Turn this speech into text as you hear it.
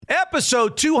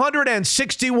Episode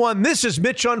 261. This is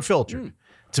Mitch Unfiltered.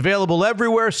 It's available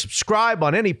everywhere. Subscribe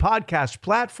on any podcast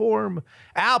platform.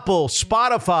 Apple,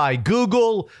 Spotify,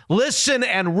 Google. Listen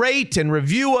and rate and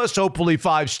review us, hopefully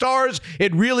 5 stars.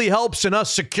 It really helps in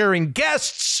us securing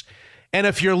guests. And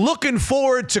if you're looking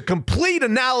forward to complete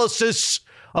analysis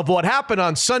of what happened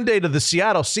on Sunday to the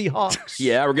Seattle Seahawks.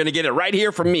 Yeah, we're going to get it right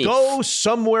here from me. Go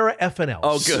somewhere effing else.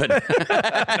 Oh, good.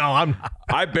 No, I'm not.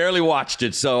 I barely watched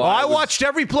it, so I watched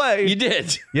every play. You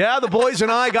did? Yeah, the boys and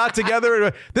I got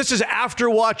together. This is after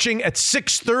watching at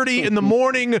 6:30 in the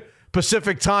morning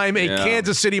Pacific time, a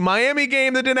Kansas City-Miami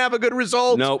game that didn't have a good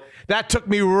result. Nope. That took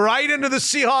me right into the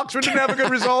Seahawks, which didn't have a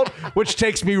good result, which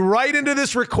takes me right into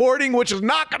this recording, which is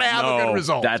not going to have a good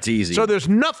result. That's easy. So there's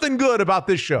nothing good about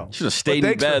this show. You should have stayed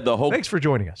in bed the whole Thanks for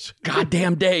joining us.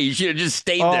 goddamn day. You should have just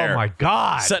stayed there. Oh, my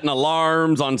God. Setting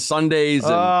alarms on Sundays.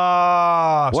 And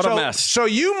what a mess. So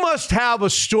you must have a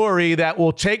story that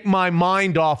will take my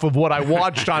mind off of what I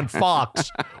watched on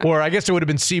Fox, or I guess it would have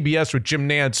been CBS with Jim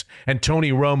Nantz and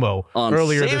Tony Romo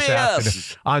earlier this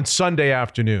afternoon, on Sunday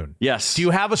afternoon. Yes. Do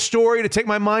you have a story to take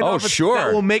my mind off? Sure.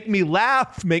 That will make me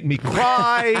laugh, make me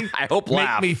cry. I hope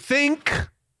laugh. Make me think.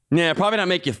 Yeah, probably not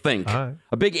make you think. Right.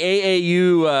 A big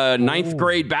AAU ninth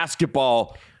grade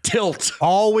basketball tilt.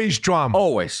 Always drama.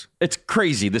 Always. It's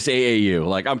crazy, this AAU.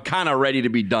 Like, I'm kind of ready to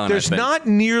be done. There's not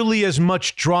nearly as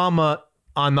much drama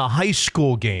on the high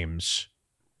school games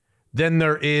than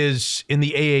there is in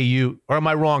the AAU. Or am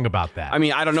I wrong about that? I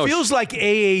mean, I don't know. It feels like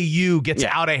AAU gets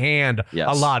out of hand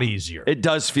a lot easier. It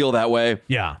does feel that way.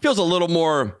 Yeah. Feels a little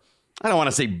more, I don't want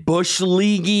to say bush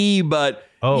leaguey, but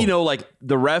you know, like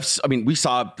the refs. I mean, we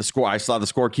saw the score. I saw the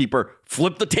scorekeeper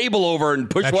flip the table over and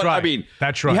push one. Right. I mean,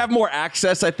 that's right. You have more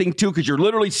access, I think, too, because you're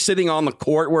literally sitting on the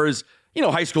court, whereas, you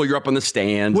know, high school, you're up in the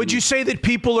stands. Would you say that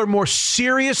people are more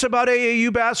serious about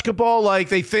AAU basketball? Like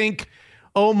they think,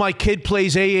 oh, my kid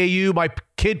plays AAU, my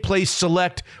kid plays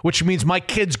select, which means my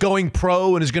kid's going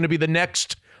pro and is going to be the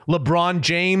next LeBron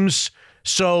James.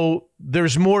 So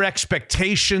there's more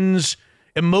expectations,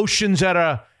 emotions at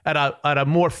a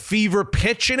more fever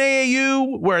pitch in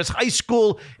AAU, whereas high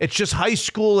school, it's just high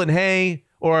school and hey,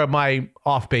 or am I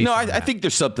off base? No, I think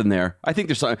there's something there. I think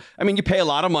there's something. I mean, you pay a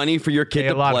lot of money for your kid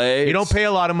to play. You don't pay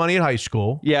a lot of money in high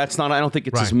school. Yeah, it's not. I don't think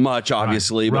it's as much,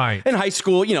 obviously. Right. But in high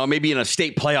school, you know, maybe in a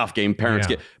state playoff game, parents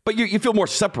get. But you feel more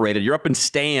separated. You're up in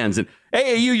stands, and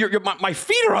AAU, my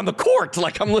feet are on the court.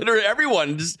 Like I'm literally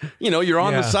everyone. Just, you know, you're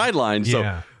on the sideline.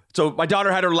 So my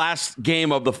daughter had her last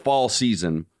game of the fall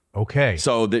season. Okay.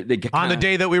 So they on the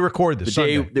day that we record this, the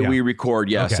day that we record,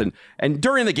 yes. Okay. And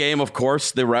during the game, of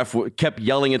course, the ref kept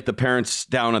yelling at the parents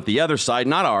down at the other side,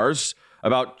 not ours,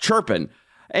 about chirping.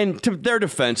 And to their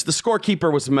defense, the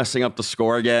scorekeeper was messing up the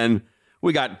score again.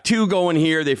 We got 2 going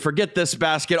here. They forget this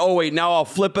basket. Oh, wait, now I'll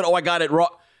flip it. Oh, I got it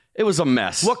wrong. It was a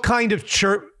mess. What kind of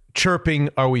chirping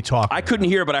are we talking I couldn't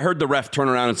hear, but I heard the ref turn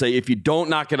around and say, if you don't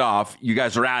knock it off, you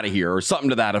guys are out of here, or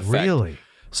something to that effect. Really?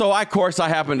 So, of course, I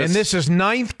happened to... And this is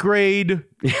 9th grade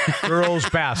girls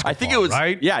basketball, I think it was,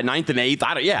 right? Yeah, 9th and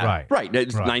 8th. Right.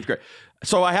 It's 9th grade.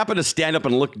 So I happened to stand up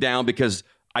and look down because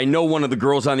I know one of the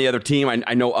girls on the other team.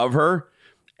 I know of her,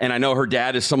 and I know her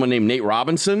dad is someone named Nate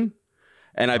Robinson.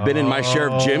 And I've been in my share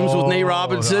of gyms with Nate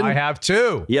Robinson. I have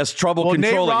too. He has trouble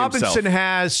controlling himself. Nate Robinson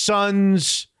has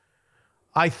sons,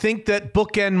 I think, that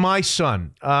bookend my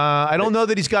son. I don't know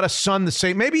that he's got a son the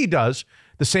same. Maybe he does.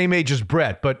 The same age as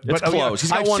Brett, but it's close.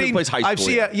 He's got one who plays high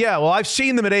school. I've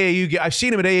seen them at AAU. I've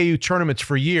seen him at AAU tournaments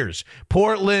for years.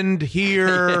 Portland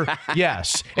here,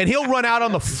 yes, and he'll run out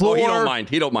on the floor. Oh,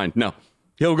 he don't mind. No,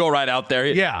 he'll go right out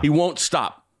there. He won't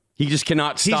stop. He just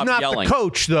cannot stop yelling. He's not the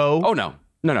coach, though. Oh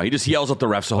no. He just yells at the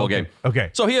refs the whole game. Okay.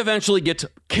 So he eventually gets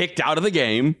kicked out of the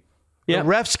game. Yeah. The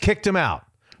refs kicked him out.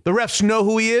 The refs know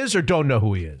who he is or don't know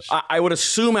who he is. I would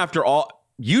assume after all,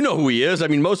 you know who he is. I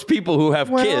mean, most people who have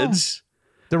kids.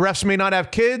 The refs may not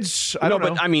have kids. I don't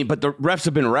know. But the refs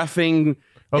have been reffing.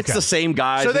 Okay. It's the same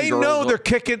guys. So they know they're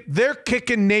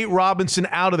kicking Nate Robinson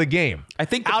out of the game. I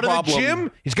think out of the gym.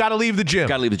 He's got to leave the gym.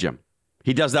 Got to leave the gym.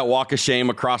 He does that walk of shame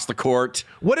across the court.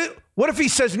 What if he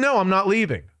says no? I'm not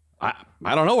leaving. I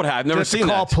don't know what happened. I've never seen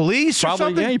that. Call police or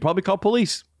something. Yeah, he probably called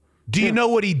police. Do you know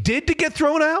what he did to get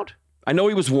thrown out? I know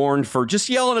he was warned for just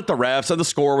yelling at the refs and the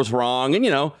score was wrong,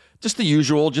 and just the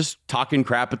usual, just talking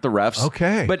crap at the refs.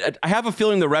 Okay. But I have a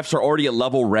feeling the refs are already at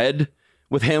level red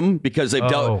with him because they've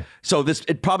dealt. So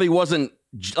it probably wasn't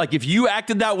like if you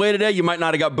acted that way today, you might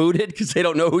not have got booted because they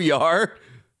don't know who you are.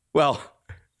 Well,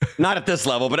 not at this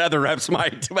level, but other refs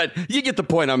might. But you get the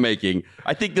point I'm making.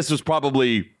 I think this was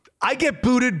probably. I get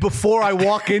booted before I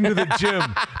walk into the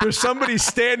gym. There's somebody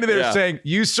standing there saying,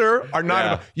 "You, sir, are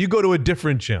not. You go to a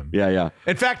different gym." Yeah.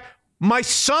 In fact, My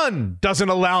son doesn't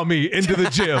allow me into the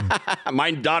gym. My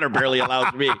daughter barely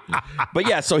allows me. But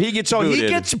yeah, so he gets booted. So he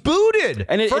gets booted.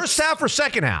 And first half or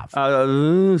second half?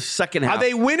 Second half. Are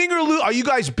they winning or losing? Are you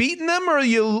guys beating them, or are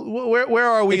you? Where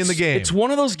are we in the game? It's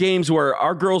one of those games where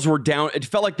our girls were down. It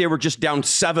felt like they were just down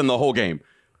 7 the whole game.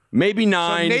 Maybe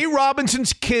 9. So Nate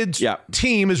Robinson's kids'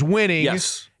 team is winning.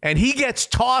 Yes. And he gets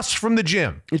tossed from the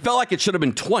gym. It felt like it should have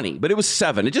been 20, but it was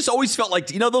 7. It just always felt like,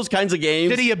 those kinds of games.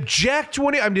 Did he object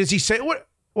when does he say,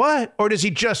 what? Or does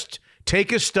he just take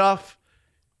his stuff,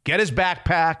 get his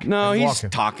backpack? No, he's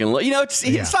talking.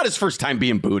 It's not his first time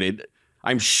being booted.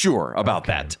 I'm sure about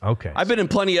that. Okay. I've been in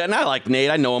plenty and I like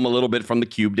Nate. I know him a little bit from the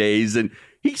Cube days, and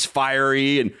he's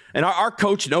fiery, and our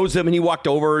coach knows him, and he walked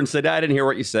over and said, I didn't hear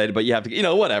what you said, but you have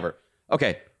to, whatever.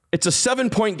 Okay. It's a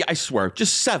 7-point, I swear,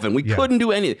 just 7. We couldn't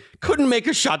do anything. Couldn't make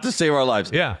a shot to save our lives.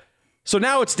 Yeah. So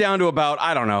now it's down to about,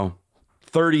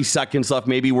 30 seconds left.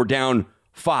 Maybe we're down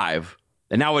 5.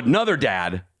 And now another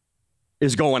dad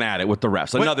is going at it with the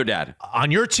refs. Another dad. On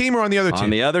your team or on the other team? On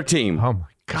the other team. Oh, my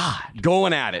God.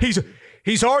 Going at it.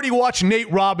 He's already watched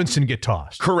Nate Robinson get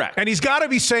tossed. Correct. And he's got to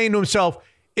be saying to himself,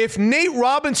 if Nate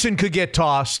Robinson could get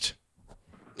tossed,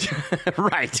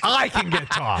 right, I can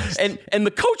get tossed. And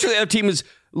the coach of the other team is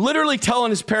literally telling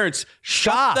his parents,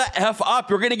 shut the F up.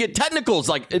 You're going to get technicals.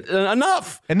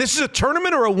 Enough. And this is a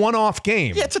tournament or a one-off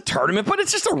game? Yeah, it's a tournament, but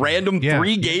it's just a random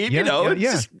 3 game,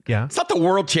 It's not the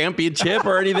world championship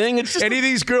or anything. It's just any of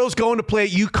these girls going to play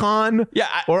at UConn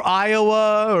or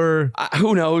Iowa or...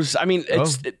 who knows? I mean,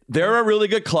 they're a really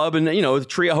good club, and,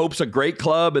 Tree of Hope's a great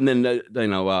club, and then,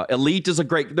 Elite is a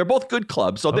great... They're both good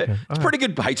clubs, so it's pretty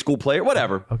good high school player,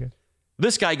 whatever. Okay.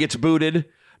 This guy gets booted.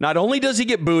 Not only does he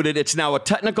get booted, it's now a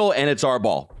technical, and it's our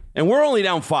ball. And we're only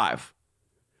down 5.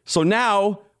 So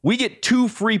now we get 2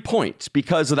 free points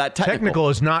because of that technical. Technical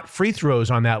is not free throws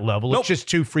on that level. Nope. It's just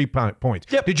 2 free points.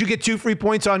 Yep. Did you get 2 free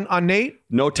points on Nate?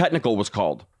 No technical was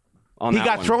called on that one.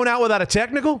 He got thrown out without a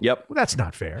technical? Yep. Well, that's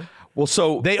not fair. Well,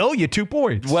 so... They owe you 2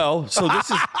 points. Well, so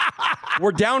this is...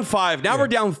 We're down 5. Now we're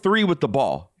down 3 with the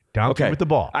ball. Down 3 with the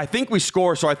ball. I think we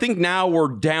score, so I think now we're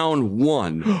down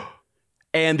 1.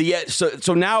 And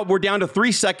so now we're down to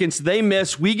 3 seconds. They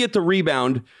miss. We get the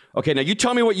rebound. Okay, now you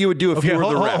tell me what you would do if you were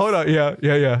the ref. Hold on.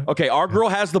 Yeah. Okay, our girl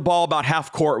has the ball about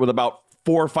half court with about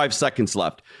 4 or 5 seconds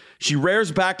left. She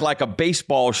rears back like a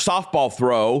baseball or softball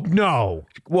throw. No.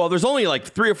 Well, there's only like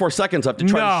 3 or 4 seconds left to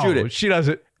try to shoot it. She does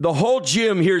it. The whole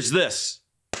gym hears this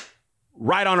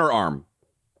right on her arm.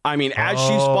 I mean, as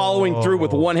she's following through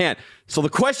with one hand. So the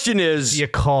question is, you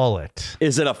call it.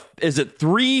 Is it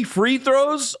 3 free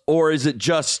throws or is it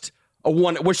just a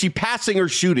 1? Was she passing or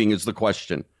shooting is the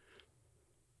question.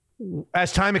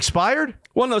 As time expired?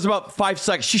 Well, no, it was about 5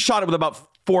 seconds. She shot it with about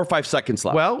 4 or 5 seconds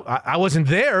left. Well, I wasn't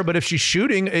there, but if she's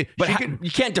shooting,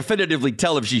 you can't definitively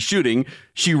tell if she's shooting.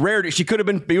 She reared it. She could have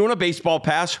been doing a baseball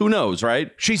pass. Who knows,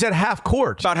 right? She's at half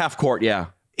court. About half court, yeah.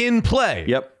 In play.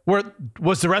 Yep. Where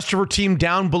was the rest of her team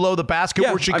down below the basket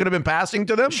where she could have been passing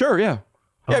to them? Sure, yeah.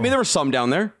 Yeah, I mean, there were some down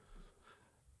there.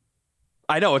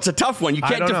 I know, it's a tough one. You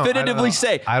can't definitively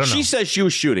say. She says she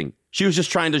was shooting. She was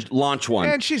just trying to launch one.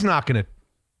 And she's not going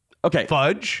to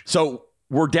fudge. So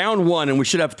we're down 1, and we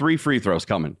should have 3 free throws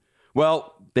coming.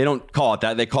 Well, they don't call it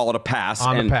that. They call it a pass.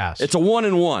 On the pass. It's a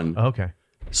 1-and-1. Okay.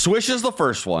 Swish is the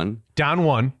first one. Down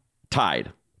 1.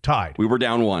 Tied. We were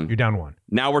down 1. You're down 1.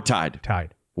 Now we're tied.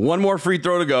 1 more free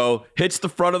throw to go. Hits the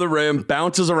front of the rim.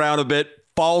 Bounces around a bit.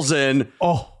 Falls in.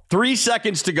 3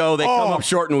 seconds to go. They come up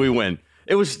short, and we win.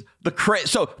 It was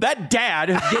so that dad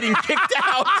getting kicked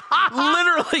out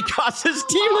literally cost his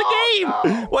team the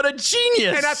game. What a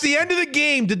genius. And at the end of the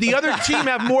game, did the other team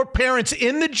have more parents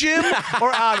in the gym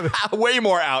or out of it? Way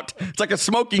more out. It's like a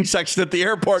smoking section at the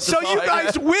airport. So you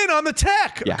guys win on the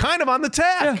tech. Yeah. Kind of on the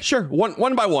tech. Yeah, sure.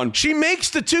 One by one. She makes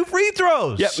the 2 free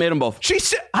throws. Yep, made them both.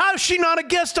 How is she not a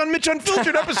guest on Mitch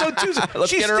Unfiltered episode 2?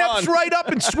 She steps right up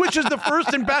and switches the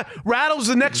first and rattles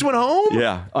the next one home?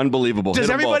 Yeah, unbelievable. Does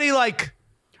everybody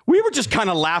We were just kind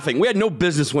of laughing. We had no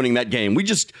business winning that game. We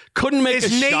just couldn't make a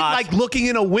shot. Is Nate like looking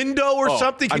in a window or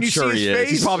something? Can you see his face?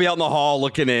 He's probably out in the hall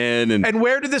looking in. And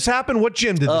where did this happen? What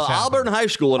gym did this happen? Auburn High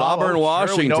School in Auburn,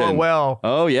 Washington. We know it well.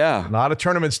 Oh, yeah. A lot of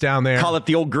tournaments down there. Call it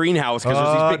the old greenhouse because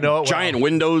there's these big giant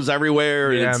windows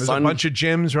everywhere. Yeah, there's a bunch of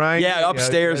gyms, right? Yeah,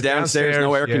 upstairs, downstairs,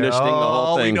 no air conditioning, the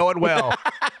whole thing. We know it well.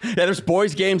 Yeah, there's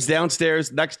boys' games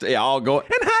downstairs. I'll go. And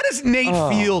how does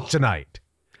Nate feel tonight?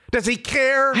 Does he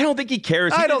care? I don't think he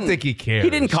cares. I don't think he cares. He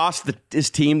didn't cost his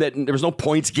team that there was no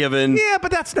points given. Yeah,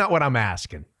 but that's not what I'm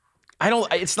asking.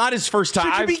 It's not his first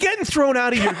time. Should you be getting thrown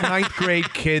out of your 9th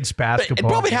grade kids basketball?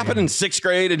 It probably happened in 6th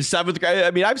grade and 7th grade.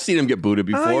 I mean, I've seen him get booted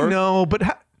before. I know,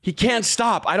 but He can't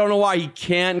stop. I don't know why he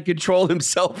can't control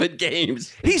himself in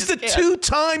games. He's the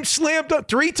two-time slam dunk,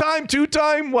 three-time,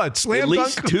 two-time, what? Slam dunk? At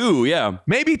least two, yeah.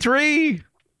 Maybe three.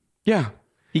 Yeah.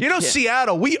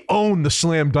 Seattle, we own the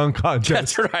slam dunk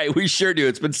contest. That's right. We sure do.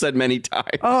 It's been said many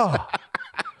times. Oh,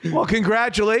 well,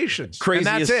 congratulations. Crazy. And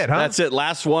that's it, huh? That's it.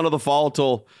 Last one of the fall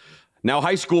till now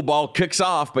high school ball kicks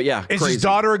off. But yeah, Is crazy. his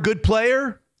daughter a good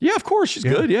player? Yeah, of course. She's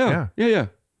good. Yeah.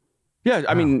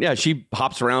 I mean, she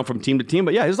hops around from team to team.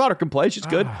 But yeah, his daughter can play. She's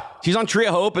good. She's on Tree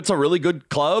of Hope. It's a really good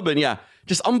club. And yeah,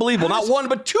 just unbelievable. Not one,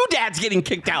 but two dads getting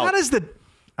kicked out. How does the...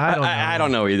 I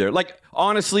don't know either. Like,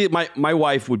 honestly, my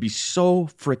wife would be so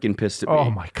freaking pissed at me.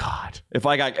 Oh, my God. If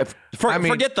I got...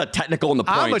 forget the technical and the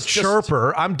points. I'm a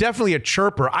chirper. I'm definitely a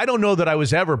chirper. I don't know that I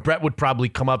was ever... Brett would probably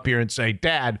come up here and say,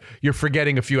 Dad, you're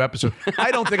forgetting a few episodes.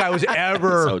 I don't think I was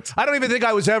ever... I don't even think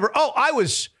I was ever...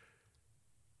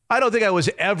 I don't think I was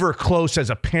ever close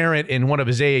as a parent in one of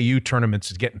his AAU tournaments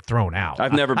to getting thrown out.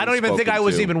 I've never been I don't even think I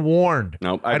was even warned.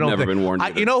 No, I've never been warned.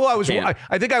 You know who I was...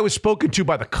 I think I was spoken to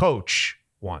by the coach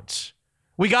once.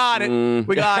 We got it.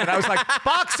 We got it. I was like,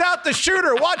 box out the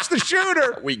shooter. Watch the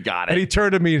shooter. We got it. And he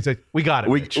turned to me and said, we got it.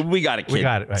 We got it, kid. We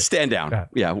got it. Right. Stand down.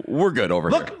 Yeah, we're good over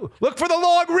here. Look for the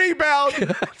long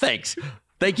rebound. Thanks.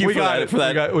 Thank you for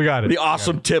that. We got it. The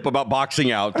awesome tip about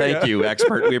boxing out. Thank you,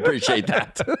 expert. We appreciate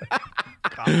that.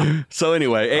 So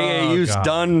anyway, AAU's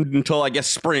done until I guess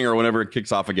spring or whenever it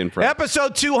kicks off again. For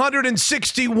episode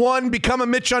 261. Become a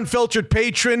Mitch Unfiltered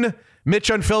patron.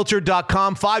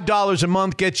 MitchUnfiltered.com. $5 a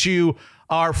month gets you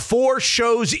our 4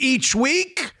 shows each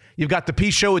week. You've got the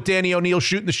P Show with Danny O'Neill,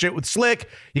 Shooting the Shit with Slick.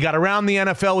 You got Around the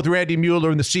NFL with Randy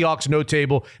Mueller and the Seahawks No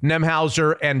Table,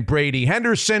 Nemhauser and Brady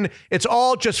Henderson. It's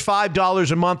all just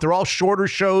 $5 a month. They're all shorter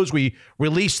shows. We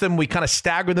release them. We kind of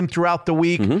stagger them throughout the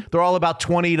week. They're all about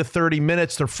 20 to 30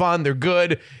 minutes. They're fun. They're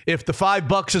good. If the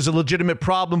 $5 is a legitimate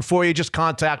problem for you, just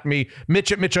contact me,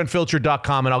 Mitch at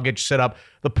MitchUnfiltered.com, and I'll get you set up.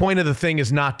 The point of the thing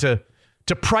is not to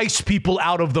price people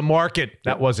out of the market.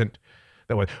 That was.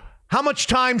 How much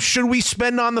time should we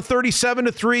spend on the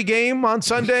 37-3 game on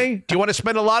Sunday? Do you want to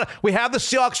spend a lot? We have the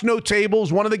Seahawks No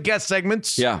Tables, one of the guest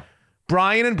segments. Yeah.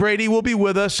 Brian and Brady will be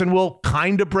with us, and we'll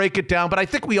kind of break it down. But I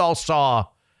think we all saw.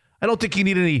 I don't think you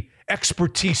need any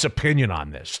expertise opinion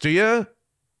on this, do you?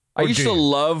 I used to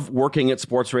love working at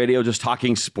sports radio, just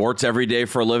talking sports every day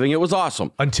for a living. It was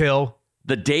awesome. Until...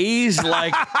 the days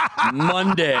like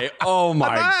Monday, oh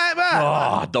my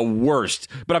God, the worst.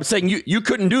 But I'm saying you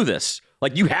couldn't do this.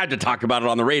 Like, you had to talk about it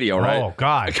on the radio, right? Oh,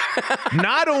 God.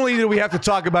 Not only did we have to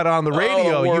talk about it on the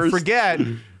radio, you forget,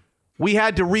 we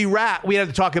had to rewrap. We had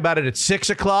to talk about it at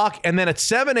 6 o'clock. And then at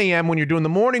 7 a.m. when you're doing the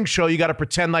morning show, you got to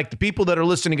pretend like the people that are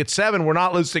listening at 7 were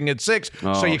not listening at 6.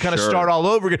 So you kind of start all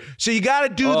over again. So you got to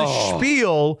do the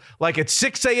spiel like at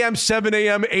 6 a.m., 7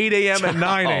 a.m., 8 a.m., and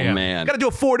 9 a.m. Oh, man. Got to do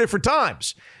it 4 different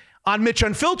times. On Mitch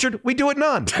Unfiltered, we do it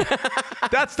none.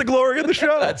 That's the glory of the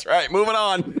show. That's right. Moving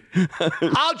on.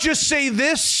 I'll just say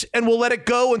this, and we'll let it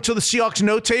go until the Seahawks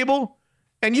No Table.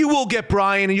 And you will get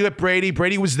Brian, and you get Brady.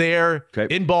 Brady was there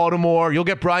in Baltimore. You'll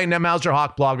get Brian Nemhauser,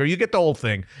 Hawk Blogger. You get the whole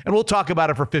thing. And we'll talk about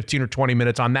it for 15 or 20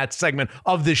 minutes on that segment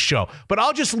of this show. But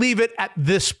I'll just leave it at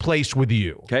this place with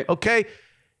you. Okay?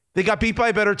 They got beat by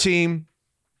a better team.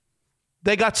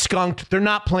 They got skunked. They're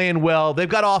not playing well. They've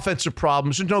got offensive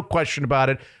problems. There's no question about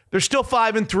it. They're still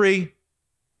 5-3.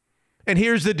 And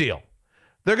here's the deal.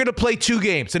 They're going to play 2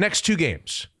 games, the next 2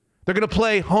 games. They're going to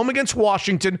play home against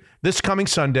Washington this coming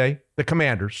Sunday, the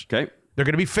Commanders. Okay. They're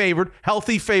going to be favored,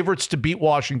 healthy favorites to beat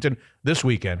Washington this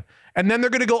weekend. And then they're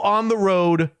going to go on the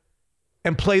road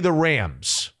and play the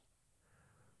Rams,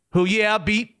 who,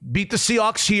 beat the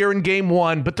Seahawks here in game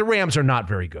 1, but the Rams are not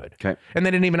very good. Okay. And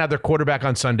they didn't even have their quarterback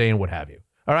on Sunday and what have you.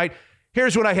 All right?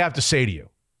 Here's what I have to say to you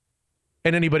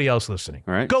and anybody else listening.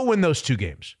 All right. Go win those 2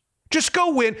 games. Just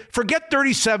go win. Forget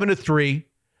 37-3.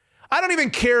 I don't even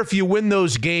care if you win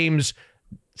those games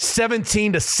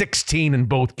 17-16 in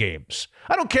both games.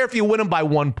 I don't care if you win them by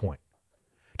 1 point.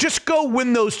 Just go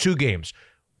win those 2 games.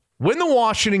 Win the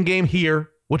Washington game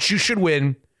here, which you should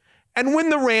win, and win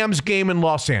the Rams game in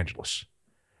Los Angeles.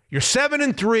 You're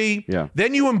 7-3. Yeah.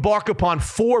 Then you embark upon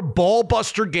 4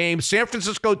 ball-buster games, San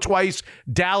Francisco twice,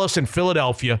 Dallas, and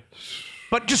Philadelphia.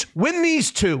 But just win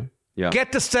these 2. Yeah.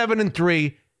 Get to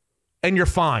 7-3. And you're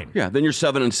fine. Yeah, then you're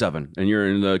 7-7, and you're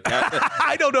in the cat.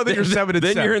 I don't know that you're 7-7.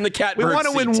 Then you're in the catbird. We want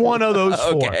to win one of those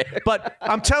 4. Okay. But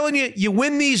I'm telling you, you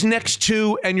win these next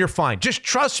 2, and you're fine. Just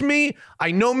trust me. I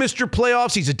know Mr.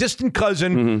 Playoffs. He's a distant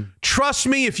cousin. Trust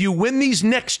me. If you win these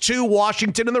next 2,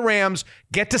 Washington and the Rams,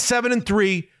 get to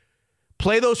 7-3,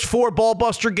 play those 4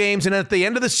 ball-buster games, and at the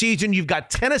end of the season, you've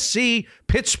got Tennessee,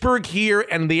 Pittsburgh here,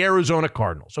 and the Arizona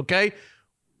Cardinals. Okay.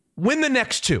 Win the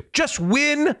next two. Just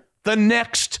win the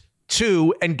next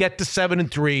two and get to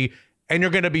 7-3, and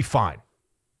you're going to be fine.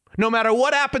 No matter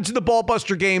what happens in the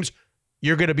ballbuster games,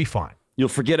 you're going to be fine. You'll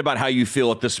forget about how you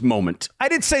feel at this moment. I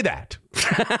didn't say that.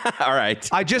 All right.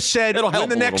 I just said It'll help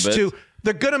win the next two.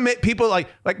 They're going to make people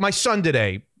like my son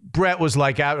today. Brett was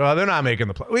like, oh, they're not making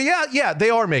the playoffs. Well, yeah,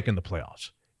 they are making the playoffs.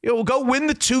 We'll go win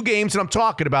the two games that I'm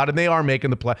talking about, and they are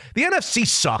making the play. The NFC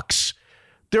sucks.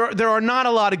 There are not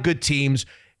a lot of good teams.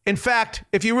 In fact,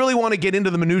 if you really want to get into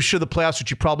the minutia of the playoffs,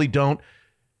 which you probably don't,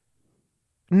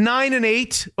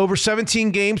 9-8 over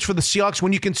 17 games for the Seahawks.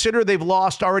 When you consider they've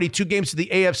lost already 2 games to the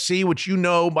AFC, which you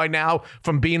know by now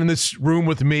from being in this room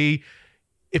with me,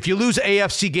 if you lose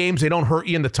AFC games, they don't hurt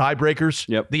you in the tiebreakers.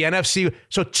 Yep. The NFC.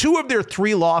 So 2 of their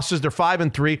 3 losses, they're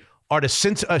 5-3, are to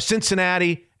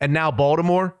Cincinnati and now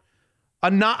Baltimore.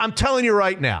 I'm telling you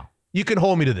right now, you can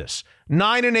hold me to this.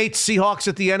 9-8 Seahawks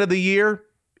at the end of the year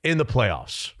in the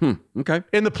playoffs. Okay.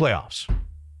 In the playoffs.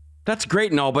 That's great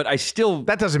and all, but I still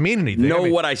that doesn't mean anything. Know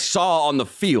what I saw on the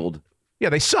field. Yeah,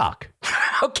 they suck.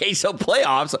 Okay, so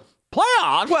playoffs.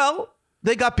 Playoffs? Well,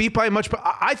 they got beat by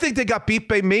I think they got beat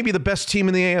by maybe the best team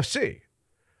in the AFC.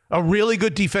 A really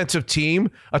good defensive team,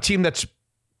 a team that's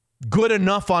good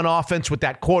enough on offense with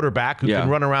that quarterback who can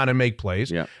run around and make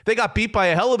plays. Yeah. They got beat by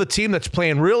a hell of a team that's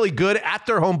playing really good at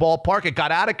their home ballpark. It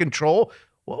got out of control.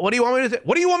 What do you want me to do?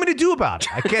 What do you want me to do about it?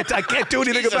 I can't do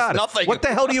anything about nothing. it. What the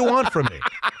hell do you want from me?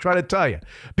 Try to tell you.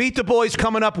 Beat the Boys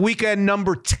coming up. Weekend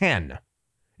number 10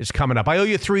 is coming up. I owe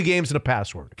you 3 games and a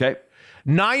password. Okay.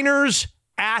 Niners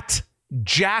at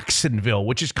Jacksonville,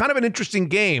 which is kind of an interesting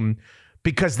game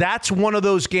because that's one of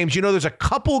those games. You know, there's a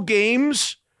couple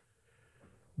games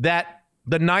that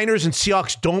the Niners and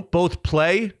Seahawks don't both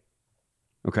play.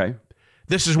 Okay.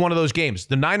 This is one of those games.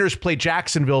 The Niners play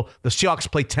Jacksonville. The Seahawks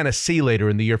play Tennessee later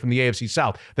in the year from the AFC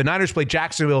South. The Niners play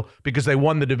Jacksonville because they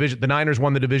won the division. The Niners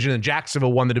won the division, and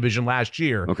Jacksonville won the division last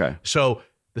year. Okay. So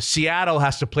the Seattle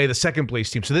has to play the second place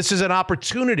team. So this is an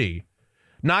opportunity.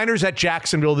 Niners at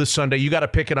Jacksonville this Sunday. You got to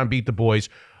pick it on Beat the Boys.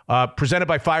 Presented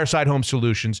by Fireside Home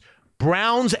Solutions.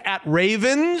 Browns at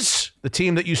Ravens, the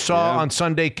team that you saw on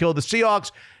Sunday kill the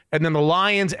Seahawks. And then the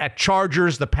Lions at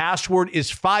Chargers. The password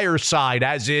is Fireside,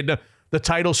 as in the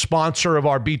title sponsor of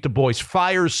our Beat the Boys,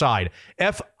 Fireside,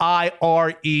 Fireside.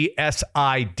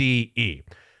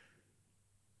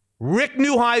 Rick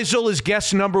Neuheisel is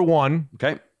guest number 1.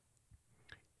 Okay.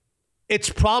 It's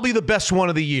probably the best one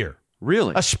of the year.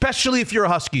 Really? Especially if you're a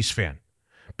Huskies fan.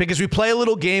 Because we play a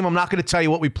little game. I'm not going to tell you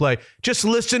what we play. Just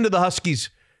listen to the Huskies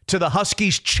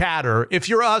chatter. If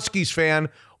you're a Huskies fan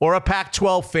or a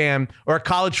Pac-12 fan or a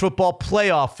college football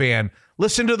playoff fan,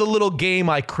 listen to the little game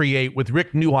I create with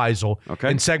Rick Neuheisel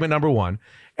in segment number 1.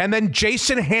 And then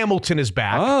Jason Hamilton is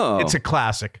back. Oh. It's a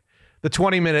classic. The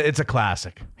 20-minute, it's a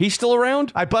classic. He's still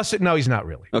around? I busted. No, he's not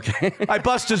really. Okay. I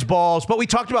bust his balls. But we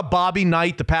talked about Bobby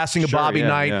Knight, the passing of Bobby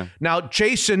Knight. Yeah. Now,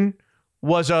 Jason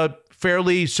was a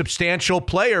fairly substantial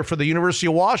player for the University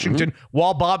of Washington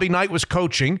while Bobby Knight was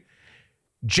coaching.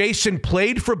 Jason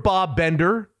played for Bob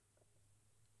Bender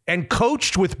and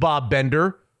coached with Bob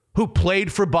Bender, who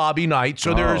played for Bobby Knight.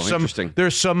 So there's some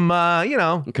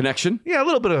connection. Yeah, a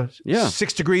little bit of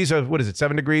 6 degrees of,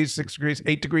 7 degrees, 6 degrees,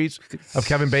 8 degrees of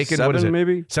Kevin Bacon. 7 what is it?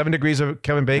 Maybe 7 degrees of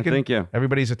Kevin Bacon. I think, yeah.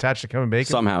 Everybody's attached to Kevin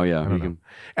Bacon somehow. Yeah.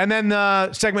 And then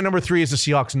segment number 3 is the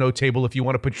Seahawks note table. If you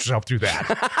want to put yourself through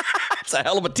that, it's a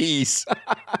hell of a tease.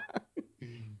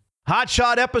 Hot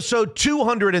Shot episode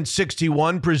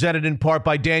 261, presented in part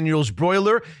by Daniel's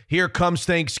Broiler. Here comes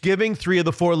Thanksgiving. 3 of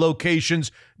the 4 locations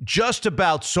just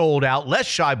about sold out. Less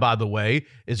Shy, by the way,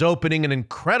 is opening an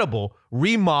incredible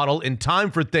remodel in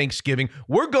time for Thanksgiving.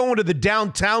 We're going to the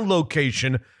downtown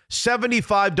location.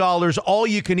 $75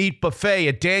 all-you-can-eat buffet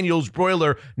at Daniel's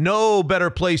Broiler. No better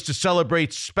place to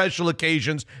celebrate special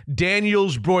occasions.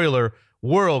 Daniel's Broiler.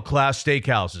 World-class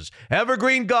steakhouses.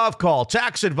 Evergreen Golf Call,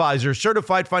 tax advisors,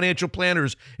 certified financial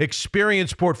planners,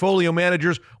 experienced portfolio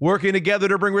managers working together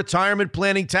to bring retirement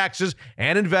planning, taxes,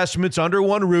 and investments under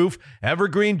one roof.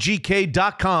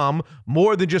 EvergreenGK.com.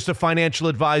 More than just a financial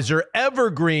advisor,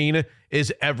 Evergreen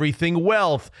is everything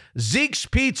wealth. Zeke's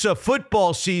Pizza.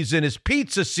 Football season is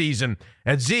pizza season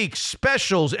at Zeke's.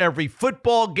 Specials every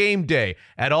football game day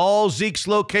at all Zeke's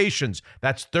locations.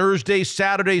 That's Thursdays,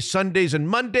 Saturdays, Sundays, and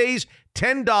Mondays.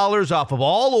 $10 off of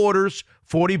all orders,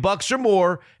 $40 or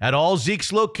more at all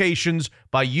Zeke's locations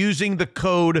by using the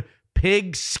code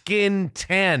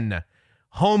PIGSKIN10.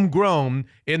 Homegrown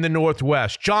in the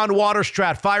Northwest. John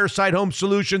Waterstrat, Fireside Home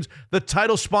Solutions, the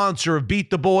title sponsor of Beat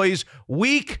the Boys.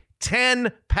 Week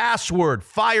 10 password,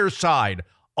 Fireside,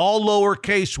 all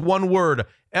lowercase, one word,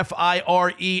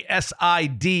 FIRESIDE,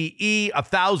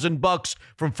 $1,000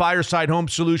 from Fireside Home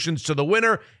Solutions to the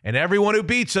winner, and everyone who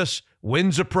beats us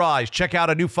wins a prize. Check out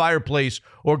a new fireplace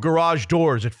or garage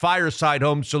doors at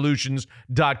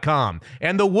firesidehomesolutions.com.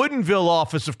 And the Woodinville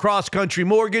office of Cross Country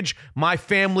Mortgage, my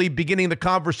family beginning the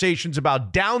conversations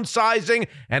about downsizing,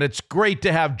 and it's great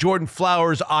to have Jordan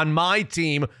Flowers on my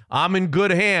team. I'm in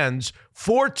good hands.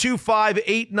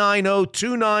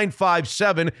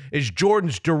 425-890-2957 is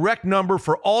Jordan's direct number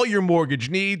for all your mortgage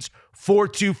needs.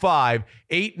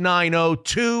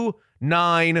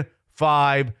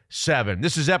 425-890-2957.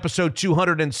 This is episode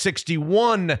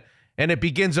 261, and it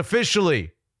begins officially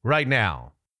right now.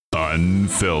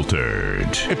 Unfiltered.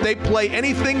 If they play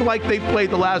anything like they played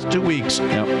the last 2 weeks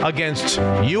against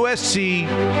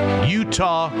USC,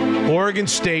 Utah, Oregon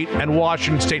State, and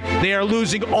Washington State, they are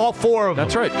losing all four of them.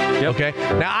 That's right. Yep. Okay.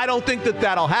 Now, I don't think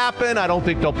that'll happen. I don't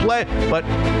think they'll play, but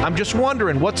I'm just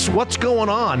wondering what's going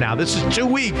on now. This is 2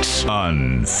 weeks.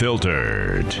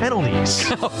 Unfiltered.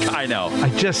 Penalties. I know.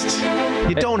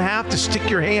 You don't have to stick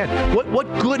your hand.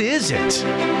 What good is it?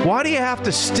 Why do you have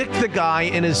to stick the guy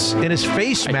in his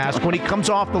face mask when he comes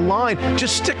off the line?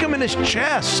 Just stick him in his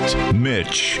chest.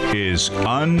 Mitch is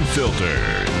unfiltered.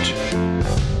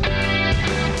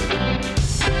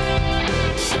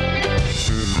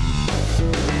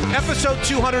 Episode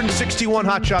 261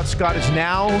 Hot Shot Scott is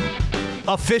now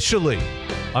officially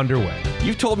underway.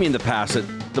 You've told me in the past that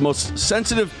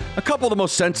a couple of the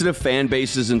most sensitive fan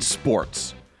bases in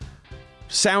sports,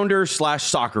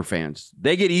 Sounders/soccer fans,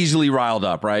 they get easily riled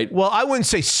up, right? Well, I wouldn't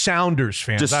say Sounders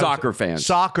fans. Just soccer fans.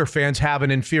 Soccer fans have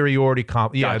an inferiority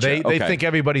Yeah, Gotcha. They think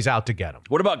everybody's out to get them.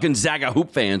 What about Gonzaga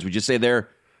hoop fans? Would you say they're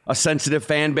a sensitive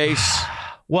fan base?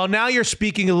 Well, now you're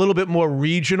speaking a little bit more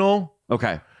regional.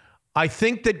 Okay. I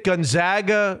think that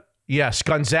Gonzaga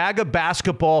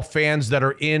basketball fans that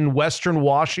are in Western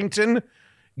Washington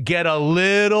get a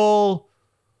little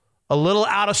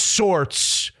out of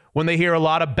sorts when they hear a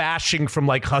lot of bashing from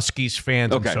like Huskies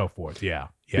fans and so forth. Yeah.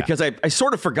 Because I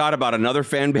sort of forgot about another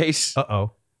fan base.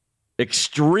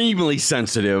 Extremely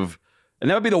sensitive. And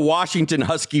that would be the Washington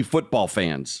Husky football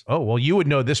fans. Oh, well, you would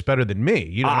know this better than me.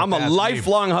 You don't I'm a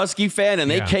lifelong Husky fan,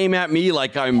 and they came at me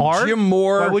like I'm hard? Jim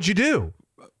Moore. What would you do?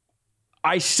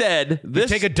 I said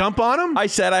this. You take a dump on them? I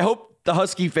said, I hope the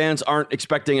Husky fans aren't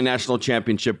expecting a national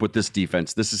championship with this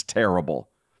defense. This is terrible.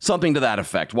 Something to that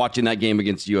effect, watching that game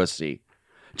against USC.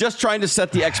 Just trying to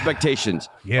set the expectations.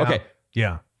 Okay.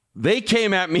 Yeah. They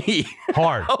came at me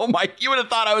hard. Oh, my. You would have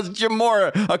thought I was Jim Moore,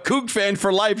 a Coug fan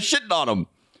for life, shitting on them.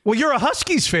 Well, you're a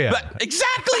Huskies fan.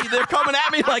 Exactly. They're coming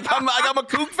at me like I'm a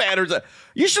Coug fan.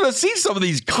 You should have seen some of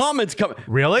these comments coming.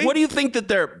 Really? What do you think that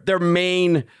their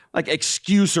main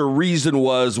excuse or reason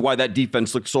was why that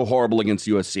defense looked so horrible against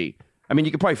USC? I mean,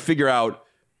 you could probably figure out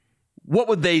what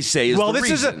would they say is the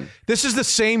reason. This is the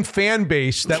same fan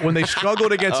base that when they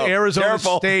struggled against Arizona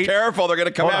State. Careful, they're going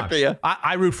to come after you.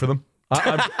 I root for them.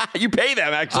 You pay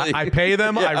them, actually. I pay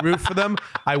them. Yeah. I root for them.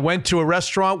 I went to a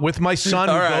restaurant with my son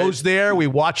who goes there. We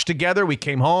watched together. We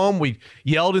came home. We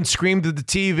yelled and screamed at the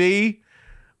TV.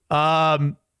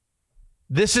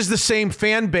 This is the same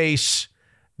fan base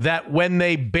that when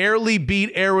they barely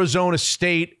beat Arizona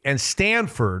State and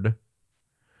Stanford,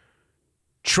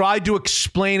 tried to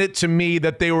explain it to me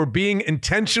that they were being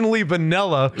intentionally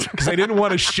vanilla because they didn't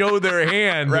want to show their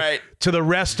hand to the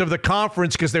rest of the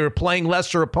conference because they were playing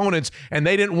lesser opponents and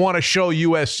they didn't want to show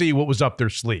USC what was up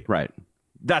their sleeve. Right.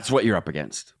 That's what you're up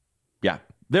against. Yeah.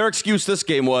 Their excuse this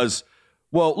game was,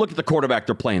 well, look at the quarterback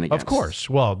they're playing against. Of course.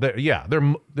 Well,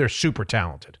 they're super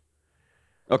talented.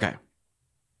 Okay.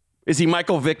 Is he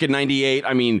Michael Vick in 98?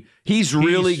 I mean, he's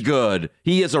really good.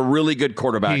 He is a really good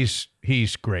quarterback.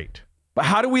 He's great. But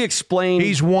how do we explain?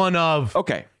 He's one of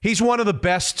the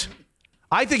best.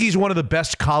 I think he's one of the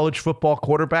best college football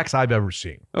quarterbacks I've ever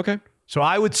seen. Okay. So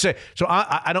I would say. So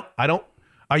I don't.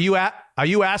 Are you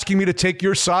asking me to take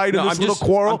your side in this little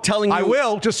quarrel? I'm telling you. I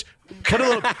will. Just put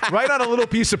write on a little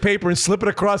piece of paper and slip it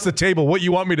across the table. What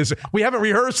you want me to say? We haven't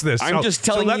rehearsed this. I'm just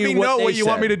telling you. Let me know what you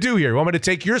want me to do here. You want me to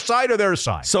take your side or their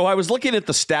side? So I was looking at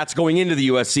the stats going into the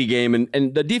USC game,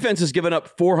 and the defense has given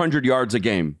up 400 yards a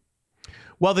game.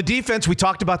 Well, the defense, we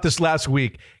talked about this last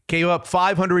week, gave up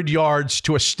 500 yards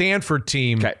to a Stanford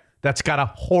team that's got a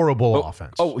horrible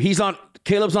offense. Oh,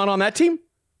 Caleb's not on that team?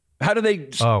 How do they?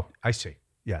 Oh, I see.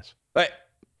 Yes.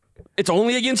 It's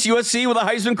only against USC with a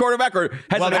Heisman quarterback, or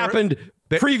has it happened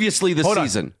previously this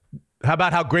season? How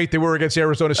about how great they were against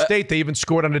Arizona State? They even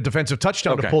scored on a defensive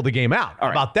touchdown to pull the game out.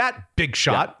 How about that big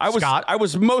shot, Scott? I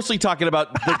was mostly talking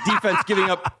about the defense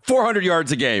giving up 400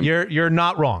 yards a game. You're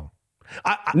not wrong.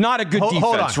 Not a good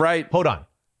defense, right? Hold on.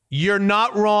 You're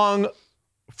not wrong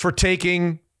for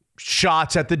taking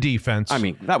shots at the defense. I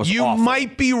mean, that was You awful.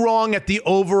 might be wrong at the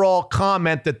overall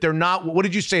comment that they're not. What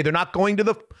did you say? They're not going to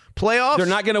the playoffs? They're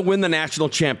not going to win the national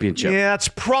championship. Yeah, that's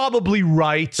probably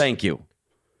right. Thank you.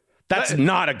 That's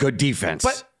not a good defense.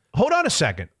 But hold on a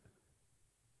second.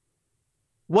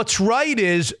 What's right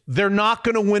is they're not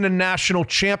going to win a national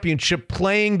championship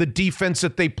playing the defense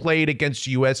that they played against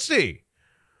USC.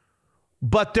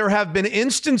 But there have been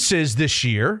instances this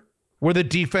year where the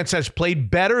defense has played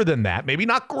better than that. Maybe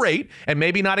not great, and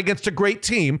maybe not against a great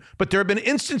team, but there have been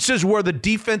instances where the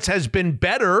defense has been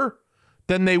better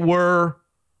than they were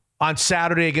on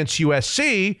Saturday against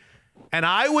USC. And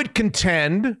I would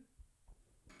contend,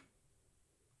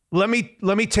 let me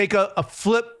take the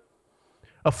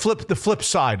flip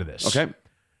side of this. Okay.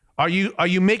 Are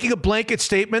you making a blanket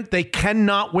statement they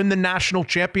cannot win the national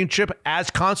championship as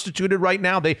constituted right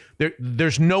now?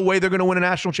 There's no way they're going to win a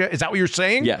national championship. Is that what you're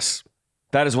saying? Yes.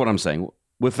 That is what I'm saying.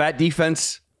 With that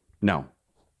defense, no.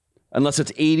 Unless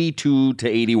it's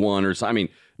 82-81 or something. I mean,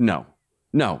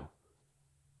 no.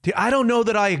 I don't know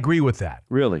that I agree with that.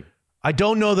 Really? I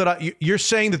don't know that you're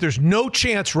saying that there's no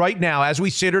chance right now, as we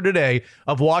sit here today,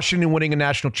 of Washington winning a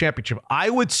national championship. I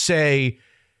would say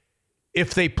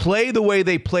if they play the way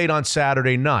they played on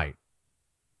Saturday night,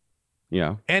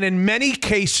 yeah, and in many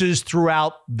cases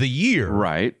throughout the year,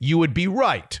 right, you would be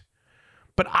right.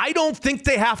 But I don't think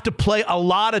they have to play a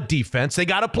lot of defense. They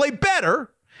got to play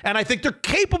better, and I think they're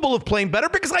capable of playing better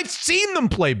because I've seen them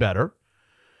play better.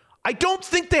 I don't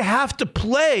think they have to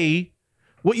play.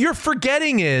 What you're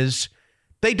forgetting is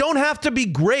they don't have to be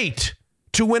great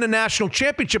to win a national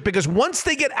championship because once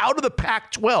they get out of the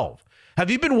Pac-12, have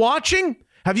you been watching?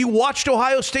 Have you watched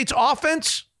Ohio State's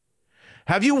offense?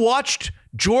 Have you watched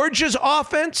Georgia's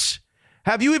offense?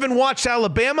 Have you even watched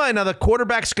Alabama? And now the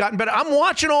quarterback's gotten better. I'm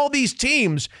watching all these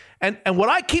teams, and what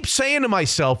I keep saying to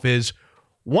myself is,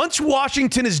 once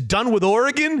Washington is done with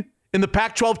Oregon in the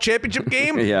Pac-12 championship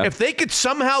game, yeah, if they could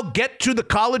somehow get to the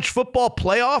college football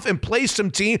playoff and play some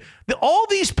team, all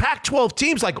these Pac-12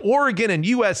 teams like Oregon and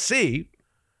USC,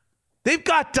 they've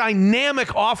got dynamic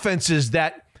offenses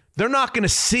that they're not going to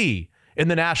see in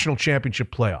the national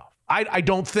championship playoff. I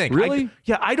don't think. Really?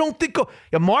 I don't think.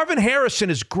 Marvin Harrison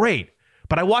is great,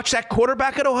 but I watch that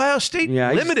quarterback at Ohio State.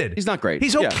 Yeah, limited. He's not great.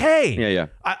 He's okay. Yeah.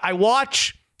 I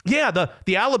watch. Yeah,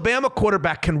 the Alabama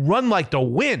quarterback can run like the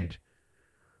wind,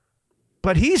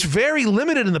 but he's very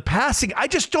limited in the passing. I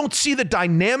just don't see the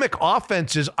dynamic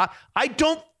offenses.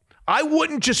 I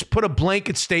wouldn't just put a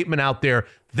blanket statement out there.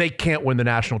 They can't win the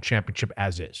national championship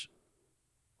as is.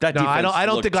 I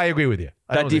don't think I agree with you.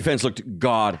 That defense looked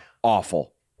god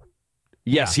awful.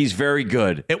 Yes, Yeah. he's very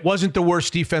good. It wasn't the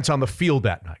worst defense on the field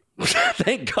that night.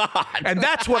 Thank God. And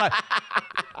that's what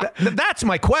that's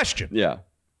my question. Yeah.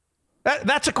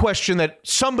 That's a question that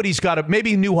somebody's got to,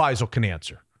 maybe Neuheisel can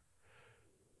answer.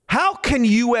 How can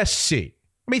USC,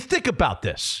 think about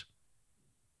this.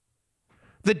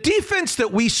 The defense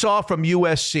that we saw from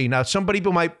USC, now some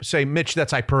people might say, Mitch,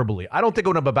 that's hyperbole. I don't think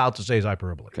what I'm about to say is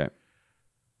hyperbole. Okay.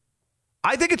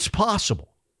 I think it's possible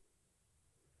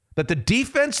that the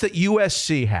defense that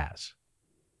USC has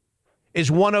is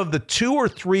one of the 2 or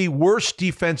 3 worst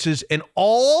defenses in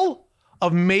all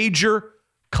of major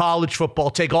college football.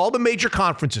 Take all the major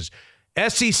conferences,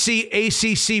 SEC,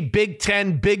 ACC, Big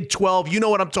 10, Big 12. You know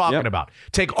what I'm talking about.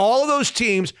 Take all of those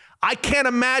teams. I can't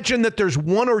imagine that there's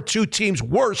 1 or 2 teams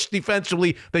worse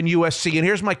defensively than USC. And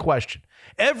here's my question.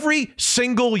 Every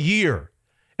single year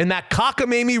in that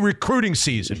cockamamie recruiting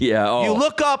season, you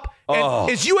look up, and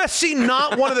is USC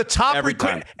not one of the top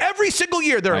recruiters? Every single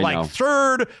year, they're like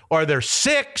 3rd, or they're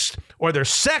 6th, or they're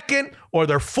 2nd, or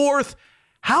they're 4th.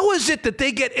 How is it that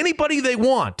they get anybody they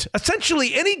want?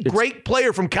 Essentially, any great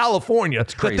player from California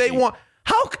that they want.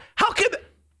 How can,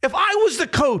 if I was the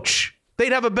coach,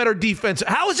 they'd have a better defense?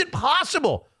 How is it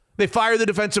possible they fire the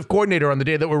defensive coordinator on the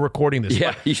day that we're recording this?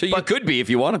 Yeah, you could be if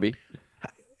you want to be.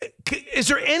 Is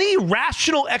there any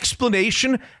rational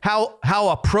explanation how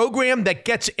a program that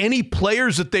gets any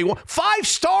players that they want,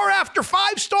 5-star after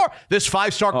 5-star, this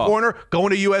 5-star corner going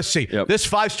to USC, this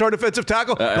 5-star defensive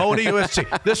tackle going to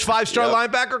USC, this 5-star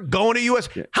linebacker going to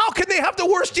USC. How can they have the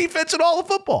worst defense in all of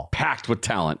football? Packed with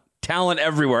talent. Talent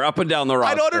everywhere, up and down the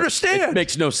roster. I don't understand. It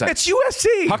makes no sense. It's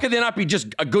USC. How can they not be just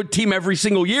a good team every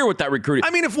single year with that recruiting?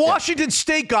 If Washington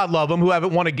State, God love them, who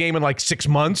haven't won a game in like 6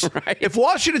 months, if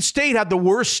Washington State had the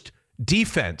worst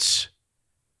defense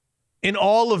in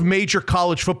all of major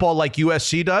college football like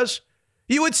USC does,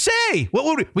 you would say,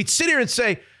 we'd sit here and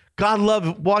say, God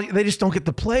love, they just don't get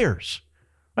the players.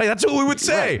 Right, that's what we would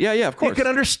say. Right. Yeah, of course. You can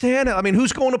understand it.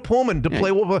 Who's going to Pullman to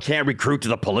play? Can't recruit to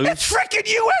the Palouse. It's freaking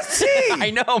USC. I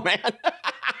know, man.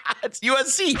 It's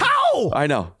USC. How? I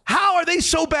know. How are they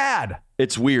so bad?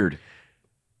 It's weird.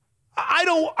 I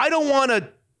don't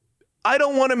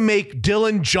want to make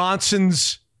Dylan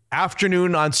Johnson's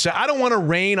afternoon on set. I don't want to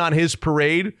rain on his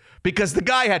parade because the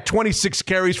guy had 26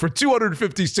 carries for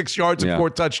 256 yards and 4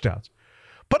 touchdowns.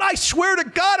 But I swear to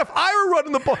God, if I were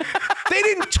running the ball, they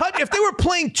didn't touch. If they were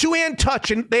playing two-hand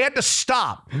touch and they had to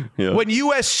stop when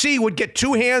USC would get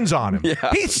 2 hands on him,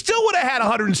 he still would have had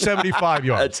 175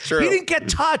 yards. That's true. He didn't get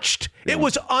touched. It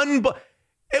was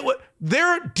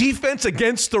their defense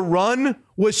against the run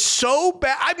was so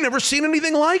bad. I've never seen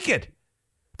anything like it.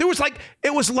 It was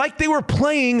like they were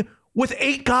playing with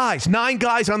 9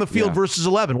 guys on the field versus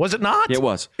 11. Was it not? It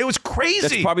was. It was crazy.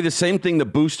 That's probably the same thing the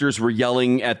boosters were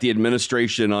yelling at the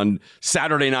administration on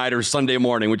Saturday night or Sunday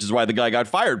morning, which is why the guy got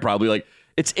fired probably. Like,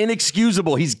 it's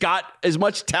inexcusable. He's got as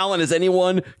much talent as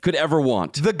anyone could ever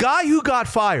want. The guy who got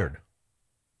fired.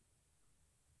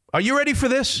 Are you ready for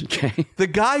this? Okay. The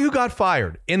guy who got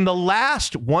fired in the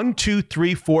last 1, 2,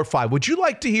 3, 4, 5. Would you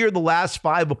like to hear the last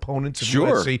 5 opponents of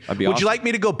USC? That'd be Would awesome. you like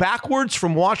me to go backwards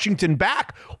from Washington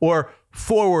back or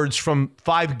forwards from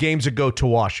 5 games ago to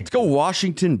Washington? Let's go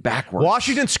Washington backwards.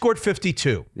 Washington scored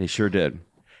 52. They sure did.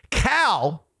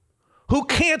 Cal, who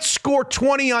can't score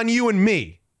 20 on you and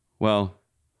me, Well,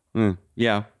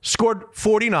 yeah. scored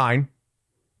 49.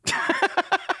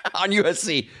 On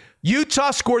USC. Utah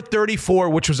scored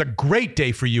 34, which was a great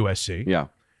day for USC. Yeah.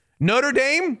 Notre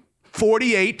Dame,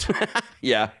 48.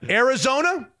 Yeah.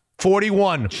 Arizona,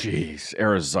 41. Jeez,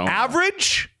 Arizona.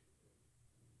 Average,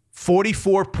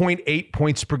 44.8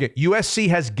 points per game. USC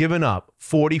has given up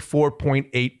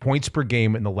 44.8 points per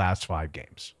game in the last 5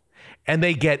 games. And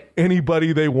they get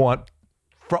anybody they want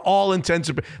for all intents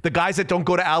and the guys that don't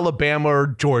go to Alabama or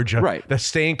Georgia, that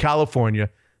stay in California,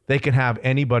 they can have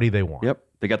anybody they want. Yep.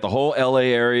 They got the whole LA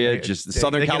area, just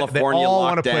Southern California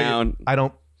locked down.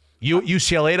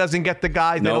 UCLA doesn't get the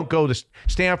guys. They don't go to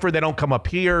Stanford. They don't come up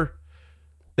here.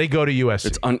 They go to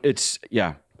USC. It's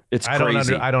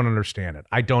crazy. I don't understand it.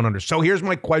 I don't understand. So here's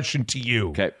my question to you.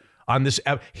 Okay. On this,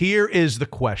 here is the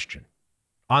question.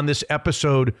 On this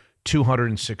episode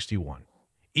 261,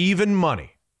 even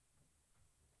money.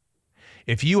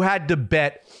 If you had to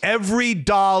bet every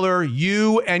dollar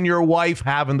you and your wife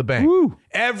have in the bank,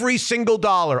 every single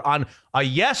dollar on a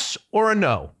yes or a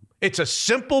no, it's a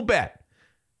simple bet.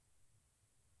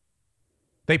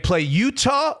 They play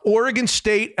Utah, Oregon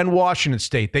State, and Washington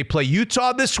State. They play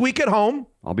Utah this week at home.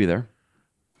 I'll be there.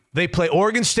 They play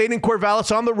Oregon State and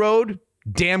Corvallis on the road.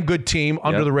 Damn good team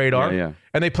under the radar. Yeah.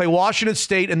 And they play Washington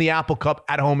State in the Apple Cup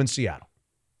at home in Seattle.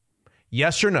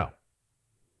 Yes or no?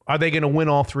 Are they going to win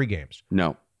all 3 games?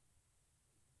 No.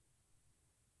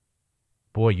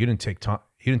 Boy, you didn't take time.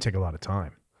 You didn't take a lot of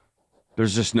time.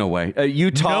 There's just no way.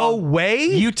 Utah. No way?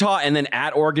 Utah and then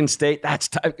at Oregon State. That's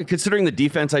considering the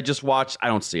defense I just watched. I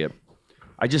don't see it.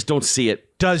 I just don't see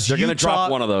it. They're going to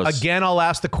drop one of those. Again, I'll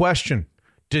ask the question.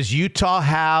 Does Utah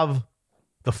have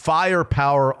the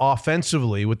firepower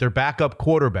offensively with their backup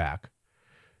quarterback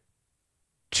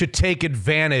to take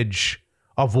advantage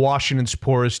of Washington's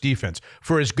porous defense?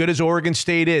 For as good as Oregon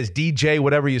State is, DJ,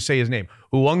 whatever you say his name,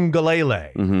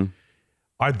 Uungalele,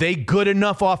 are they good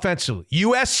enough offensively?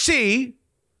 USC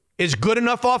is good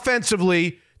enough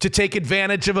offensively to take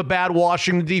advantage of a bad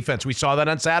Washington defense. We saw that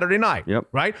on Saturday night,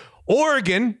 right?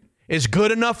 Oregon is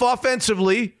good enough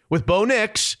offensively with Bo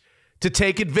Nix to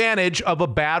take advantage of a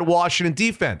bad Washington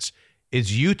defense.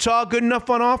 Is Utah good enough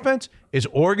on offense? Is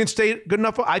Oregon State good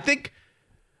enough? I think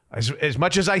as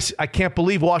much as I can't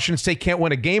believe Washington State can't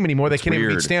win a game anymore, they can't even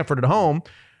beat Stanford at home.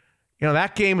 You know,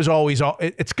 that game is always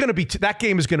that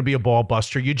game is going to be a ball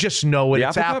buster. You just know it.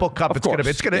 It's Apple Cup. It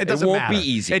doesn't won't matter. Be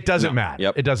easy. It doesn't matter.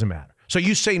 Yep. It doesn't matter. So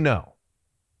you say no.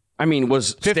 I mean,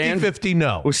 was 50-50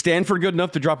 no. Was Stanford good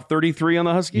enough to drop 33 on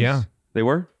the Huskies? Yeah. They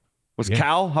were? Was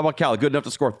Cal? How about Cal? Good enough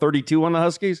to score 32 on the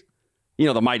Huskies? You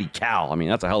know, the mighty Cal. I mean,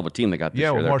 that's a hell of a team they got this year.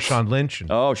 Yeah, with Marshawn Lynch.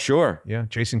 Oh, sure. Yeah,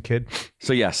 Jason Kidd.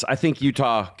 So, yes, I think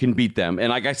Utah can beat them. And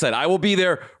like I said, I will be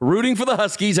there rooting for the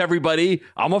Huskies, everybody.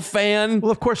 I'm a fan.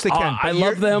 Well, of course they can. I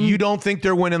love them. You don't think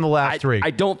they're winning the last 3? I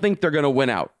don't think they're going to win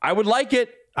out. I would like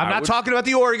it. I'm not talking about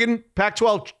the Oregon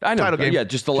Pac-12 title game. Yeah,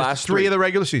 just the last 3 of the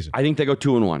regular season. I think they go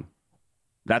 2-1.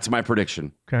 That's my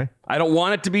prediction. Okay. I don't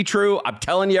want it to be true. I'm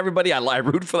telling you, everybody, I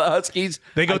root for the Huskies.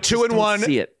 They go 2-1.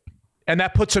 See it. And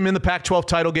that puts them in the Pac-12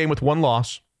 title game with 1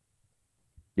 loss.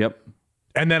 Yep.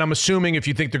 And then I'm assuming if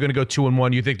you think they're going to go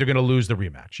 2-1, you think they're going to lose the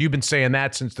rematch. You've been saying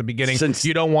that since the beginning.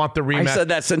 You don't want the rematch. I said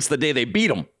that since the day they beat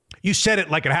them. You said it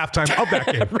like at halftime of that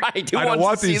game. Right. Who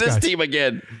wants to see this team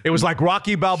again? It was like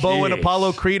Rocky Balboa and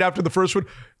Apollo Creed after the first one.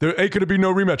 There ain't going to be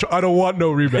no rematch. I don't want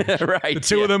no rematch. Right. The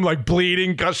two of them like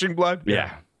bleeding, gushing blood.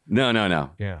 Yeah. No.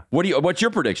 Yeah. What's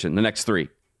your prediction? The next 3?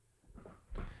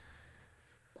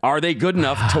 Are they good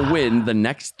enough to win the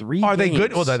next 3 Are games? they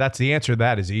good? Well, that's the answer.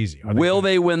 That is easy. Will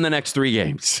they win the next 3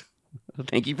 games?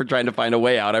 Thank you for trying to find a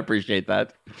way out. I appreciate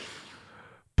that.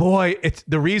 Boy, it's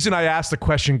the reason I asked the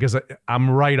question because I'm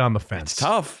right on the fence. It's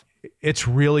tough. It's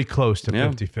really close to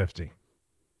 50-50.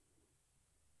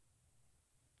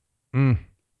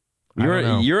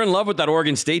 You're in love with that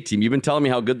Oregon State team. You've been telling me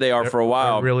how good they are for a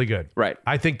while. They're really good. Right.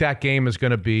 I think that game is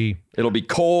going to be... It'll be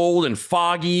cold and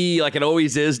foggy like it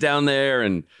always is down there,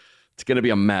 and it's going to be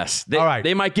a mess. All right.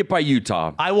 They might get by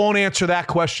Utah. I won't answer that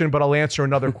question, but I'll answer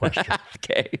another question.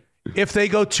 Okay. If they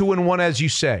go 2-1, as you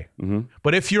say,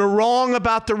 but if you're wrong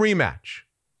about the rematch,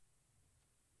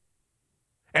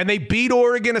 and they beat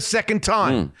Oregon a second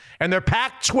time, and they're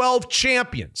Pac-12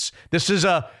 champions, this is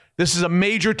a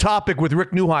major topic with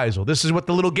Rick Neuheisel. This is what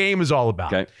the little game is all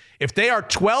about. Okay. If they are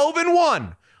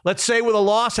 12-1, let's say with a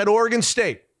loss at Oregon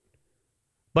State,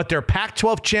 but they're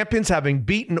Pac-12 champions having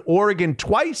beaten Oregon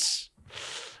twice,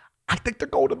 I think they're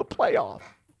going to the playoff.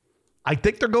 I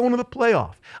think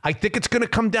it's going to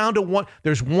come down to one.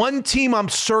 There's one team I'm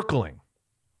circling.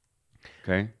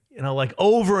 Okay. Like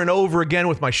over and over again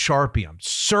with my Sharpie. I'm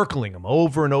circling them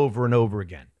over and over and over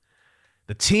again.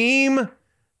 The team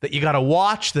that you got to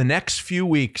watch the next few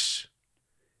weeks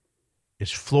is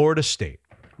Florida State.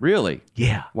 Really?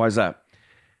 Yeah. Why is that?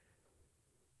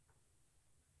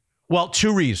 Well,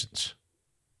 2 reasons.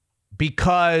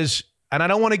 Because, and I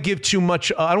don't want to give too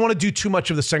much, I don't want to do too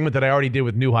much of the segment that I already did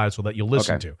with Neuheisel that you'll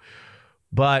listen to.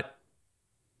 But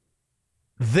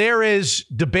there is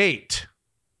debate.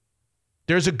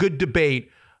 There's a good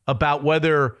debate about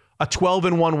whether a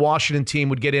 12-1 Washington team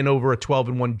would get in over a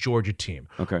 12-1 Georgia team.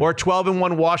 Okay. Or a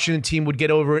 12-1 Washington team would get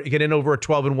in over a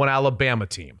 12-1 Alabama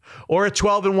team. Or a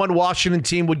 12-1 Washington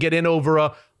team would get in over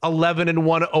a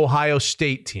 11-1 Ohio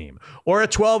State team. Or a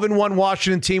 12-1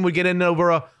 Washington team would get in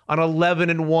over an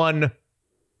 11-1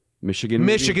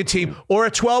 Michigan team. Or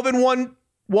a 12-1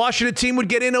 Washington team would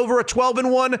get in over a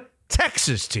 12-1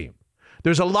 Texas team.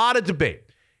 There's a lot of debate.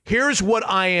 Here's what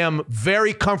I am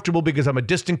very comfortable, because I'm a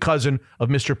distant cousin of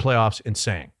Mr. Playoffs, in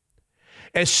saying.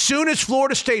 As soon as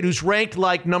Florida State, who's ranked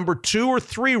like number 2 or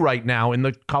 3 right now in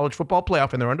the college football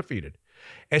playoff, and they're undefeated,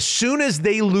 as soon as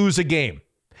they lose a game,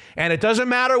 and it doesn't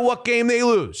matter what game they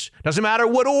lose, doesn't matter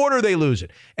what order they lose it,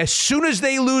 as soon as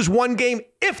they lose one game,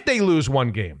 if they lose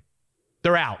one game,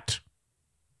 they're out.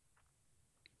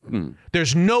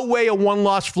 There's no way a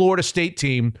one-loss Florida State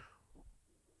team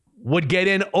would get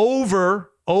in over.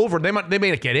 They may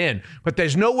not get in, but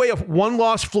there's no way a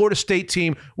one-loss Florida State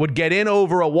team would get in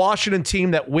over a Washington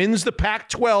team that wins the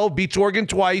Pac-12, beats Oregon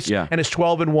twice, and is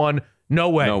 12-1. No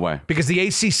way. Because the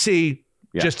ACC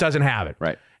just doesn't have it.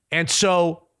 Right. And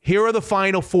so here are the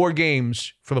final 4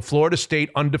 games for the Florida State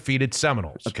undefeated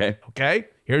Seminoles. Okay?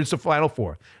 Here's the final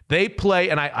 4. They play,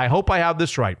 and I hope I have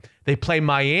this right, they play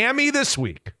Miami this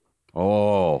week.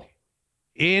 Oh.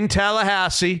 In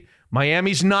Tallahassee.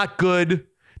 Miami's not good.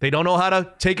 They don't know how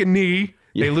to take a knee.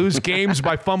 They lose games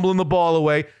by fumbling the ball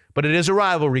away, but it is a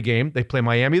rivalry game. They play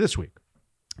Miami this week.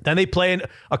 Then they play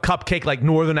a cupcake like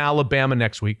Northern Alabama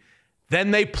next week.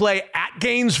 Then they play at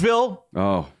Gainesville,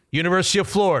 University of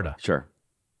Florida. Sure.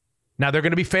 Now, they're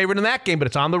going to be favored in that game, but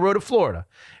it's on the road to Florida.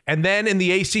 And then in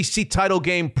the ACC title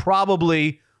game,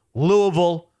 probably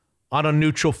Louisville on a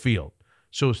neutral field.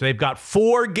 So they've got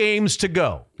 4 games to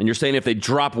go. And you're saying if they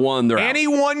drop one, they're Any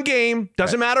out. one game,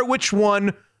 doesn't matter which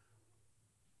one,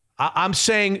 I'm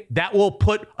saying that will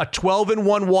put a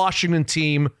 12-1 Washington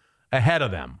team ahead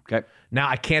of them. Okay. Now,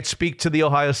 I can't speak to the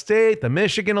Ohio State, the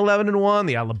Michigan 11-1,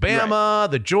 the Alabama,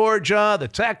 the Georgia, the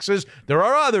Texas. There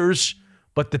are others,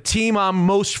 but the team I'm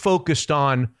most focused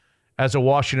on as a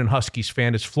Washington Huskies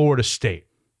fan is Florida State.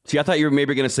 See, I thought you were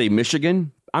maybe going to say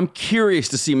Michigan. I'm curious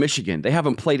to see Michigan. They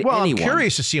haven't played anyone. I'm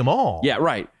curious to see them all. Yeah,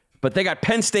 right. But they got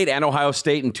Penn State and Ohio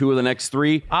State in 2 of the next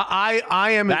 3. I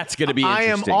am. That's going to be interesting.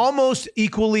 I am almost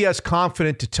equally as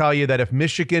confident to tell you that if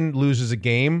Michigan loses a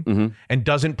game and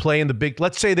doesn't play in the big,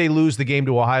 let's say they lose the game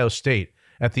to Ohio State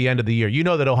at the end of the year. You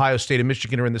know that Ohio State and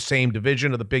Michigan are in the same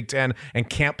division of the Big Ten and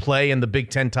can't play in the Big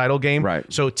Ten title game. Right.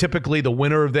 So typically the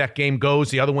winner of that game goes.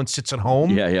 The other one sits at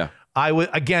home. Yeah. I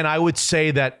would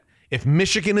say that if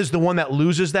Michigan is the one that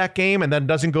loses that game and then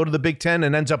doesn't go to the Big Ten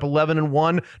and ends up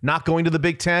 11-1, not going to the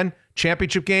Big Ten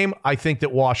championship game, I think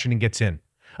that Washington gets in.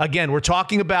 Again, we're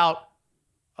talking about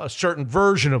a certain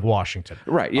version of Washington.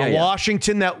 Right, yeah.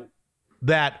 Washington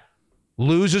that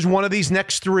loses one of these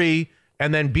next 3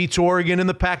 and then beats Oregon in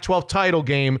the Pac-12 title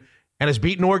game and has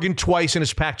beaten Oregon twice in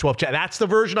his Pac-12. That's the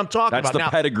version I'm talking about. That's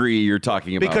the pedigree you're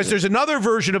talking about. Because there's another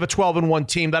version of a 12-1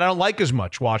 team that I don't like as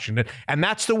much, Washington, and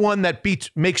that's the one that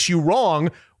makes you wrong,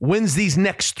 wins these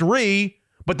next 3,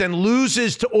 but then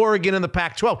loses to Oregon in the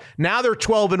Pac-12. Now they're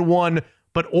 12-1,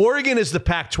 but Oregon is the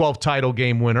Pac-12 title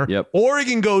game winner. Yep.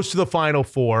 Oregon goes to the Final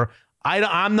Four.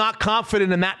 I'm not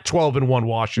confident in that 12-1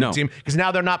 Washington team because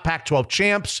now they're not Pac-12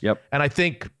 champs. Yep. And I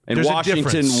think and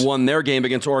Washington won their game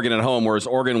against Oregon at home, whereas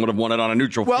Oregon would have won it on a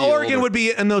neutral field. Well, Oregon would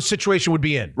be in those situations would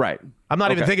be in. Right. I'm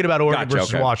not even thinking about Oregon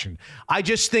versus Washington. I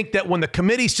just think that when the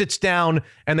committee sits down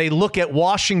and they look at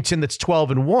Washington that's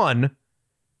 12-1,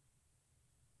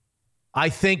 I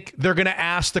think they're going to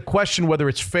ask the question whether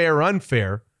it's fair or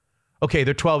unfair. Okay,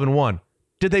 they're 12-1.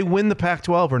 Did they win the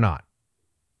Pac-12 or not?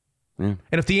 Yeah.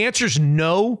 And if the answer is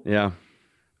no,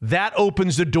 that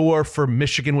opens the door for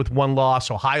Michigan with 1 loss,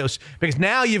 Ohio, because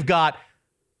now you've got,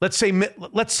 let's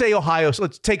take Ohio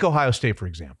State for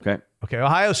example. Okay,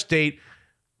 Ohio State,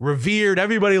 revered,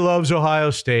 everybody loves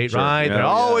Ohio State, right? They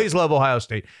always love Ohio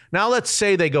State. Now let's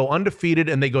say they go undefeated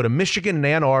and they go to Michigan and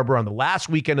Ann Arbor on the last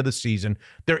weekend of the season.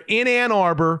 They're in Ann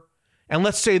Arbor, and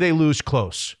let's say they lose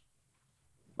close.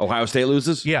 Ohio State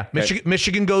loses? Yeah,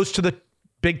 Michigan goes to the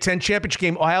Big Ten championship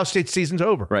game. Ohio State's season's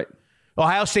over. Right.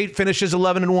 Ohio State finishes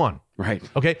 11-1. Right.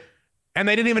 Okay. And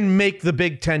they didn't even make the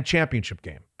Big Ten championship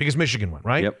game because Michigan won,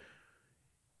 right? Yep.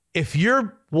 If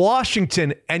you're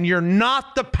Washington and you're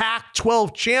not the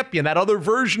Pac-12 champion, that other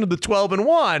version of the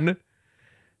 12-1,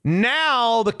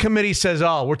 now the committee says,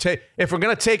 if we're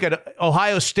going to take it,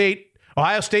 Ohio State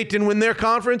didn't win their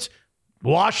conference.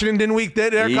 Washington didn't win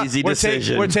their easy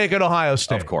decision. We're taking Ohio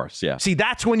State. Of course, yeah. See,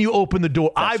 that's when you open the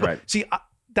door. That's right. See,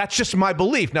 that's just my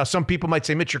belief. Now, some people might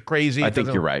say, Mitch, you're crazy. I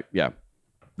think you're right. Yeah,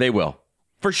 they will.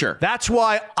 For sure. That's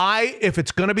why if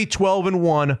it's going to be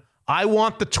 12-1, I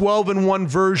want the 12-1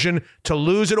 version to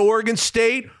lose at Oregon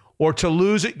State or to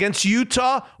lose against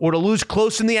Utah or to lose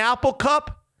close in the Apple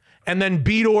Cup and then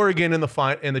beat Oregon in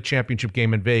the championship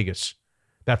game in Vegas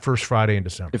that first Friday in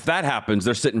December. If that happens,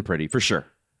 they're sitting pretty for sure.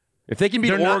 If they can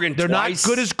beat Oregon they're twice, not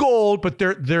good as gold, but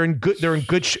they're in good. They're in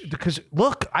good because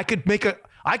look, I could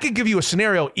give you a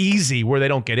scenario easy where they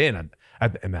don't get in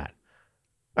that.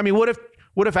 I mean, what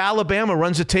if Alabama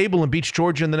runs the table and beats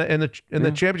Georgia in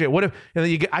the championship? What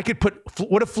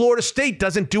if Florida State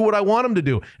doesn't do what I want them to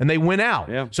do and they win out?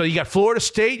 Yeah. So you got Florida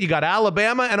State, you got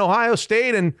Alabama and Ohio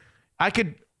State, and I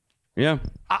could. Yeah.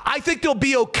 I think they'll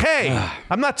be okay.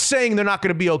 I'm not saying they're not going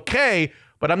to be okay.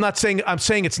 But I'm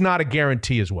saying it's not a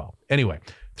guarantee as well. Anyway,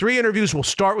 3 interviews. We'll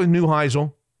start with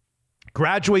Neuheisel,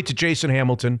 graduate to Jason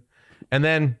Hamilton, and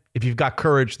then, if you've got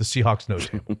courage, the Seahawks nose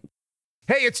handle.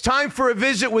 Hey, it's time for a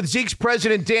visit with Zeke's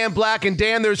president, Dan Black. And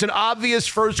Dan, there's an obvious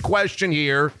first question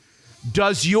here.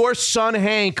 Does your son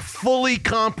Hank fully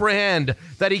comprehend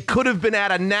that he could have been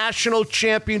at a national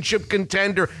championship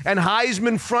contender and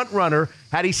Heisman frontrunner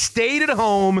had he stayed at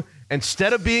home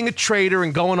instead of being a traitor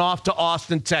and going off to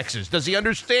Austin, Texas? Does he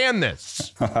understand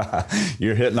this?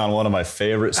 You're hitting on one of my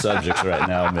favorite subjects right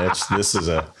now, Mitch.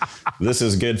 This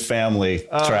is good family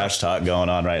trash talk going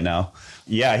on right now.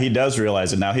 Yeah, he does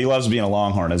realize it now. He loves being a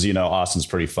Longhorn. As you know, Austin's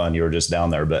pretty fun. You were just down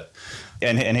there, but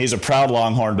and he's a proud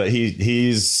Longhorn, but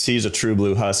he's a true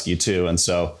blue Husky too. And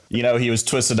so, he was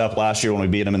twisted up last year when we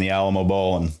beat him in the Alamo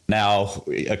Bowl. And now,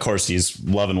 of course, he's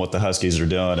loving what the Huskies are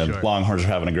doing, and sure. Longhorns are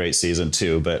having a great season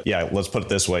too. But yeah, let's put it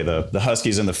this way. The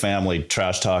Huskies in the family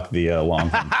trash talk the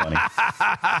Longhorn plenty.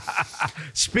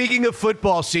 Speaking of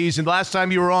football season, last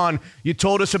time you were on, you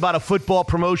told us about a football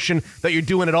promotion that you're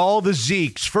doing at all the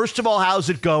Zekes. First of all,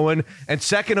 how's it going? And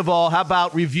second of all, how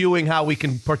about reviewing how we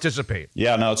can participate?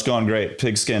 Yeah, no, it's going great.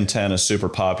 Pigskin 10 is super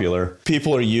popular.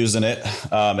 People are using it.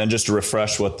 And just to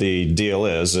refresh what the deal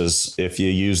is if you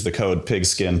use the code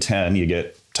Pigskin 10, you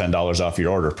get $10 off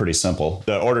your order. Pretty simple.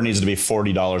 The order needs to be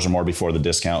 $40 or more before the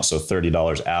discount, so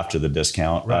 $30 after the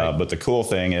discount. Right. But the cool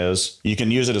thing is you can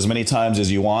use it as many times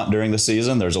as you want during the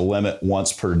season. There's a limit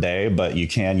once per day, but you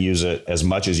can use it as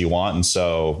much as you want. And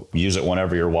so use it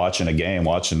whenever you're watching a game,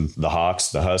 watching the Hawks,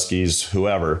 the Huskies,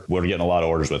 whoever. We're getting a lot of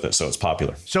orders with it, so it's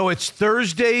popular. So it's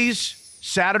Thursdays,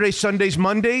 Saturdays, Sundays,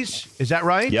 Mondays. Is that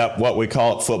right? Yep. What we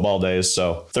call it football days.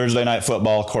 So Thursday night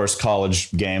football, of course,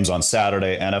 college games on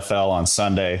Saturday, NFL on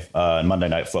Sunday, and Monday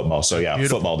night football. So yeah,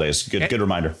 beautiful. Football days. Good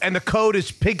reminder. And the code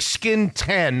is Pigskin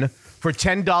 10 for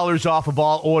 $10 off of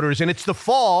all orders. And it's the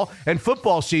fall and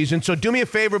football season, so do me a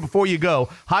favor before you go.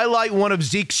 Highlight one of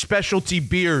Zeke's specialty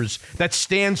beers that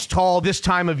stands tall this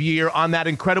time of year on that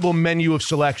incredible menu of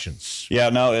selections. Yeah,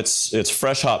 no, it's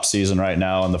fresh hop season right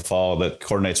now in the fall that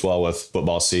coordinates well with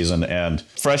football season. And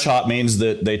fresh hop means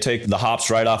that they take the hops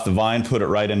right off the vine, put it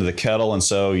right into the kettle, and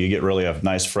so you get really a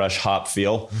nice fresh hop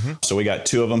feel. Mm-hmm. So we got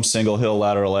 2 of them, Single Hill,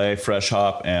 Lateral A, fresh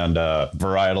hop, and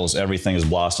varietals. Everything is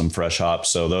Blossom fresh hop.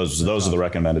 So those are the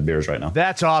recommended beers right now.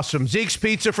 That's awesome. Zeke's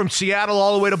Pizza from Seattle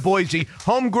all the way to Boise,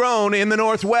 homegrown in the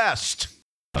Northwest.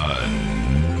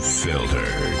 Unfiltered.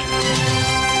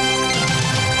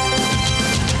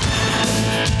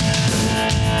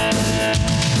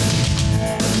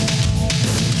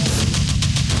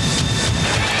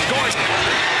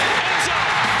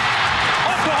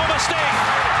 Oklahoma State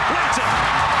leads it.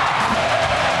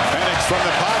 Penix from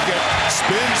the pocket,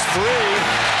 spins free.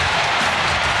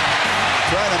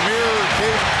 Trying to mirror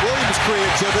Caleb Williams'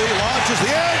 creativity, launches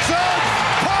the end zone.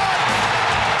 Caught!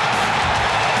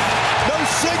 No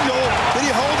signal. Did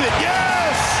he hold it?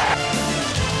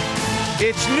 Yes!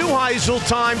 It's New Heisel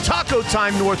time. Taco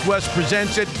Time Northwest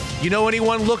presents it. You know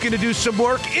anyone looking to do some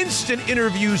work? Instant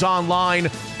interviews online,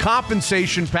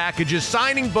 compensation packages,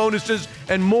 signing bonuses,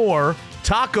 and more.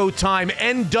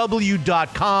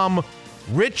 TacoTimeNW.com.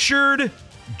 Richard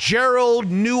Gerald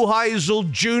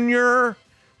Neuheisel Jr.,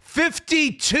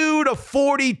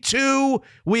 52-42.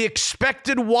 We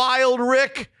expected wild,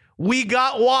 Rick. We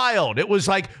got wild. It was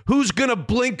like, who's going to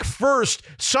blink first?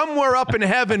 Somewhere up in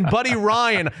heaven, Buddy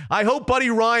Ryan. I hope Buddy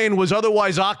Ryan was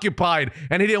otherwise occupied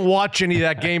and he didn't watch any of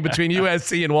that game between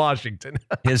USC and Washington.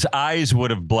 His eyes would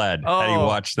have bled had he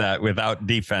watched that without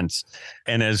defense.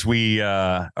 And as we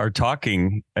are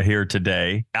talking here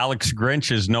today, Alex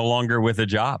Grinch is no longer with a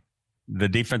job. The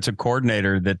defensive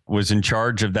coordinator that was in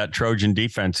charge of that Trojan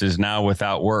defense is now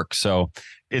without work. So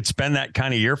it's been that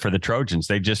kind of year for the Trojans.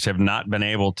 They just have not been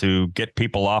able to get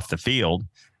people off the field,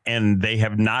 and they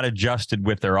have not adjusted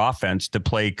with their offense to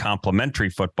play complementary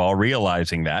football,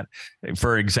 realizing that.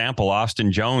 For example,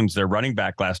 Austin Jones, their running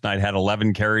back last night, had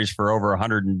 11 carries for over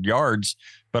 100 yards,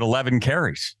 but 11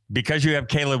 carries. Because you have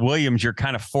Caleb Williams, you're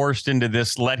kind of forced into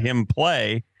this let him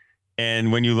play.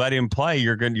 And when you let him play,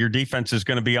 your defense is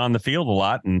going to be on the field a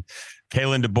lot. And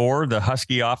Kalen DeBoer, the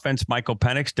Husky offense, Michael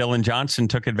Penix, Dylan Johnson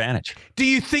took advantage. Do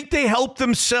you think they helped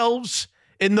themselves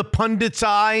in the pundits'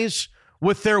 eyes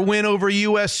with their win over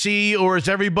USC? Or is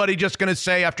everybody just going to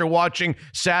say after watching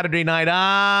Saturday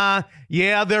night,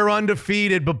 yeah, they're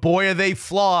undefeated, but boy, are they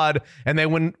flawed. And they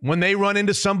when they run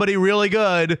into somebody really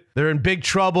good, they're in big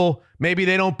trouble. Maybe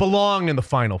they don't belong in the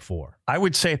Final Four. I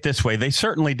would say it this way. They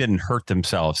certainly didn't hurt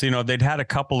themselves. You know, they'd had a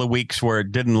couple of weeks where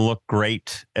it didn't look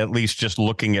great, at least just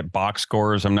looking at box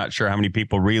scores. I'm not sure how many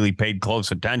people really paid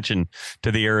close attention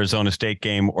to the Arizona State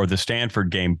game or the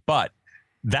Stanford game, but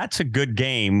that's a good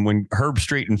game when Herb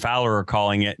Street and Fowler are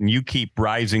calling it and you keep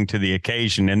rising to the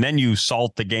occasion, and then you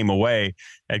salt the game away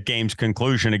at game's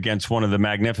conclusion against one of the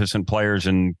magnificent players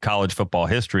in college football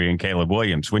history in Caleb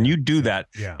Williams. When you do that,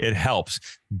 It helps.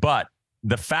 But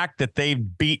the fact that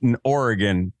they've beaten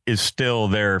Oregon is still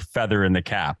their feather in the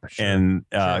cap. Sure. And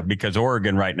because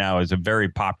Oregon right now is a very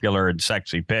popular and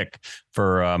sexy pick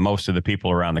for most of the people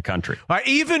around the country.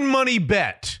 Even money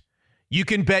bet. You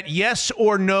can bet yes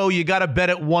or no. You got to bet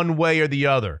it one way or the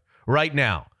other right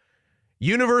now.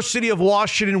 University of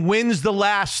Washington wins the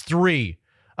last 3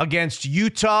 against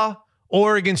Utah,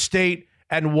 Oregon State,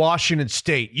 and Washington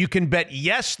State. You can bet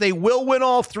yes, they will win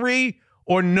all 3,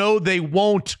 or no, they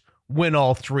won't win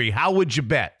all 3. How would you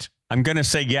bet? I'm going to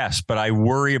say yes, but I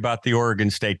worry about the Oregon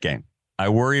State game. I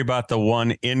worry about the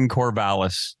one in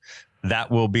Corvallis.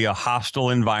 That will be a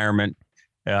hostile environment.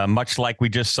 Much like we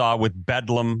just saw with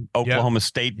Bedlam, Oklahoma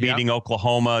State beating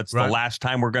Oklahoma. It's the last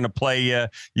time we're going to play you.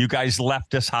 You guys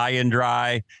left us high and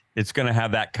dry. It's going to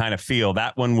have that kind of feel.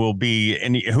 That one will be,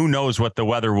 and who knows what the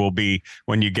weather will be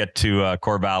when you get to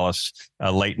Corvallis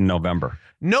late in November.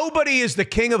 Nobody is the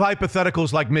king of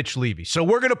hypotheticals like Mitch Levy. So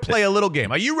we're going to play a little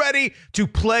game. Are you ready to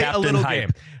play Captain a little Hype.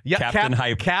 game? Yeah, Captain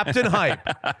Hype. Captain Hype.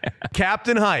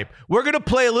 Captain Hype. We're going to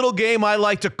play a little game I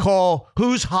like to call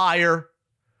Who's Higher?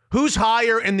 Who's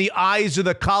higher in the eyes of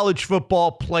the College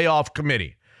Football Playoff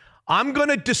Committee? I'm going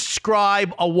to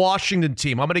describe a Washington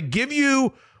team. I'm going to give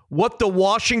you what the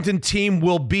Washington team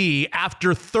will be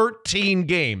after 13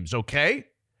 games, okay?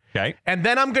 Okay. And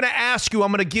then I'm going to ask you,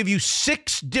 I'm going to give you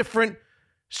 6 different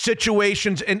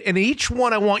situations, and in each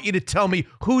one I want you to tell me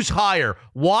who's higher,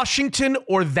 Washington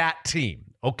or that team,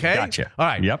 Okay? Gotcha. All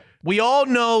right. Yep. We all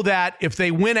know that if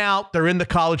they win out, they're in the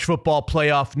college football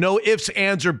playoff. No ifs,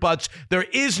 ands, or buts. There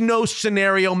is no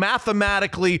scenario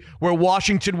mathematically where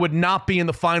Washington would not be in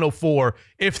the Final Four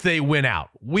if they win out.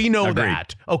 We know Agreed.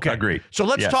 that. Okay. Agreed. So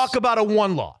let's talk about a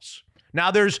one-loss. Now,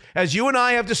 there's, as you and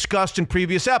I have discussed in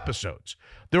previous episodes,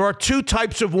 there are two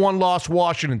types of one-loss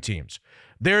Washington teams.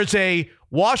 There's a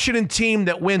Washington team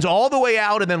that wins all the way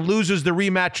out and then loses the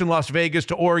rematch in Las Vegas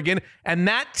to Oregon, and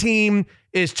that team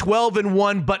is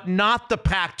 12-1, but not the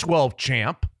Pac-12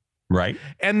 champ. Right.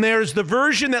 And there's the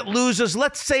version that loses,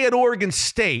 let's say at Oregon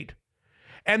State,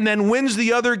 and then wins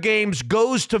the other games,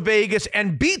 goes to Vegas,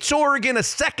 and beats Oregon a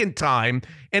second time,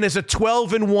 and is a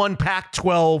 12-1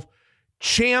 Pac-12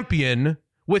 champion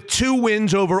with 2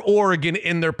 wins over Oregon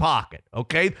in their pocket.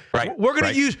 Okay, right. We're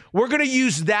gonna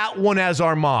use that one as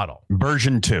our model.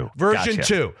 Version 2. Version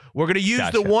 2. We're gonna use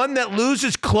the one that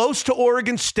loses close to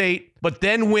Oregon State, but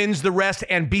then wins the rest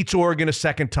and beats Oregon a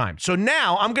second time. So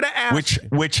now I'm gonna ask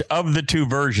which of the 2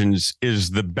 versions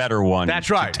is the better one. That's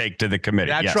right. To take to the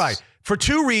committee. That's yes. right. For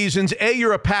 2 reasons: A,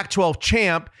 you're a Pac-12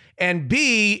 champ. And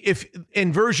B, if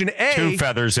in version A, 2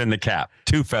 feathers in the cap.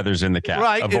 2 feathers in the cap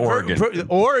right, of Oregon.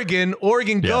 Oregon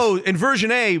Yes. goes in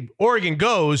version A. Oregon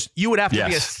goes. You would have to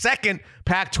be a second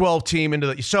Pac-12 team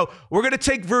into the. So we're going to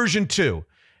take version 2,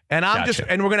 and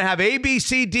we're going to have A, B,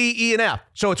 C, D, E, and F.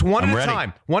 So it's one at a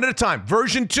time. One at a time.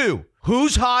 Version 2.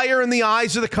 Who's higher in the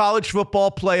eyes of the College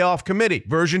Football Playoff Committee?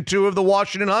 Version 2 of the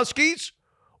Washington Huskies,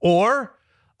 or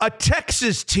a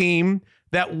Texas team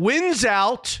that wins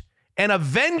out and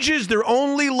avenges their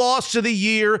only loss of the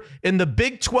year in the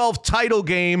Big 12 title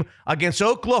game against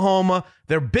Oklahoma.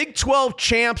 They're Big 12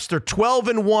 champs. They're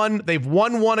 12-1. They've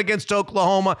won 1 against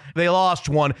Oklahoma. They lost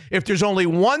 1. If there's only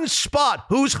one spot,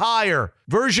 who's higher?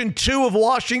 Version 2 of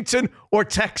Washington or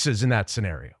Texas in that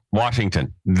scenario?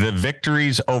 Washington. The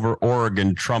victories over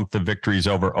Oregon trump the victories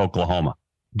over Oklahoma.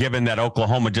 Given that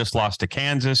Oklahoma just lost to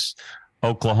Kansas,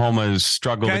 Oklahoma's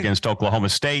struggled against Oklahoma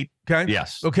State. Okay.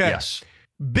 Yes. Okay. Yes.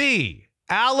 B,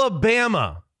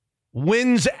 Alabama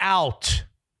wins out,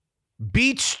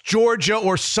 beats Georgia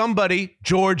or somebody,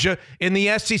 Georgia, in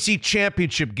the SEC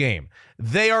championship game.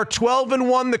 They are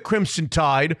 12-1, the Crimson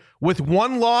Tide, with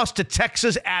 1 loss to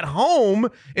Texas at home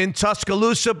in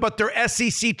Tuscaloosa, but they're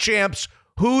SEC champs.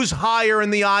 Who's higher in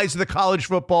the eyes of the College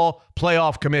Football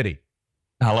Playoff Committee?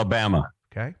 Alabama.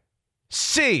 Okay.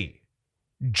 C,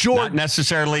 Georgia. Not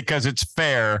necessarily because it's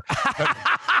fair, but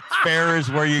fair is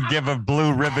where you give a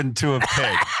blue ribbon to a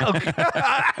pig.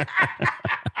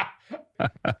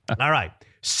 All right.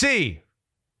 C,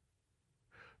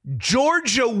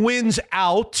 Georgia wins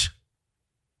out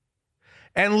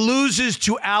and loses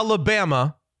to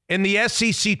Alabama in the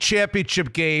SEC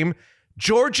championship game.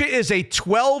 Georgia is a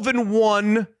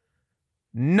 12-1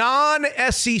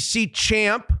 non-SEC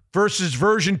champ versus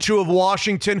version 2 of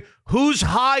Washington. Who's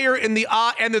higher in the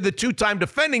and they're the 2-time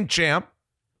defending champ?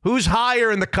 Who's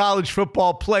higher in the College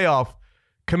Football Playoff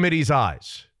Committee's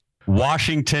eyes?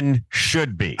 Washington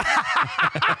should be,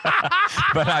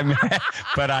 but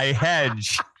I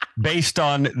hedge based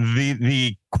on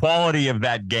the quality of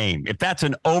that game. If that's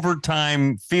an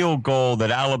overtime field goal that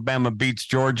Alabama beats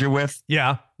Georgia with,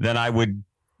 then I would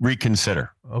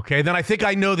reconsider. Okay, then I think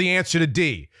I know the answer to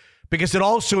D, because it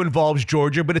also involves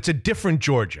Georgia, but it's a different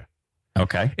Georgia.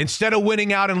 Okay. Instead of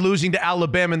winning out and losing to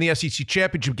Alabama in the SEC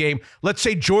championship game, let's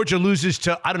say Georgia loses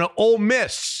to, Ole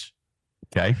Miss.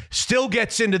 Okay. Still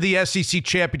gets into the SEC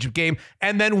championship game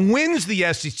and then wins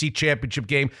the SEC championship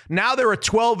game. Now they're a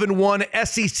 12-1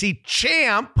 SEC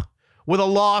champ with a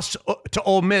loss to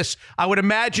Ole Miss. I would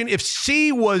imagine if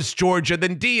C was Georgia,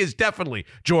 then D is definitely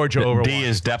Georgia over D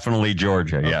is definitely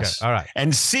Georgia, yes. All right.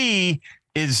 And C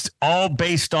is all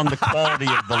based on the quality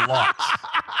of the loss.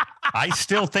 I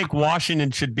still think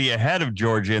Washington should be ahead of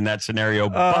Georgia in that scenario,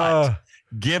 but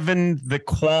given the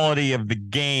quality of the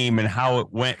game and how it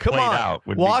played out,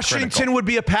 Washington would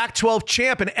be a Pac-12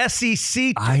 champ, an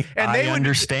SEC, and they would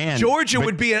understand. Georgia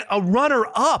would be a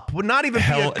runner-up, would not even be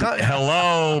a.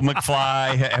 Hello,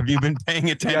 McFly. Have you been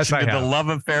paying attention to the love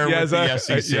affair with the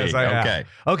SEC? Yes, I have.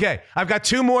 Okay, I've got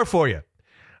 2 more for you.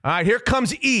 All right, here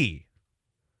comes E.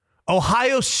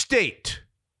 Ohio State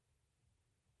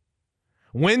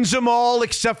wins them all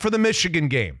except for the Michigan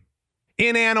game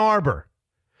in Ann Arbor.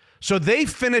 So they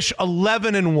finish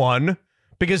 11-1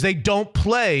 because they don't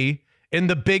play in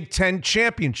the Big Ten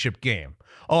championship game.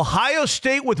 Ohio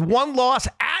State with 1 loss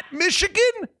at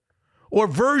Michigan, or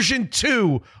version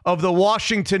 2 of the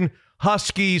Washington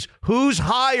Huskies? Who's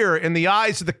higher in the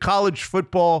eyes of the College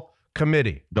Football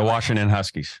Committee? The Washington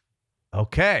Huskies.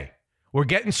 Okay. We're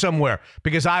getting somewhere,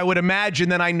 because I would imagine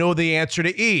that I know the answer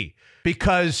to E,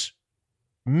 because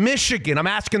Michigan, I'm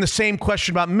asking the same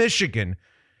question about Michigan.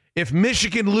 If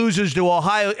Michigan loses to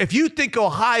Ohio, if you think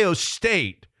Ohio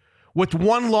State with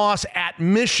one loss at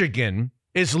Michigan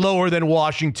is lower than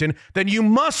Washington, then you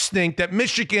must think that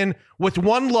Michigan with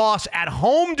one loss at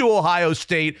home to Ohio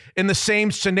State in the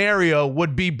same scenario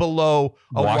would be below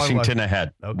Washington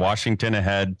ahead. Okay. Washington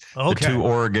ahead. Okay. The 2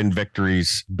 Oregon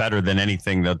victories better than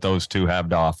anything that those 2 have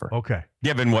to offer. Okay.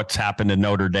 Given what's happened to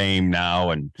Notre Dame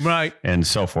now and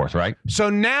so forth, right? So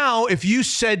now if you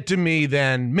said to me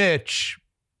then, Mitch,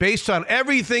 based on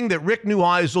everything that Rick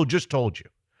Neuheisel just told you,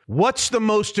 what's the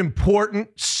most important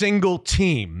single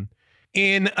team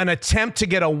in an attempt to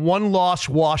get a one-loss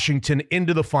Washington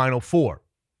into the Final Four?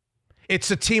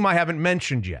 It's a team I haven't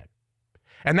mentioned yet,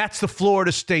 and that's the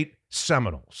Florida State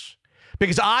Seminoles.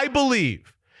 Because I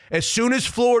believe as soon as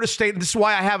Florida State, and this is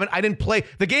why I didn't play.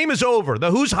 The game is over.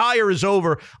 The who's higher is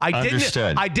over.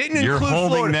 Understood. I didn't You're include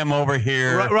holding Florida. them over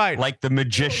here right. like the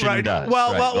magician does.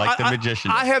 Well, like the magician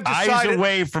does. I have decided, eyes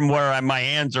away from where my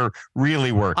hands are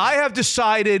really working. I have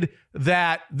decided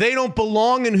that they don't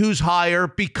belong in who's higher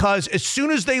because as soon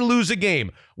as they lose a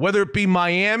game, whether it be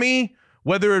Miami,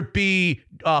 whether it be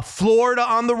Florida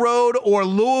on the road or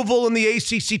Louisville in the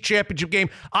ACC championship game,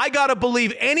 I got to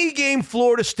believe any game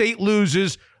Florida State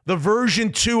loses, the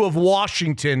version 2 of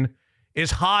Washington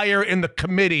is higher in the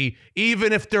committee,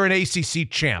 even if they're an ACC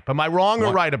champ. Am I wrong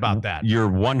or right about that? You're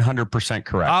 100%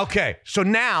 correct. Okay, so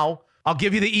now I'll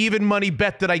give you the even money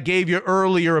bet that I gave you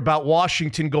earlier about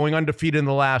Washington going undefeated in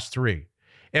the last 3.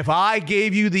 If I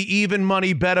gave you the even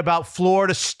money bet about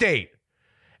Florida State,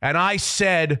 and I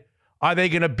said, are they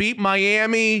going to beat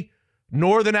Miami,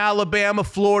 Northern Alabama,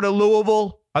 Florida,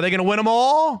 Louisville? Are they going to win them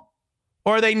all?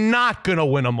 Or are they not going to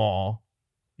win them all?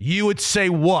 You would say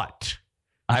what?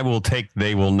 I will take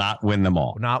they will not win them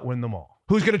all. Not win them all.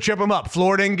 Who's going to trip them up?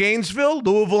 Florida and Gainesville?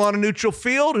 Louisville on a neutral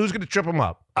field? Who's going to trip them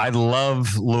up? I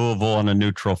love Louisville on a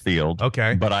neutral field.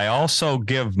 Okay. But I also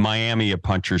give Miami a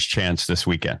puncher's chance this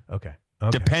weekend. Okay.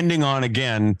 Depending on,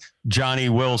 again, Johnny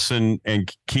Wilson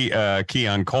and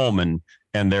Keon Coleman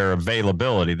and their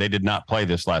availability. They did not play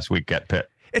this last week at Pitt.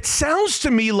 It sounds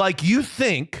to me like you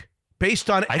think,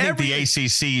 based on I think the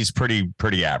ACC is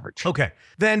pretty average. Okay.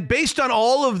 Then based on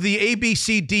all of the A, B,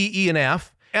 C, D, E, and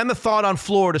F, and the thought on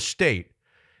Florida State,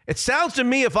 it sounds to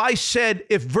me if I said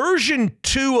if version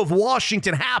 2 of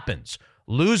Washington happens,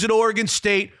 lose at Oregon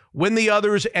State, win the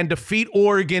others, and defeat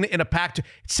Oregon in a Pac-12,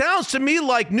 it sounds to me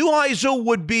like Neuheisel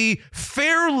would be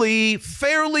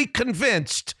fairly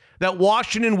convinced that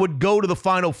Washington would go to the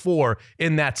Final Four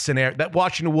in that scenario, that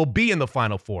Washington will be in the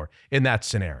Final Four in that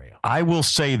scenario. I will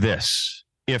say this.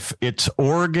 If it's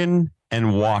Oregon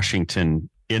and Washington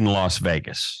in Las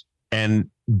Vegas, and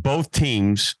both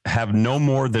teams have no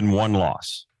more than one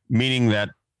loss, meaning that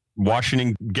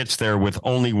Washington gets there with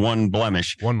only one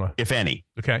blemish, if any.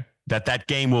 Okay. That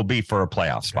game will be for a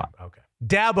playoff spot. Okay.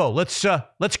 Dabo,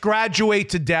 let's graduate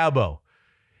to Dabo.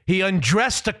 He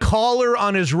undressed a caller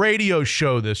on his radio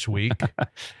show this week.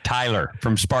 Tyler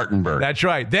from Spartanburg. That's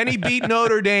right. Then he beat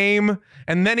Notre Dame,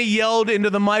 and then he yelled into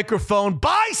the microphone,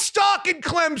 buy stock in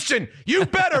Clemson. You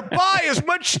better buy as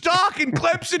much stock in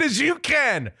Clemson as you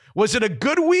can. Was it a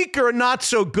good week or a not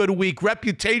so good week,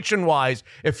 reputation-wise,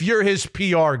 if you're his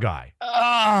PR guy?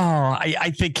 Oh,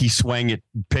 I think he swung at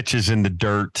pitches in the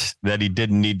dirt that he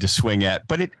didn't need to swing at,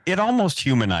 but it almost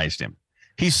humanized him.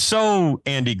 He's so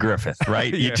Andy Griffith,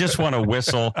 right? You just want to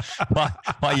whistle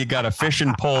while you got a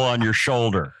fishing pole on your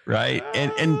shoulder, right?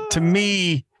 And to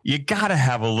me, you got to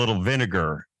have a little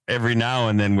vinegar every now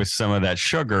and then with some of that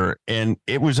sugar, and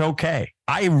it was okay.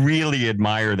 I really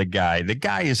admire the guy. The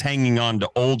guy is hanging on to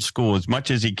old school as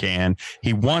much as he can.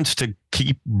 He wants to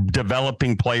keep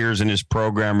developing players in his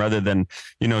program rather than,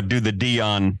 do the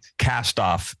Dion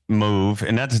cast-off move.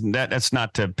 And that's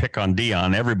not to pick on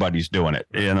Dion. Everybody's doing it.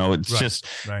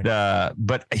 It's right.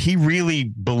 But he really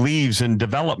believes in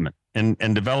development and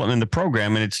development in the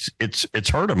program. And it's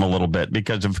hurt him a little bit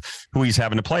because of who he's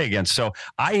having to play against. So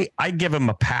I give him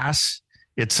a pass.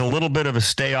 It's a little bit of a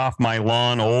stay off my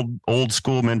lawn, old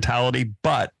school mentality,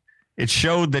 but it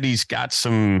showed that he's got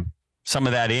some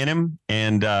of that in him,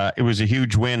 and it was a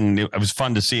huge win. It was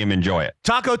fun to see him enjoy it.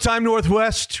 Taco Time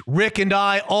Northwest, Rick and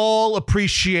I all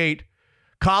appreciate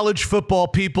college football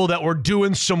people that were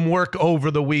doing some work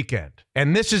over the weekend.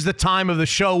 And this is the time of the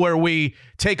show where we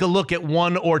take a look at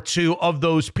one or two of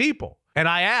those people. And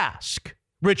I ask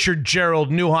Richard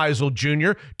Gerald Neuheisel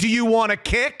Jr., do you want to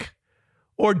kick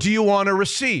or do you want to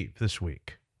receive this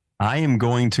week? I am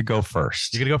going to go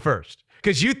first. You're going to go first.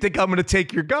 because you think I'm going to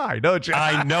take your guy, don't you?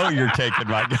 I know you're taking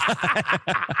my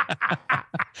guy.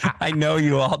 I know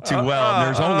you all too well. And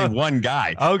there's only one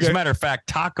guy. Okay. As a matter of fact,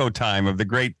 Taco Time of the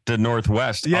Great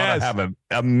Northwest ought to have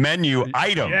a menu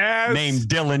item named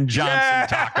Dylan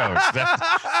Johnson Tacos.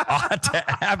 That ought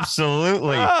to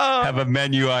absolutely have a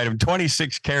menu item.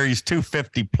 26 carries,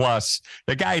 250 plus.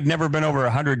 The guy had never been over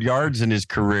 100 yards in his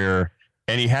career,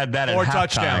 and he had that at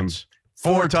halftime.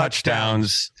 Four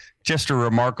touchdowns. Just a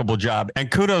remarkable job.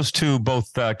 And kudos to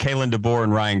both Kalen DeBoer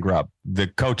and Ryan Grubb, the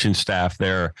coaching staff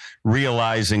there,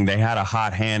 realizing they had a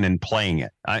hot hand in playing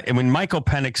it. And when Michael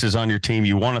Penix is on your team,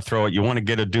 you want to throw it. You want to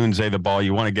get Odunze the ball.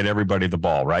 You want to get everybody the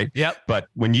ball, right? Yep. But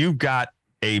when you've got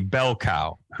a bell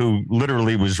cow who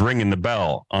literally was ringing the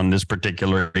bell on this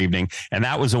particular evening, and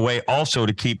that was a way also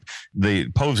to keep the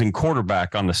opposing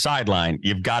quarterback on the sideline,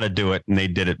 you've got to do it, and they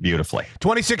did it beautifully.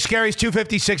 26 carries,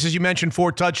 256, as you mentioned,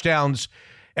 4 touchdowns.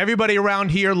 Everybody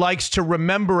around here likes to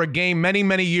remember a game many,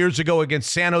 many years ago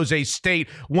against San Jose State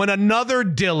when another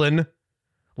Dylan,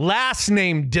 last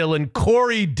name Dylan,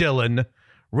 Corey Dillon,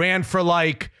 ran for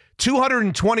like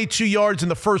 222 yards in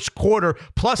the first quarter,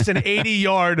 plus an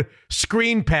 80-yard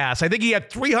screen pass. I think he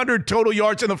had 300 total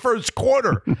yards in the first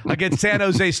quarter against San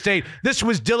Jose State. This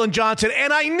was Dylan Johnson,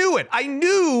 and I knew it. I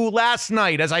knew last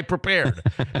night as I prepared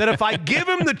that if I give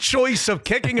him the choice of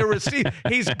kicking or receive,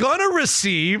 he's gonna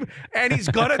receive, and he's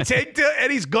gonna take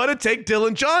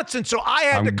Dylan Johnson. So I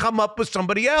had to come up with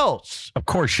somebody else. Of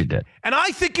course you did. And I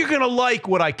think you're gonna like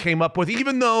what I came up with,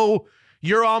 even though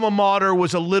your alma mater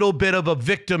was a little bit of a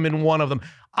victim in one of them.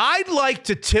 I'd like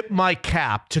to tip my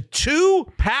cap to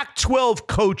 2 Pac-12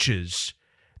 coaches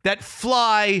that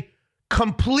fly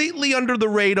completely under the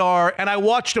radar, and I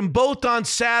watched them both on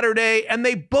Saturday, and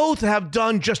they both have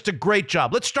done just a great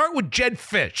job. Let's start with Jed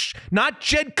Fish, not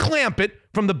Jed Clampett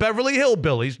from the Beverly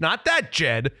Hillbillies, not that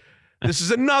Jed. This is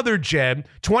another Jed.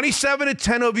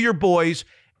 27-10 over your boys.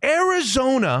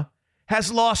 Arizona has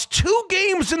lost 2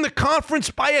 games in the conference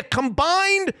by a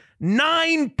combined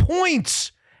 9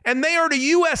 points, and they are to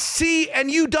USC and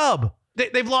UW.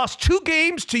 They've lost 2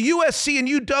 games to USC and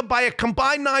UW by a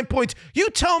combined 9 points. You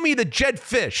tell me that Jed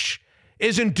Fish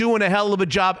isn't doing a hell of a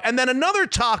job. And then another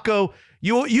taco,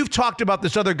 you've talked about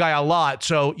this other guy a lot,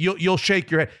 so you'll shake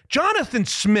your head. Jonathan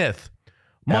Smith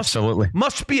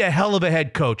must be a hell of a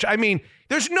head coach. I mean,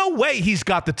 there's no way he's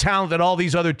got the talent that all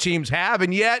these other teams have,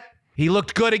 and yet he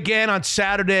looked good again on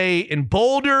Saturday in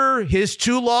Boulder. His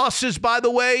 2 losses, by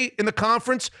the way, in the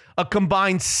conference, a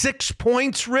combined 6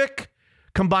 points, Rick.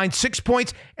 Combined 6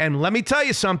 points. And let me tell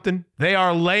you something. They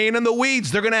are laying in the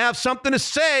weeds. They're going to have something to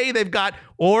say. They've got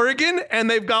Oregon and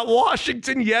they've got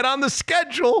Washington yet on the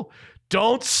schedule.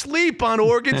 Don't sleep on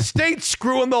Oregon State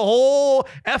screwing the whole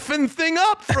effing thing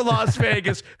up for Las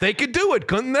Vegas. They could do it,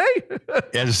 couldn't they?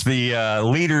 As the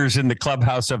leaders in the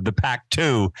clubhouse of the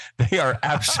Pac-2, they are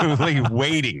absolutely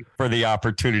waiting for the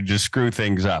opportunity to screw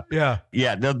things up.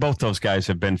 Yeah, both those guys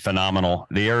have been phenomenal.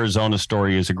 The Arizona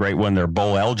story is a great one. They're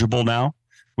bowl eligible now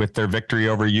with their victory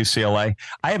over UCLA.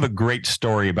 I have a great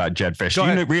story about Jed Fish. You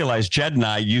didn't realize Jed and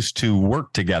I used to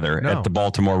work together at the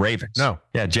Baltimore Ravens. No.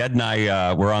 Yeah, Jed and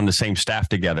I were on the same staff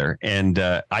together. And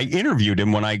I interviewed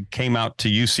him when I came out to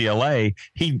UCLA.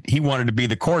 He wanted to be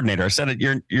the coordinator. I said,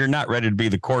 you're not ready to be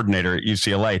the coordinator at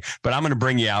UCLA, but I'm going to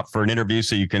bring you out for an interview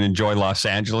so you can enjoy Los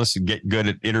Angeles and get good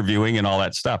at interviewing and all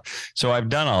that stuff. So I've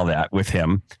done all that with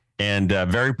him and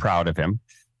very proud of him.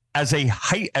 As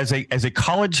a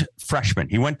college freshman,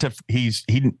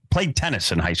 he played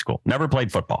tennis in high school, never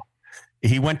played football.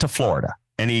 He went to Florida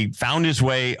and he found his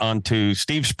way onto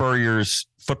Steve Spurrier's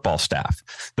football staff,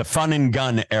 the fun and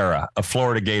gun era of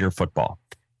Florida Gator football.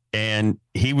 And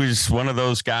he was one of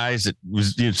those guys that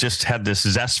just had this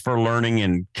zest for learning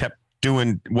and kept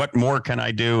doing what more can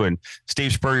I do? And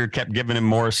Steve Spurrier kept giving him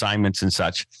more assignments and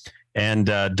such. And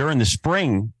during the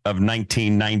spring of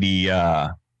 1990,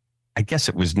 I guess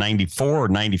it was 94 or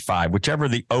 95, whichever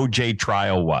the OJ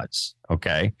trial was,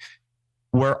 okay,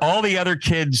 where all the other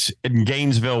kids in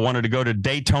Gainesville wanted to go to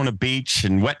Daytona Beach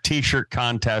and wet T-shirt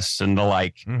contests and the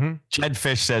like. Mm-hmm. Jed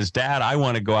Fish says, Dad, I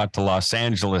want to go out to Los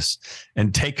Angeles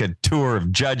and take a tour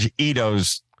of Judge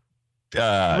Ito's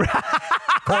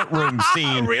courtroom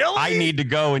scene. Really? I need to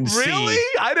go and see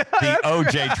the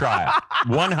OJ trial.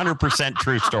 100%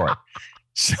 true story.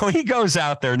 So he goes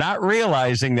out there not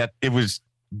realizing that it was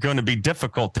going to be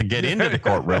difficult to get into the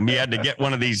courtroom. He had to get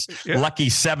one of these lucky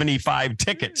 75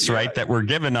 tickets, right, that were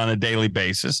given on a daily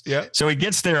basis. Yeah. So he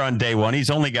gets there on day 1. He's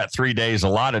only got 3 days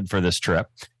allotted for this trip.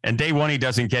 And day 1, he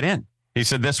doesn't get in. He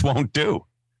said, this won't do.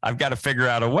 I've got to figure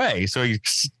out a way. So he,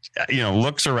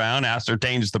 looks around,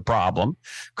 ascertains the problem,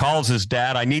 calls his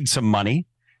dad. I need some money.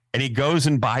 and he goes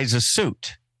and buys a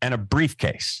suit and a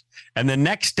briefcase. And the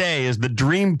next day, as the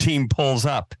dream team pulls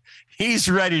up, he's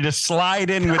ready to slide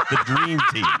in with the dream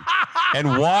team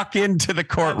and walk into the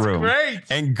courtroom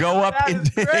and go up in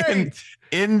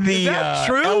the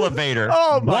elevator.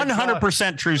 Oh, my 100%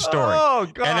 God. true story. Oh,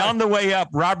 God. And on the way up,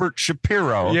 Robert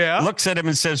Shapiro looks at him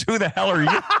and says, "Who the hell are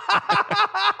you?"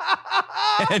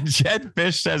 And Jed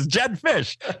Fish says, "Jed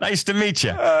Fish, nice to meet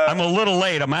you. I'm a little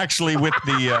late. I'm actually with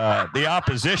the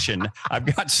opposition. I've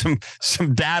got some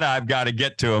data I've got to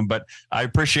get to him, but I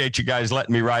appreciate you guys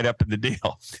letting me ride up in the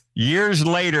deal." Years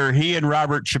later, he and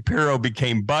Robert Shapiro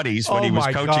became buddies when he was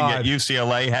coaching at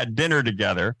UCLA, had dinner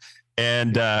together,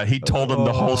 and he told him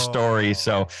the whole story.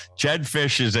 So Jed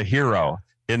Fish is a hero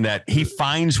in that he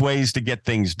finds ways to get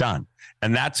things done.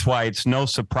 And that's why it's no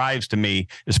surprise to me,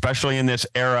 especially in this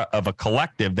era of a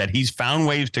collective, that he's found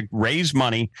ways to raise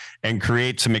money and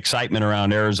create some excitement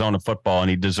around Arizona football,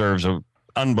 and he deserves an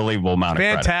unbelievable amount of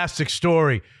credit. Fantastic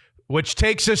story, which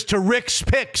takes us to Rick's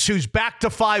Picks, who's back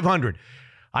to 500.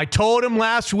 I told him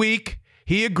last week,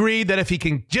 he agreed that if he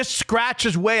can just scratch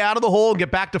his way out of the hole and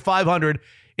get back to 500,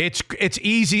 it's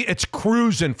easy. It's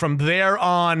cruising from there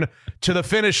on to the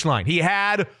finish line. He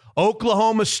had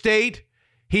Oklahoma State.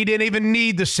 He didn't even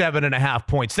need the 7.5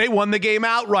 points. They won the game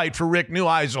outright for Rick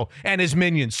Neuheisel and his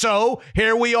minions. So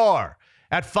here we are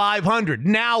at 500.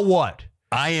 Now what?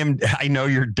 I know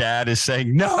your dad is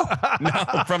saying no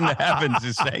from the heavens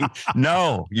is saying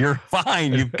no. You're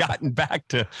fine. You've gotten back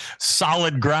to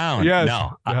solid ground. Yes.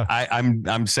 No, yeah.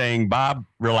 I'm saying, Bob,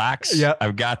 relax. Yeah.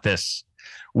 I've got this.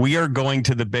 We are going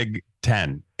to the Big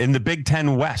Ten in the Big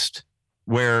Ten West,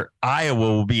 where Iowa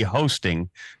will be hosting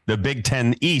the Big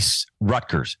Ten East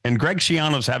Rutgers. And Greg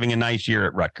Schiano's having a nice year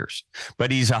at Rutgers,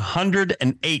 but he's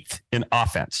 108th in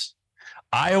offense.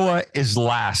 Iowa is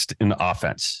last in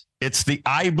offense. It's the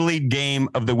eye bleed game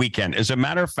of the weekend. As a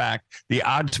matter of fact, the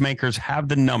odds makers have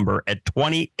the number at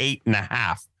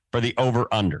 28.5 for the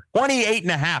over-under.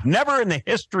 28.5. Never in the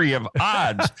history of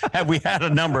odds have we had a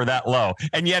number that low,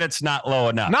 and yet it's not low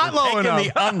enough. We're taking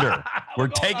the under. We're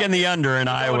taking the under in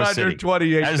Iowa City.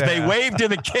 28. As they wave to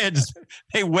the kids,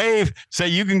 they wave, say,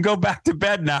 you can go back to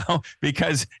bed now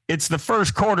because it's the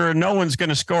first quarter and no one's going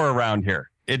to score around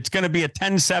here. It's going to be a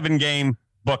 10-7 game.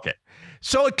 Book it.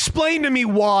 So explain to me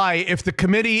why, if the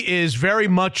committee is very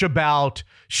much about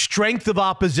strength of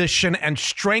opposition and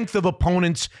strength of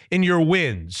opponents in your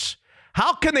wins,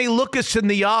 how can they look us in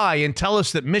the eye and tell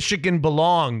us that Michigan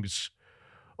belongs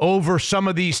over some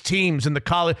of these teams in the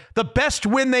college? The best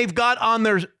win they've got on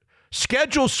their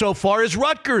schedule so far is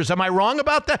Rutgers. Am I wrong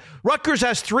about that? Rutgers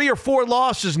has 3 or 4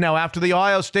 losses now after the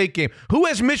Ohio State game. Who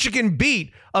has Michigan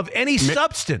beat of any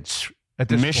substance at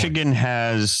this point? Michigan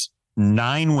has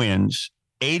 9 wins,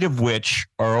 8 of which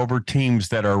are over teams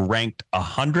that are ranked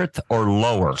 100th or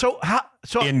lower.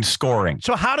 In scoring.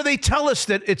 So how do they tell us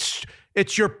that it's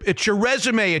your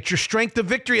resume, it's your strength of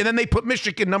victory, and then they put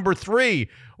Michigan number 3?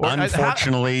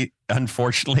 Unfortunately,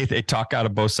 they talk out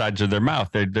of both sides of their mouth.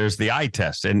 There's the eye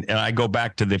test, and I go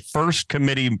back to the first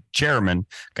committee chairman,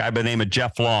 a guy by the name of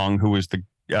Jeff Long, who was the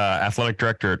athletic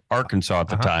director at Arkansas at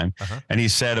the time. And he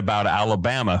said about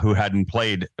Alabama, who hadn't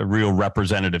played a real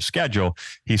representative schedule,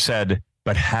 he said,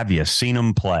 but have you seen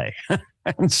them play?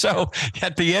 And so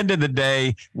at the end of the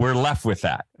day, we're left with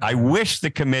that. I wish the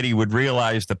committee would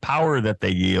realize the power that they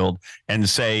yield and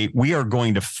say, we are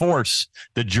going to force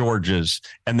the Georgias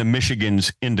and the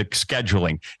Michigans into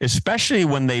scheduling, especially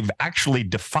when they've actually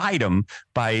defied them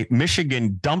by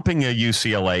Michigan dumping a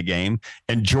UCLA game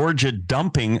and Georgia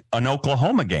dumping an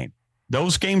Oklahoma game.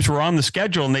 Those games were on the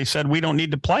schedule, and they said we don't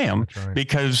need to play them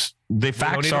because the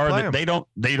facts are that they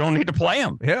don't need to play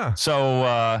them. Yeah.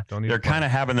 So they're kind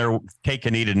of having their cake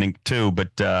and eating it too.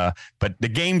 But the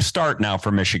games start now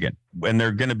for Michigan, and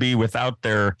they're going to be without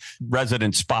their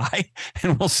resident spy,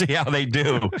 and we'll see how they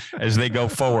do as they go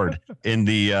forward in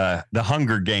the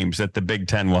Hunger Games that the Big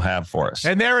Ten will have for us.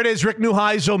 And there it is, Rick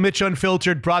Neuheisel, Mitch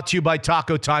Unfiltered, brought to you by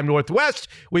Taco Time Northwest.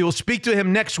 We will speak to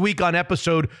him next week on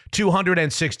episode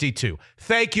 262.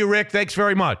 Thank you, Rick. Thanks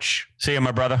very much. See you,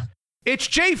 my brother. It's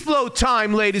J-Flow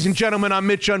time, ladies and gentlemen. I'm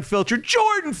Mitch Unfiltered.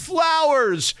 Jordan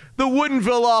Flowers, the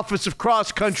Woodinville office of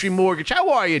Cross Country Mortgage. How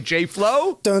are you,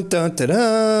 J-Flow? Dun, dun, dun,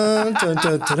 dun, dun,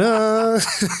 dun, dun, dun.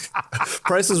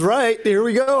 Price is right. Here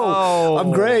we go.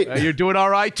 I'm great. You're doing all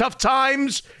right. Tough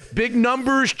times Big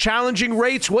numbers, challenging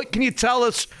rates. What can you tell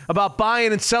us about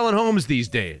buying and selling homes these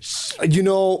days?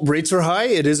 Rates are high.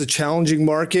 It is a challenging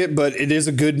market, but it is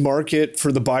a good market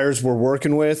for the buyers we're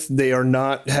working with. They are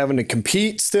not having to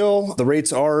compete still. The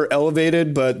rates are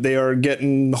elevated, but they are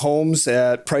getting homes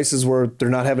at prices where they're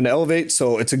not having to elevate.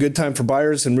 So it's a good time for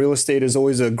buyers, and real estate is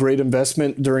always a great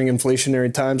investment during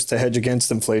inflationary times to hedge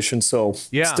against inflation. So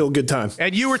still a good time.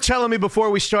 And you were telling me before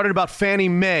we started about Fannie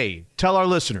Mae. Tell our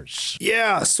listeners.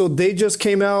 Yeah, so they just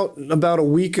came out about a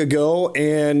week ago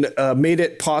and made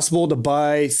it possible to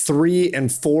buy 3- and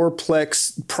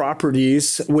 4-plex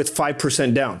properties with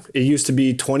 5% down. It used to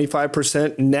be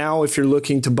 25%. Now, if you're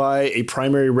looking to buy a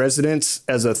primary residence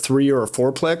as a 3 or a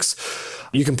 4-plex,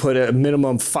 you can put a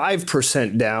minimum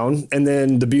 5% down. And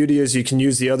then the beauty is you can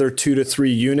use the other 2 to 3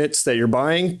 units that you're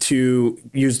buying to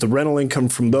use the rental income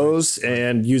from those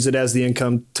and use it as the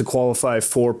income to qualify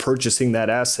for purchasing that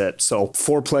asset. So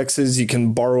 4-plexes, you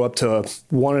can borrow up to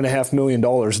 $1.5 million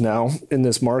now in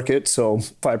this market. So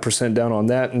 5% down on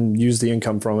that and use the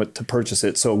income from it to purchase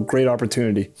it. So great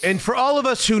opportunity. And for all of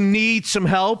us who need some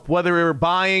help, whether we're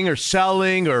buying or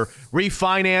selling or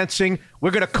refinancing,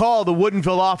 we're going to call the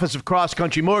Woodinville office of Cross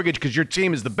Country Mortgage because your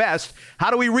team is the best. How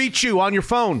do we reach you on your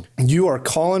phone? You are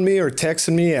calling me or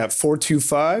texting me at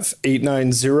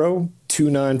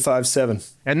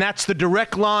 425-890-2957. And that's the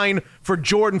direct line for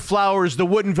Jordan Flowers, the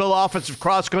Woodinville office of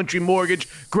Cross Country Mortgage.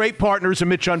 Great partners of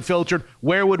Mitch Unfiltered.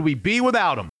 Where would we be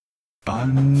without them?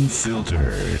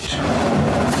 Unfiltered.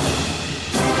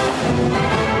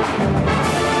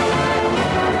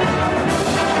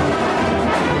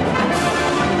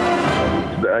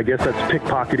 I guess that's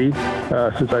pickpockety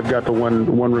since I've got the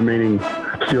one remaining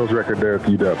steals record there at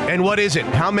the UW. And what is it?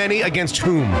 How many against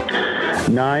whom?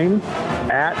 9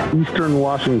 at Eastern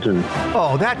Washington.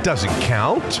 Oh, that doesn't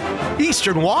count.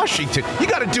 Eastern Washington. You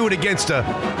got to do it against a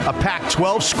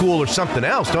Pac-12 school or something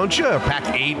else, don't you? Or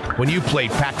Pac-8 when you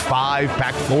played Pac-5,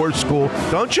 Pac-4 school,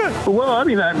 don't you? Well, I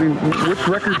mean, which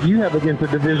record do you have against a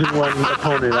Division I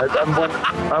opponent?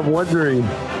 I'm wondering.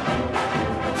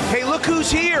 Hey, look who's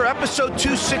here. Episode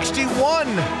 261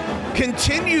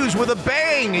 continues with a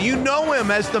bang. You know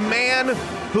him as the man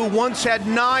who once had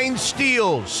 9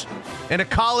 steals in a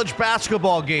college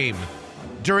basketball game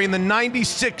during the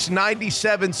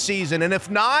 96-97 season. And if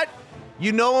not,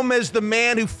 you know him as the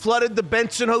man who flooded the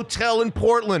Benson Hotel in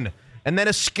Portland and then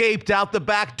escaped out the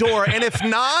back door. And if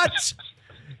not,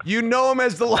 you know him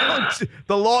as the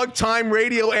long-time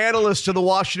radio analyst to the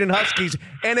Washington Huskies.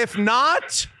 And if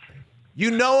not, you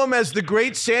know him as the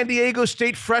great San Diego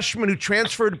State freshman who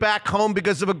transferred back home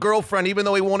because of a girlfriend, even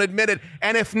though he won't admit it.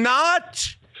 And if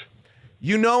not,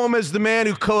 you know him as the man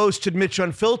who co-hosted Mitch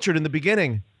Unfiltered in the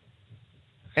beginning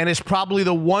and is probably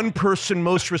the one person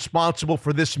most responsible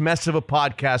for this mess of a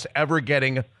podcast ever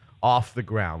getting off the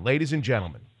ground. Ladies and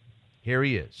gentlemen, here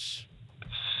he is.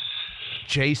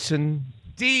 Jason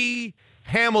D.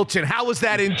 Hamilton. How was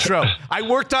that intro? I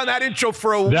worked on that intro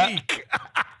for a week.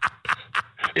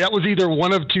 That was either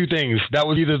one of two things. That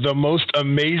was either the most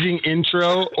amazing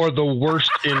intro or the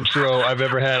worst intro I've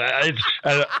ever had.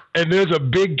 And there's a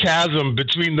big chasm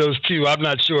between those two. I'm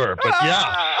not sure. But yeah.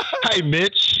 Hi,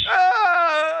 Mitch.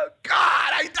 God,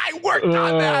 I worked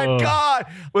on that. God.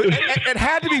 It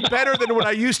had to be better than when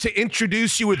I used to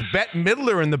introduce you with Bette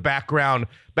Midler in the background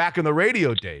back in the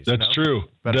radio days. That's true.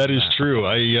 That is true.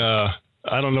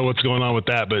 I don't know what's going on with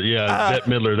that, but yeah, Bette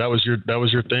Midler, that was your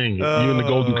thing. You and the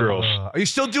Golden Girls. Are you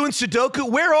still doing Sudoku?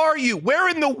 Where are you? Where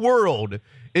in the world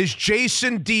is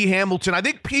Jason D. Hamilton? I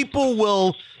think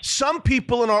some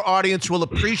people in our audience will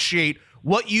appreciate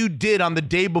what you did on the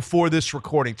day before this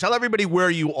recording. Tell everybody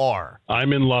where you are.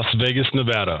 I'm in Las Vegas,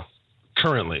 Nevada,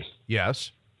 currently.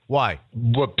 Yes. Why?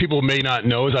 What people may not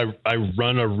know is I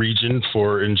run a region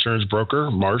for insurance broker,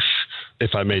 Marsh,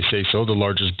 if I may say so, the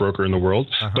largest broker in the world,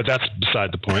 but that's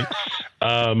beside the point.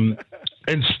 And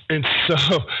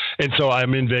so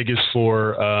I'm in Vegas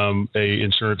for a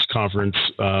insurance conference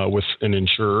with an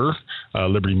insurer,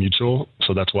 Liberty Mutual.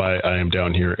 So that's why I am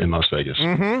down here in Las Vegas.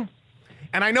 Mm-hmm.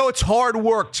 And I know it's hard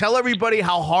work. Tell everybody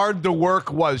how hard the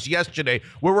work was yesterday.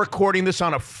 We're recording this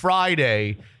on a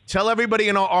Friday. Tell everybody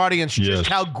in our audience just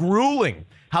how grueling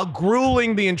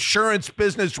the insurance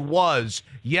business was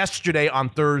yesterday on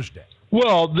Thursday.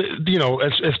 Well,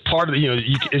 as part of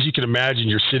as you can imagine,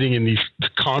 you're sitting in these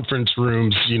conference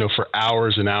rooms, for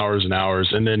hours and hours and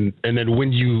hours, and then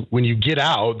when you get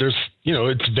out, there's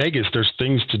it's Vegas, there's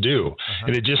things to do,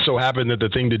 and it just so happened that the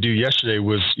thing to do yesterday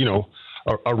was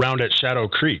around at Shadow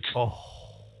Creek. Oh.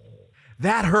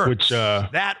 That hurts.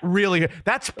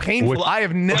 That's painful. I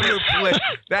have never played.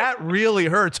 That really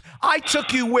hurts. I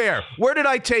took you where? Where did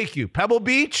I take you? Pebble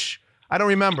Beach? I don't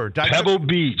remember. Pebble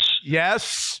Beach.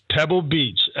 Yes. Pebble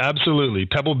Beach. Absolutely.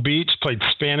 Pebble Beach. Played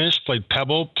Spanish. Played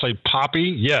Pebble. Played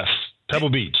Poppy. Yes. Pebble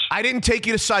Beach. I didn't take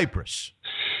you to Cyprus.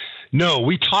 No,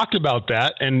 we talked about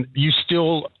that, and you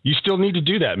still need to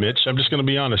do that, Mitch. I'm just going to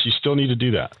be honest. You still need to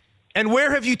do that. And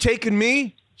where have you taken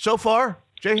me so far,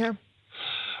 J-Ham?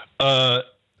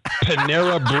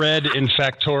 Panera Bread in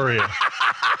Factoria.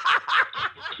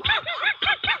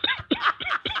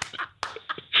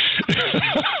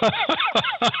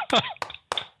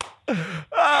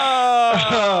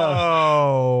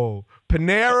 Oh,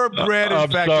 Panera Bread.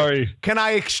 I'm sorry. Can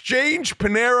I exchange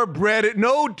Panera Bread?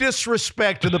 No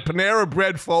disrespect to the Panera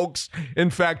Bread folks in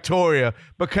Factoria,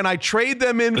 but can I trade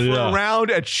them in for a round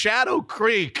at Shadow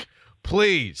Creek,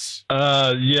 please?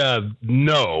 Yeah,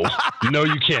 no,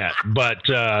 you can't. But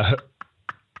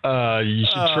you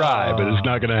should try, but it's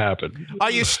not going to happen.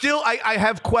 Are you still? I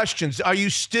have questions. Are you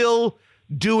still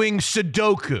doing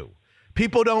Sudoku?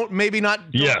 People don't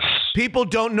Yes. People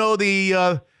don't know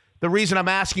the reason I'm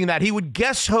asking that. He would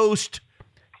guest host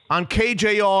on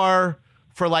KJR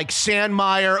for like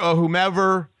Sandmeyer or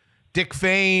whomever, Dick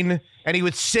Vane, and he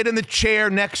would sit in the chair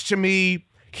next to me,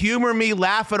 humor me,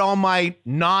 laugh at all my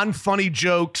non-funny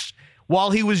jokes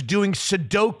while he was doing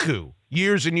Sudoku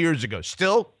years and years ago.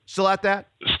 Still at that?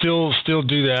 Still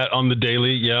do that on the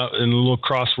daily, yeah, and a little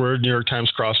crossword, New York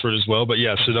Times crossword as well. But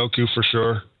yeah, Sudoku for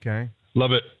sure. Okay.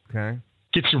 Love it. Okay.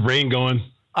 Gets your brain going.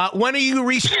 When are you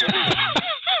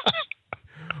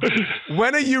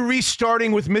When are you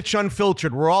restarting with Mitch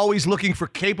Unfiltered? We're always looking for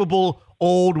capable,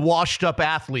 old, washed-up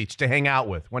athletes to hang out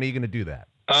with. When are you going to do that?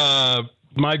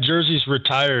 My jersey's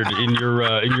retired in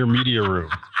your media room.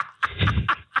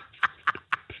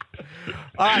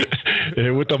 All right.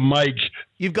 With a mic.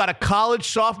 You've got a college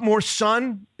sophomore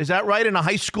son, is that right? And a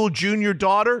high school junior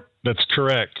daughter? That's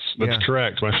correct. That's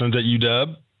correct. My son's at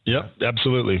UW. Yep,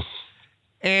 absolutely.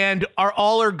 And are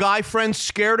all her guy friends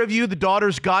scared of you, the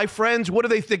daughter's guy friends? What do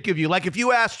they think of you? Like if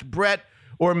you asked Brett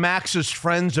or Max's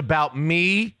friends about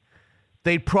me,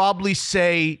 they'd probably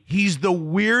say he's the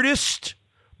weirdest,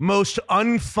 most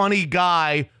unfunny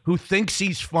guy who thinks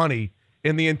he's funny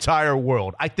in the entire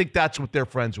world. I think that's what their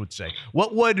friends would say.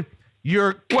 What would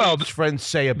your kids' friends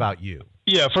say about you?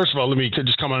 Yeah, first of all, let me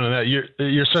just comment on that.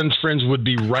 Your son's friends would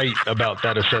be right about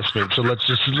that assessment. So let's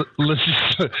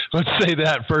say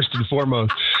that first and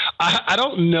foremost. I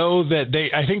don't know that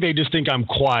I think they just think I'm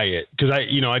quiet because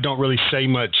I don't really say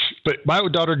much. But my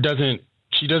daughter doesn't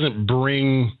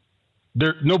bring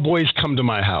no boys come to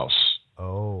my house.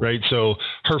 Oh. Right. So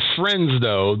her friends,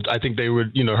 though, I think they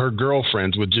would, her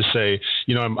girlfriends would just say,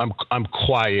 I'm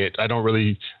quiet. I don't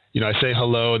really, I say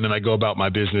hello and then I go about my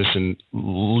business and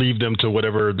leave them to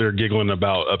whatever they're giggling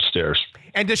about upstairs.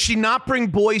 And does she not bring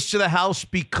boys to the house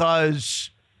because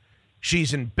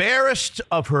she's embarrassed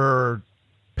of her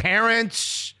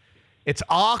parents? It's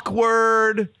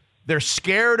awkward. They're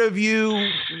scared of you.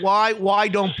 Why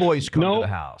don't boys come to the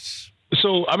house?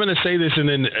 So I'm going to say this, and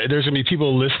then there's going to be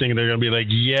people listening, and they're going to be like,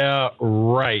 yeah,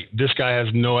 right. This guy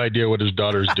has no idea what his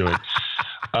daughter's doing.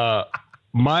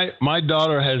 My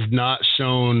daughter has not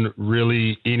shown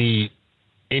really any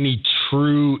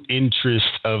true interest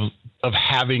of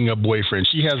having a boyfriend.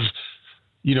 She has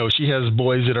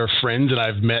boys that are friends, and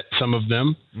I've met some of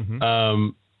them. Mm-hmm.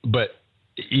 But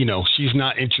she's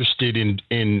not interested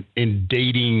in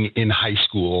dating in high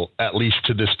school, at least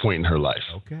to this point in her life.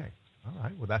 Okay. All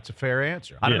right. Well, that's a fair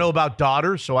answer. I don't know about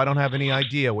daughters, so I don't have any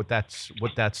idea what that's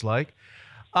like.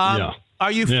 Are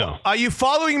you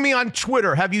following me on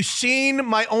Twitter? Have you seen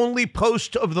my only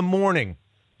post of the morning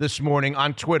this morning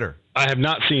on Twitter? I have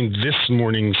not seen this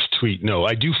morning's tweet. No,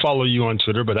 I do follow you on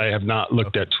Twitter, but I have not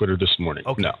looked at Twitter this morning.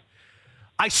 Okay. No.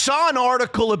 I saw an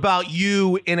article about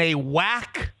you in a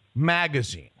Whack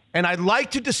magazine, and I'd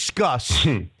like to discuss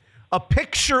a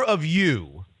picture of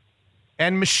you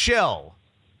and Michelle.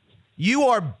 You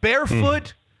are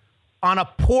barefoot on a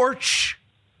porch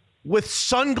with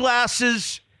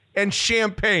sunglasses and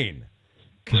champagne.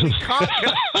 Can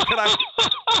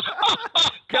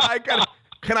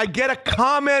I get a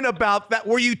comment about that?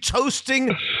 Were you toasting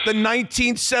the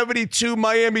 1972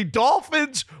 Miami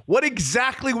Dolphins? What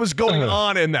exactly was going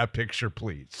on in that picture,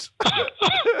 please?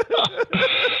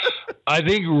 I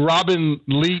think Robin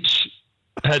Leach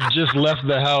had just left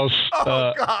the house.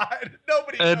 Oh God!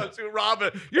 Nobody knows who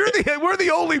Robin. We're the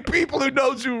only people who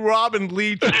knows who Robin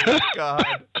Leach is. God.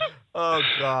 Oh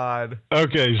God.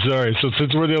 Okay, sorry. So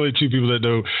since we're the only two people that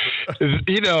know,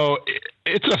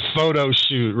 it's a photo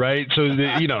shoot, right? So,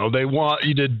 they want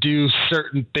you to do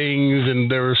certain things,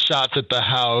 and there were shots at the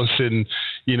house, and,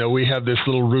 we have this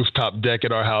little rooftop deck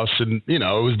at our house, and, it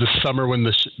was the summer when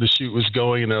the shoot was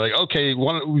going, and they're like, okay,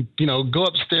 why don't we, go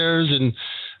upstairs and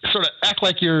sort of act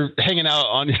like you're hanging out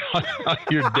on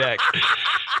your deck.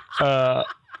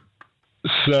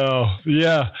 So,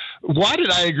 yeah. Why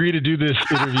did I agree to do this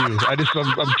interview?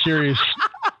 I'm curious.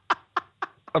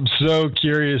 I'm so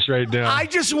curious right now. I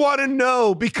just want to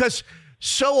know, because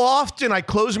so often I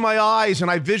close my eyes and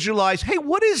I visualize, hey,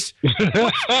 what's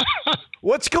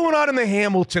going on in the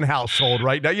Hamilton household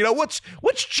right now? What's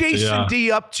Jason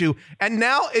D up to? And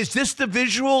now, is this the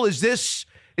visual? Is this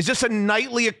a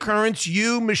nightly occurrence?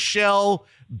 You, Michelle,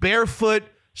 barefoot,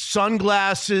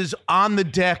 sunglasses, on the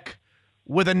deck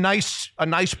with a nice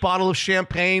bottle of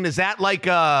champagne? Is that like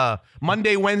a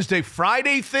Monday, Wednesday,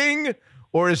 Friday thing?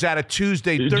 Or is that a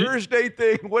Tuesday, Thursday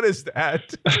thing? What is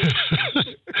that?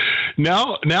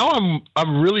 Now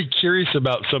I'm really curious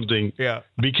about something. Yeah.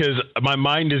 Because my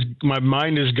mind is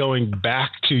going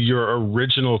back to your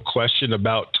original question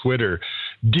about Twitter.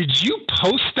 Did you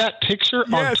post that picture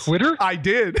on Twitter? I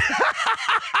did.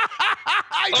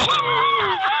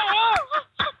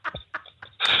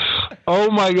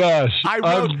 Oh my gosh. I'm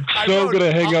going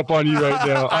to hang up on you right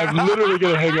now. I'm literally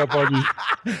going to hang up on you.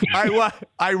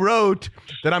 I wrote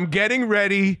that I'm getting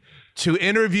ready to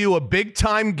interview a big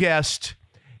time guest.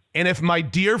 And if my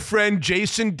dear friend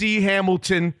Jason D.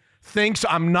 Hamilton thinks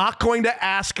I'm not going to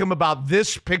ask him about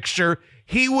this picture,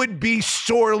 he would be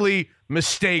sorely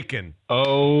mistaken.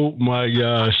 Oh my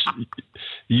gosh.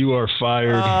 You are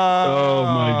fired. Oh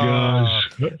my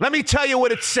gosh. Let me tell you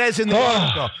what it says in the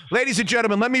article. Ladies and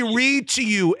gentlemen, let me read to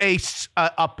you a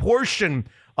portion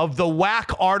of the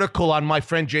whack article on my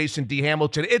friend Jason D.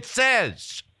 Hamilton. It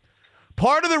says,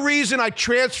 part of the reason I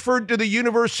transferred to the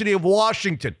University of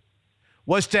Washington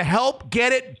was to help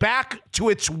get it back to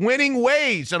its winning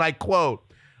ways. And I quote,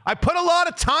 I put a lot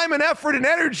of time and effort and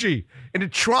energy into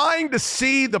trying to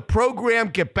see the program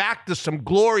get back to some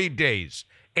glory days.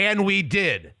 And we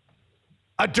did.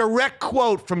 A direct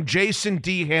quote from Jason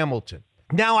D. Hamilton.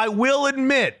 Now, I will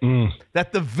admit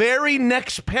that the very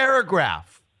next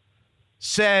paragraph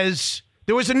says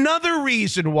there was another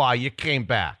reason why you came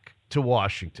back to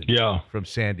Washington from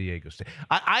San Diego State.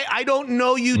 I don't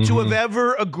know you to have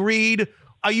ever agreed.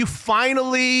 Are you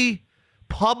finally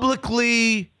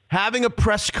publicly having a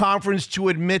press conference to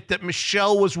admit that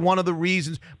Michelle was one of the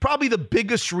reasons, probably the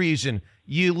biggest reason,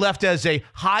 you left as a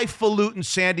highfalutin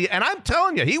San Diego? And I'm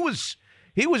telling you, he was.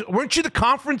 Weren't you the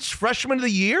conference freshman of the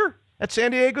year at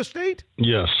San Diego State?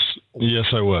 Yes,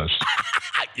 I was.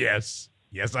 Yes,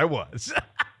 I was.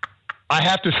 I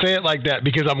have to say it like that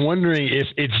because I'm wondering if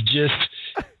it's just,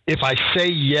 if I say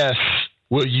yes,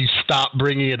 will you stop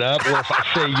bringing it up? Or if I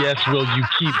say yes, will you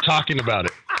keep talking about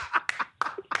it?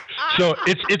 So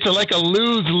it's like a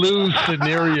lose-lose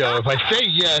scenario. If I say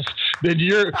yes, then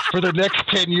you're, for the next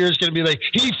 10 years, going to be like,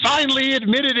 he finally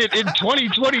admitted it in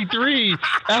 2023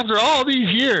 after all these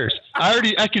years.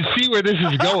 I can see where this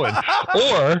is going.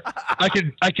 Or I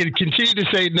can continue to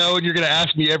say no, and you're going to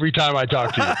ask me every time I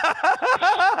talk to you.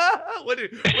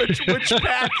 Which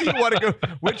path do you want to go?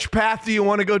 Which path do you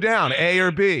want to go down, A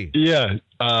or B? Yeah.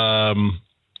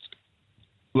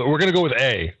 We're gonna go with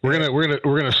A. We're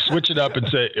gonna switch it up and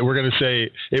say it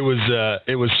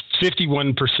was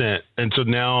 51%, and so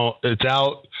now it's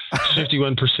out.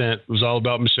 51%. It was all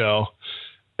about Michelle,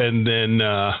 and then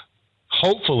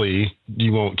hopefully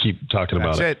you won't keep talking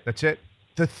about it. That's it.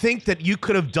 To think that you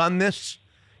could have done this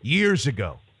years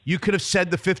ago. You could have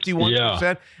said the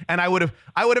 51%, and I would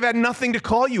have had nothing to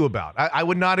call you about. I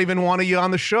would not even want you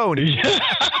on the show anymore.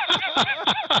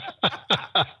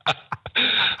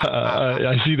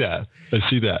 I see that.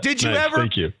 Did you ever?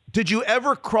 Thank you. Did you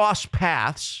ever cross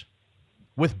paths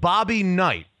with Bobby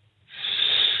Knight?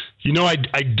 I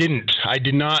didn't. I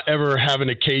did not ever have an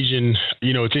occasion.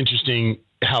 It's interesting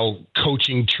how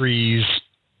coaching trees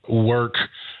work.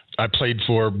 I played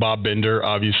for Bob Bender,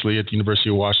 obviously, at the University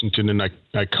of Washington, and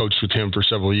I coached with him for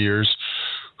several years,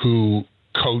 who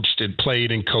coached and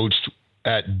played and coached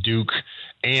at Duke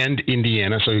and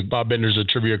Indiana. So Bob Bender's a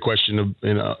trivia question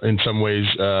in some ways,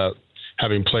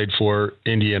 having played for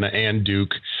Indiana and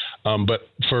Duke. But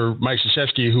for Mike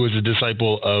Krzyzewski, who was a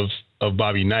disciple of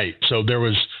Bobby Knight. So there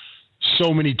was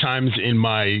so many times in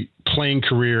my playing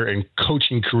career and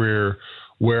coaching career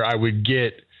where I would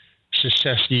get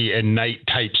Krzyzewski and Knight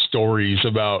type stories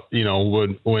about,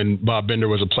 when Bob Bender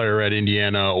was a player at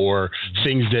Indiana, or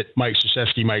things that Mike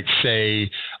Krzyzewski might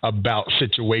say about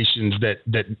situations that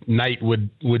Knight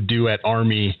would do at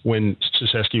Army when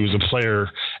Krzyzewski was a player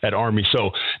at Army.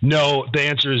 So no, the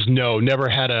answer is no. Never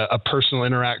had a personal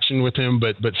interaction with him,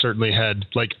 but certainly had,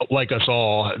 like us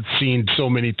all, seen so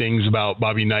many things about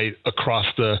Bobby Knight across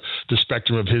the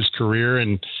spectrum of his career,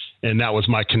 and that was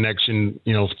my connection,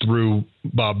 through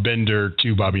Bob Bender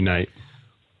to Bobby Knight.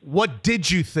 What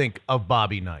did you think of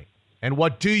Bobby Knight? And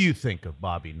what do you think of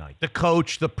Bobby Knight? The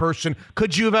coach, the person.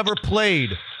 Could you have ever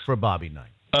played for Bobby Knight?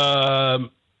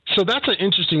 So that's an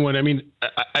interesting one. I mean,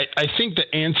 I think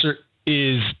the answer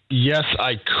is yes,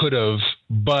 I could have,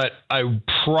 but I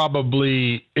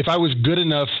probably, if I was good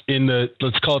enough in the,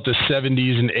 let's call it the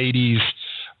 70s and 80s,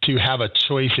 to have a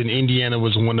choice, and Indiana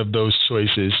was one of those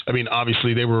choices. I mean,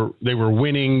 obviously they were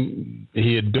winning.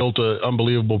 He had built an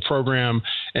unbelievable program.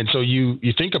 And so you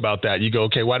think about that. You go,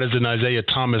 okay, why doesn't Isaiah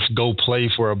Thomas go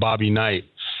play for a Bobby Knight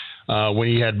when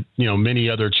he had,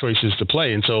 many other choices to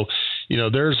play? And so,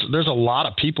 there's a lot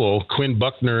of people, Quinn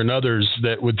Buckner and others,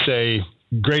 that would say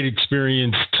great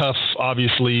experience, tough,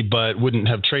 obviously, but wouldn't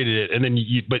have traded it. And then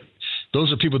but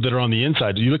those are people that are on the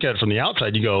inside. You look at it from the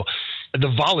outside, you go, the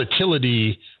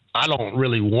volatility I don't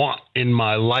really want in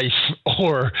my life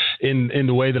or in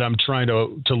the way that I'm trying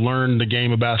to learn the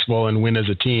game of basketball and win as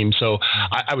a team. So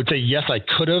I would say, yes, I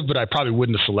could have, but I probably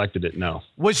wouldn't have selected it. No.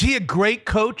 Was he a great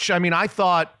coach? I mean, I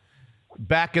thought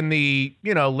back in the,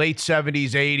 late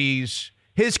 70s, 80s,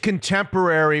 his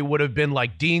contemporary would have been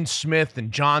like Dean Smith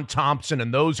and John Thompson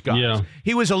and those guys. Yeah.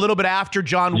 He was a little bit after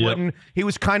John Wooden. He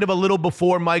was kind of a little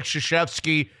before Mike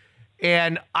Krzyzewski.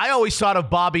 And I always thought of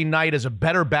Bobby Knight as a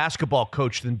better basketball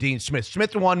coach than Dean Smith.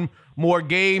 Smith won more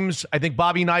games. I think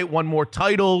Bobby Knight won more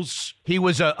titles. He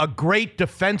was a great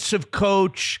defensive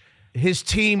coach. His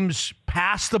teams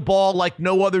passed the ball like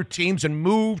no other teams and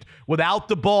moved without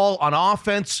the ball on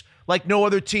offense like no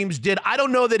other teams did. I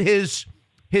don't know that his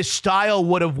style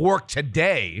would have worked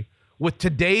today with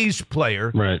today's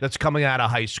player that's coming out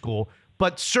of high school.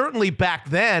 But certainly back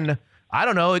then, I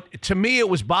don't know. To me, it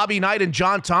was Bobby Knight and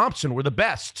John Thompson were the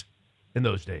best in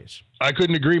those days. I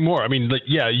couldn't agree more. I mean,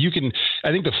 you can.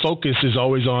 I think the focus is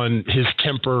always on his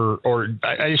temper, or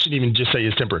I shouldn't even just say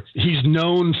his temper. He's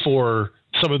known for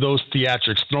some of those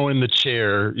theatrics, throwing the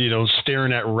chair,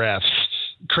 staring at refs,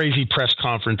 crazy press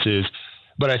conferences.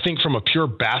 But I think from a pure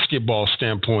basketball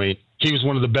standpoint, he was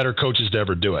one of the better coaches to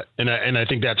ever do it. And I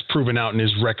think that's proven out in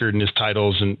his record and his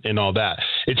titles and all that.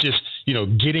 It's just,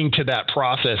 getting to that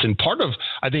process. And part of,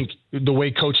 I think, the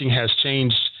way coaching has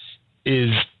changed is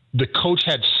the coach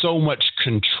had so much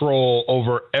control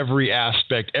over every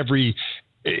aspect,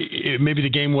 maybe the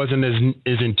game wasn't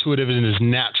as intuitive and as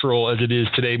natural as it is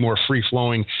today, more free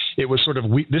flowing. It was sort of,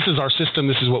 this is our system.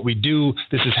 This is what we do.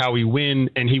 This is how we win.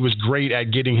 And he was great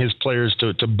at getting his players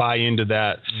to buy into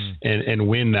that and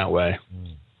win that way.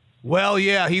 Well,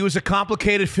 yeah, he was a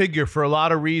complicated figure for a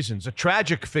lot of reasons, a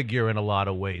tragic figure in a lot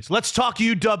of ways. Let's talk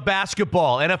UW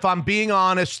basketball. And if I'm being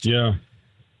honest,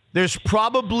 there's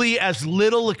probably as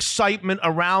little excitement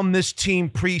around this team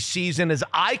preseason as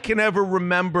I can ever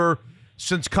remember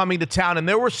since coming to town. And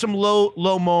there were some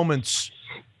low moments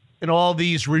in all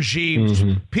these regimes.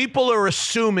 People are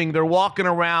assuming, they're walking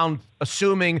around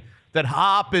assuming that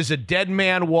Hop is a dead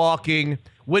man walking,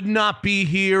 would not be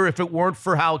here if it weren't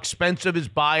for how expensive his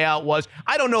buyout was.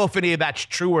 I don't know if any of that's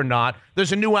true or not.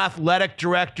 There's a new athletic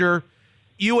director.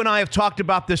 You and I have talked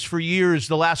about this for years,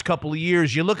 the last couple of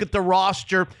years. You look at the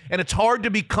roster, and it's hard to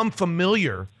become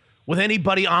familiar with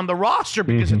anybody on the roster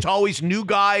because it's always new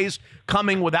guys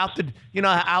coming without the,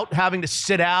 out having to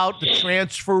sit out, the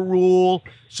transfer rule.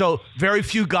 So very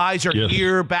few guys are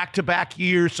here back-to-back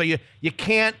years. So you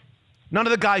can't, none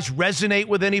of the guys resonate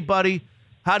with anybody.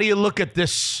 How do you look at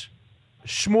this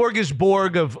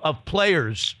smorgasbord of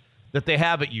players that they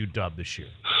have at UW this year?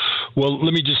 Well,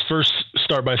 let me just first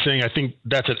start by saying I think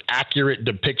that's an accurate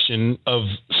depiction of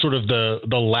sort of the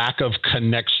lack of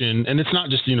connection, and it's not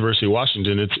just the University of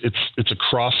Washington. It's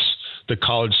across the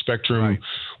college spectrum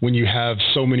when you have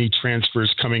so many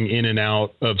transfers coming in and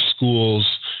out of schools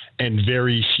and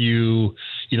very few,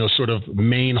 sort of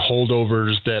main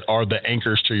holdovers that are the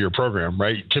anchors to your program,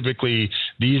 right? Typically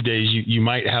these days you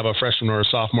might have a freshman or a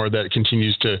sophomore that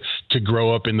continues to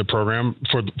grow up in the program.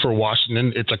 For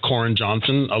Washington, it's a Corin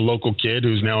Johnson, a local kid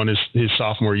who's now in his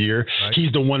sophomore year. Right.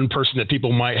 He's the one person that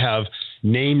people might have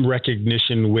name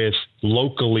recognition with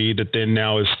locally that then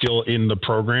now is still in the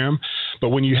program. But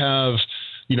when you have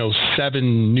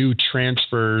 7 new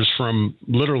transfers from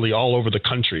literally all over the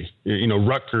country,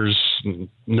 Rutgers,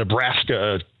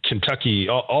 Nebraska, Kentucky,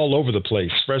 all over the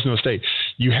place, Fresno State,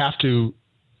 you have to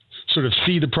sort of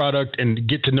see the product and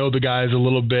get to know the guys a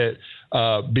little bit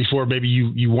before maybe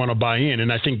you want to buy in.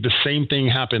 And I think the same thing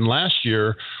happened last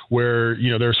year where,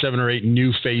 there are 7 or 8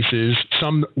 new faces.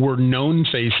 Some were known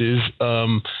faces,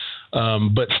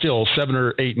 but still 7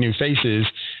 or 8 new faces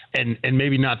and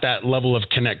maybe not that level of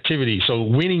connectivity. So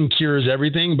winning cures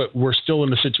everything, but we're still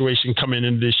in a situation coming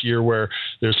into this year where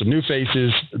there's some new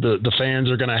faces. The fans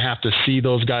are going to have to see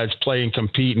those guys play and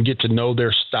compete and get to know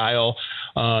their style.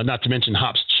 Not to mention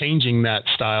Hop's changing that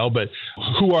style, but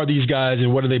who are these guys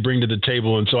and what do they bring to the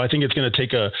table? And so I think it's going to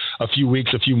take a few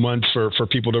weeks, a few months for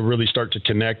people to really start to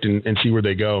connect and see where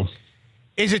they go.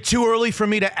 Is it too early for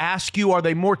me to ask you, are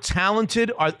they more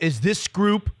talented? Is this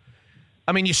group,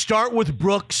 you start with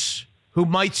Brooks, who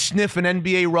might sniff an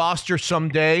NBA roster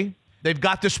someday. They've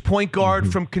got this point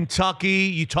guard from Kentucky.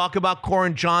 You talk about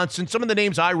Corin Johnson. Some of the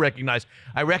names I recognize.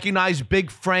 I recognize Big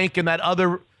Frank and the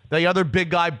other big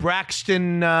guy,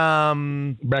 Braxton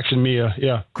Mia,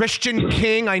 yeah. Christian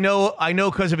King, I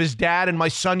know because of his dad, and my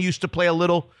son used to play a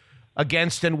little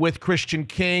against and with Christian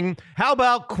King. How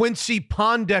about Quincy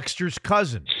Pondexter's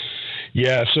cousin?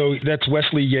 Yeah, so that's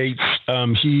Wesley Yates.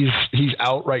 He's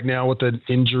out right now with an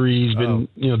injury. He's been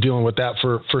dealing with that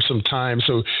for some time.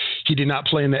 So he did not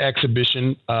play in the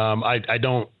exhibition. I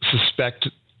don't suspect,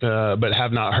 but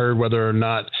have not heard whether or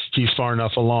not he's far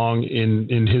enough along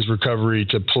in his recovery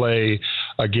to play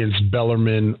against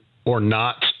Bellarmine or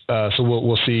not. So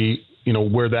we'll see,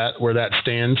 where that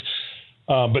stands.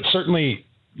 But certainly,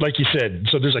 like you said,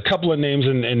 so there's a couple of names,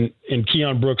 and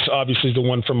Keon Brooks obviously is the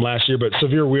one from last year, but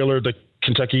Severe Wheeler, the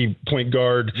Kentucky point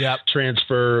guard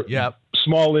transfer,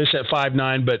 smallish at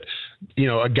 5'9", but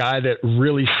a guy that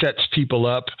really sets people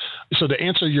up. So to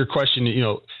answer your question,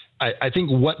 I think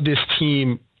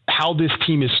how this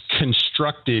team is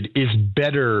constructed is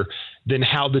better than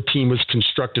how the team was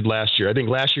constructed last year. I think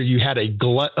last year you had a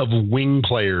glut of wing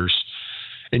players,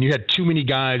 and you had too many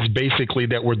guys basically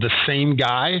that were the same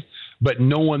guy, but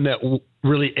no one that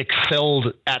really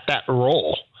excelled at that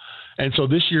role. And so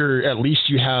this year, at least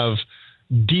you have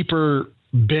deeper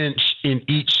bench in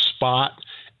each spot,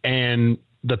 and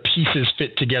the pieces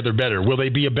fit together better. Will they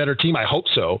be a better team? I hope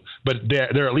so, but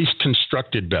they're at least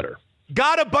constructed better.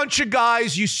 Got a bunch of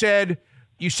guys. You said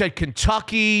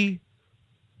Kentucky,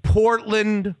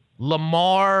 Portland,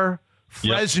 Lamar,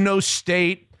 Fresno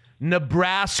State,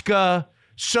 Nebraska.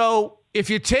 So if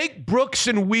you take Brooks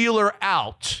and Wheeler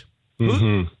out,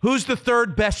 who's the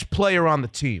third best player on the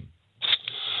team?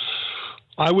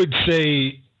 I would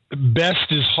say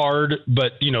best is hard,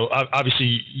 but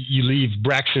obviously you leave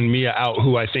Braxton Mia out,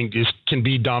 who I think can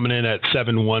be dominant at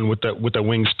 7'1" with a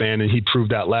wingspan, and he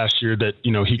proved that last year that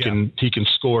he can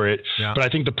score it. Yeah. But I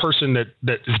think the person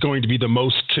that is going to be the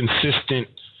most consistent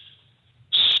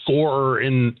scorer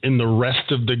in the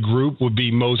rest of the group would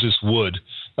be Moses Wood,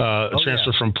 a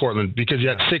transfer from Portland, because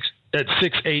at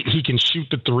 6'8", he can shoot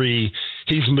the three.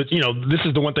 He's, this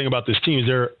is the one thing about this team is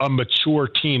they're a mature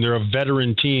team. They're a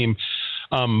veteran team.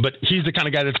 But he's the kind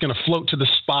of guy that's going to float to the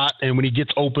spot, and when he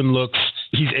gets open looks,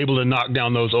 he's able to knock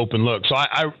down those open looks. So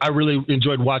I really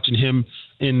enjoyed watching him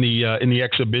in the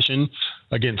exhibition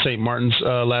against St. Martin's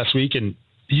last week, and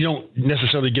you don't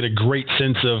necessarily get a great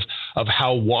sense of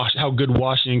how good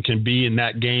Washington can be in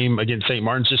that game against St.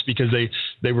 Martin's, just because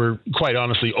they were quite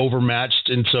honestly overmatched.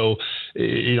 And so,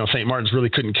 St. Martin's really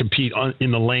couldn't compete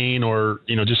in the lane or,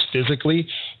 just physically.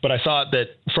 But I thought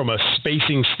that from a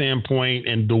spacing standpoint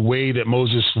and the way that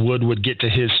Moses Wood would get to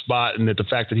his spot, and that the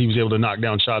fact that he was able to knock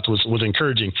down shots was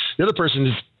encouraging. The other person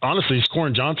is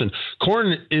Corin Johnson.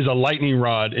 Corin is a lightning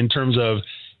rod in terms of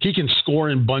he can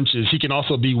score in bunches. He can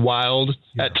also be wild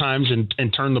at times and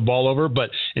turn the ball over.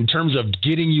 But in terms of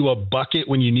getting you a bucket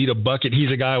when you need a bucket,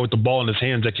 he's a guy with the ball in his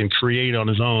hands that can create on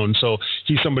his own. So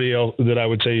he's somebody else that I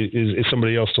would say is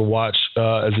somebody else to watch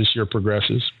as this year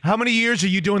progresses. How many years are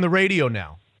you doing the radio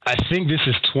now? I think this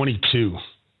is 22.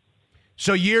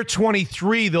 So year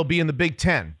 23, they'll be in the Big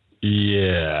Ten.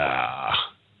 Yeah.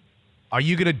 Are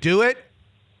you going to do it?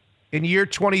 In year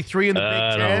 23 in the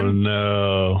Big Ten? I don't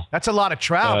know. That's a lot of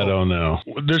travel. I don't know.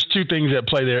 There's two things at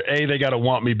play there. A, they got to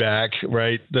want me back,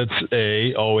 right? That's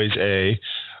A, always A.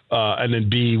 And then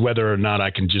B, whether or not I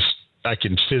can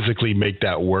physically make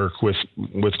that work with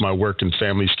my work and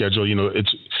family schedule.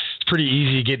 It's pretty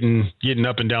easy getting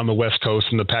up and down the West Coast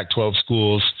in the Pac-12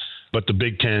 schools. But the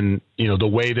Big Ten, the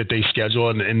way that they schedule,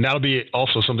 and that'll be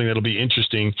also something that'll be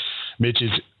interesting, Mitch,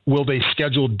 is will they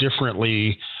schedule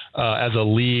differently as a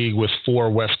league with 4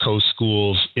 West Coast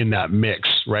schools in that mix,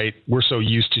 right? We're so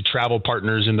used to travel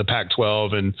partners in the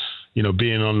Pac-12 and,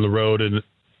 being on the road and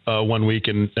 1 week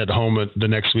and at home the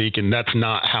next week. And that's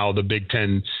not how the Big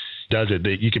Ten does it.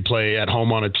 That you could play at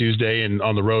home on a Tuesday and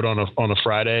on the road on a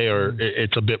Friday, or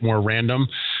it's a bit more random.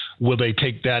 Will they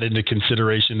take that into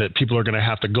consideration that people are going to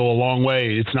have to go a long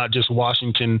way? It's not just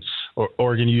Washington or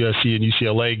Oregon, USC, and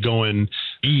UCLA going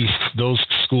east. Those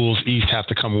schools east have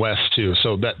to come west too.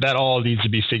 So that all needs to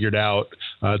be figured out.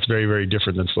 It's very, very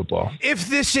different than football. If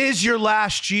this is your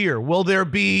last year, will there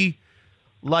be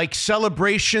like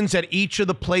celebrations at each of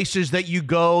the places that you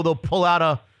go? They'll pull out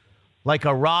a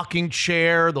rocking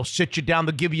chair. They'll sit you down.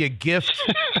 They'll give you a gift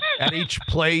at each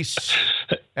place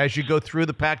as you go through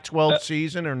the Pac-12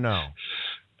 season, or no?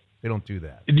 They don't do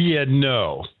that. Yeah,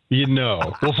 no.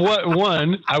 Well, for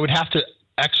one, I would have to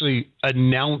actually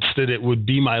announce that it would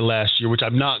be my last year, which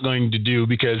I'm not going to do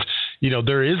because,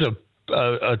 there is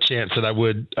a chance that I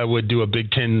would do a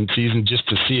Big Ten season just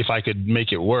to see if I could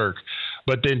make it work.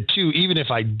 But then, two, even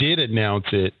if I did announce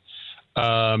it,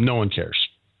 no one cares.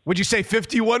 Would you say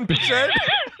 51%?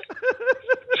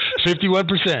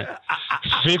 51%.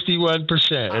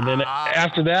 51%. And then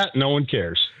after that, no one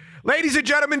cares. Ladies and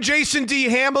gentlemen, Jason D.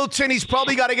 Hamilton. He's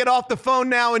probably got to get off the phone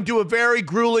now and do a very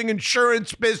grueling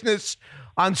insurance business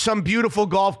on some beautiful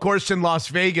golf course in Las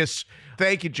Vegas.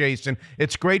 Thank you, Jason.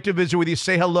 It's great to visit with you.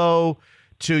 Say hello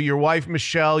to your wife,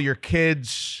 Michelle, your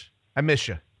kids. I miss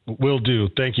you. Will do.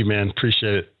 Thank you, man.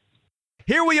 Appreciate it.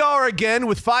 Here we are again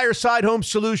with Fireside Home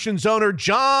Solutions owner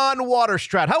John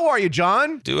Waterstrat. How are you,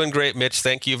 John? Doing great, Mitch.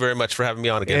 Thank you very much for having me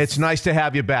on again. It's nice to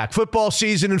have you back. Football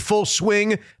season in full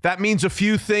swing. That means a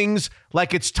few things,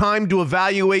 like it's time to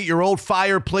evaluate your old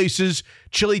fireplaces,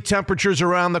 chilly temperatures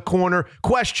around the corner.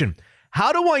 Question: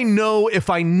 how do I know if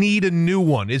I need a new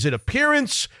one? Is it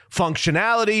appearance,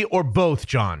 functionality, or both,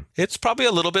 John? It's probably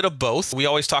a little bit of both. We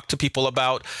always talk to people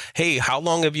about, hey, how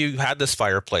long have you had this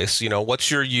fireplace?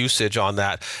 What's your usage on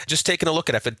that? Just taking a look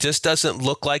at it. If it just doesn't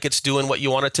look like it's doing what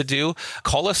you want it to do,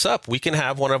 call us up. We can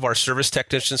have one of our service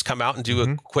technicians come out and do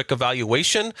a quick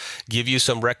evaluation, give you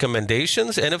some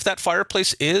recommendations. And if that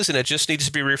fireplace is and it just needs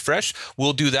to be refreshed,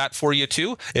 we'll do that for you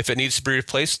too. If it needs to be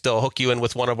replaced, they'll hook you in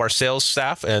with one of our sales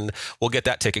staff and we'll get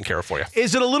that taken care of for you.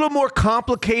 Is it a little more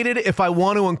complicated if I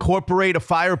want to incorporate a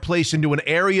fireplace into an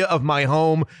area of my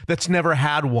home that's never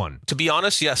had one? To be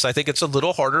honest, yes, I think it's a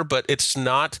little harder, but it's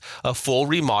not a full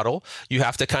remodel. You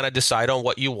have to kind of decide on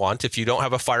what you want. If you don't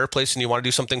have a fireplace and you want to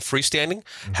do something freestanding,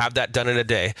 have that done in a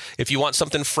day. If you want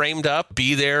something framed up,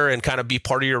 be there and kind of be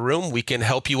part of your room, we can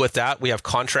help you with that. We have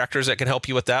contractors that can help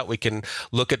you with that. We can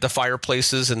look at the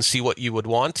fireplaces and see what you would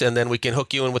want, and then we can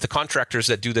hook you in with the contractors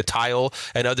that do the tile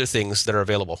and other things that are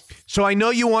available. So I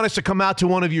know you want us to come out to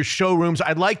one of your showrooms.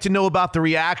 I'd like to know about the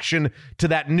reaction to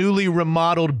that newly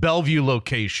remodeled Bellevue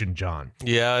location, John.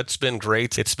 Yeah, it's been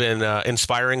great. It's been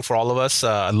inspiring for all of us.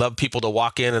 I love people to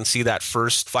walk in and see that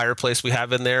first fireplace we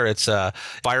have in there. It's a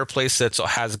fireplace that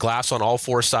has glass on all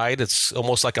four sides. It's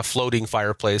almost like a floating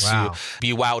fireplace. Wow.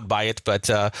 You be wowed by it. But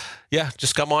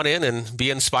just come on in and be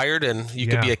inspired, and you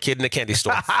could be a kid in a candy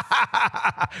store.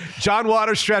 John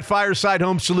Waterstrat, Fireside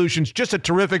Home Solutions, just a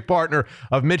terrific partner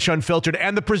of Mitch Unfiltered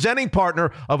and the presenting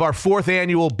partner of our 4th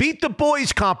annual Beat the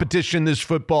Boys competition this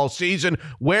football season.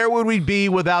 Where would we be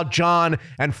without John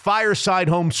and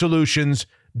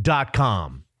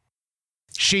FiresideHomeSolutions.com?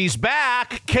 She's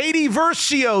back. Katie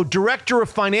Versio, Director of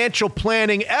Financial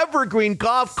Planning, Evergreen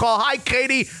Golf Call. Hi,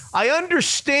 Katie. I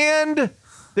understand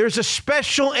there's a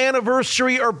special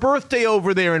anniversary or birthday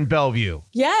over there in Bellevue.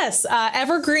 Yes.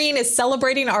 Evergreen is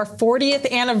celebrating our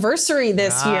 40th anniversary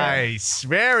this year. Nice.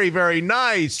 Very, very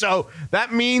nice. So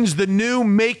that means the new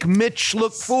Make Mitch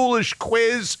Look Foolish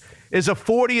quiz is a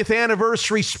 40th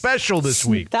anniversary special this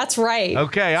week. That's right.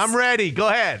 Okay, I'm ready. Go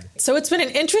ahead. So it's been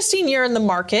an interesting year in the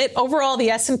market. Overall, the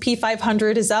S&P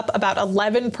 500 is up about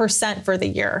 11% for the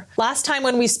year. Last time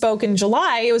when we spoke in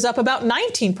July, it was up about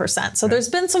 19%. So there's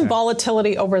been some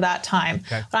volatility over that time.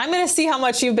 But I'm going to see how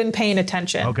much you've been paying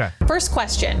attention. First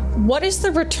question, what is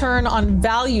the return on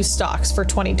value stocks for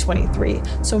 2023?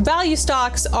 So value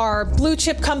stocks are blue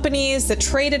chip companies that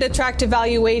trade at attractive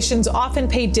valuations, often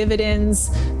pay dividends,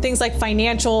 things like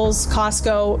financials,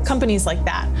 Costco, companies like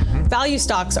that. Value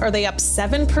stocks, are they up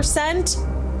 7%,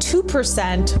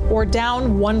 2%, or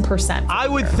down 1%? I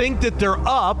would think that they're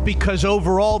up because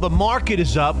overall the market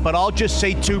is up, but I'll just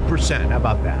say 2%. How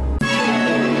about that?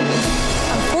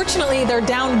 Unfortunately, they're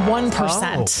down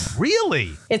 1%. Oh,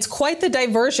 really? It's quite the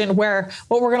diversion where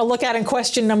what we're going to look at in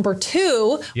question number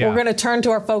 2, we're going to turn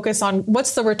to our focus on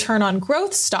what's the return on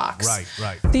growth stocks.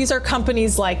 Right. These are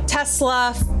companies like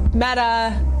Tesla,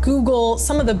 Meta, Google,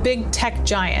 some of the big tech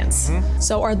giants.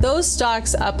 So are those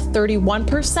stocks up 31%,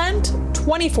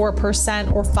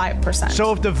 24%, or 5%?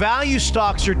 So if the value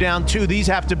stocks are down too, these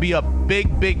have to be up big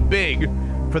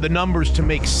for the numbers to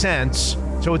make sense.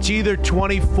 So it's either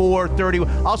 24, 30.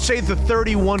 I'll say the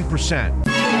 31%.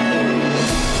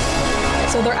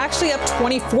 So they're actually up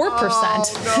 24%.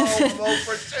 Oh, no, vote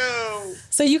for 2.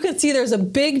 So you can see there's a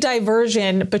big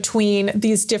diversion between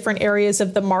these different areas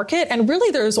of the market. And really,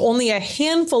 there's only a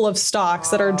handful of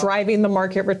stocks that are driving the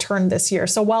market return this year.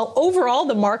 So while overall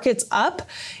the market's up,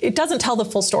 it doesn't tell the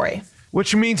full story.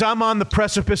 Which means I'm on the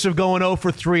precipice of going 0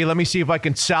 for 3. Let me see if I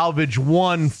can salvage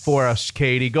one for us,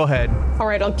 Katie. Go ahead. All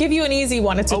right, I'll give you an easy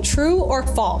one. It's a true or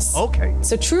false. Okay.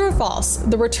 So true or false,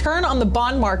 the return on the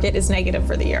bond market is negative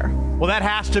for the year. Well, that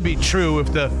has to be true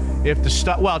if the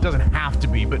stock, well, it doesn't have to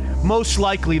be, but most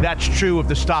likely that's true if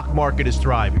the stock market is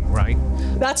thriving, right?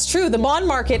 That's true. The bond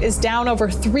market is down over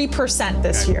 3%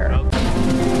 this year.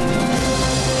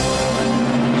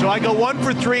 So I go 1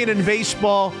 for 3, and in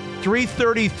baseball,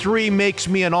 333 makes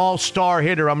me an all-star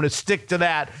hitter. I'm going to stick to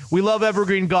that. We love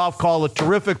Evergreen Golf Call, a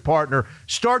terrific partner.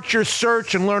 Start your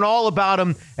search and learn all about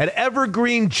them at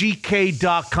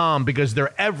evergreengk.com because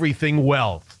they're everything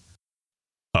wealth.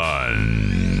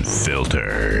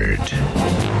 Unfiltered. Up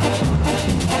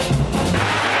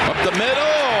the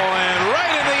middle and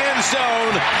right in the end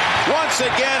zone. Once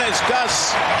again, it's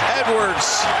Gus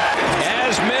Edwards.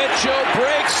 As Mitchell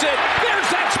breaks it, there's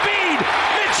that speed.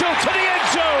 Mitchell to the end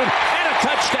zone and a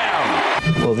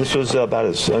touchdown. Well, this was about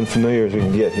as unfamiliar as we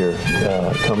can get here.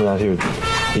 Coming out here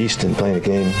east and playing a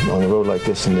game on the road like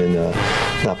this and then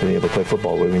not being able to play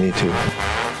football the way we need to.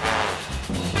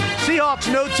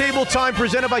 Seahawks No Table Time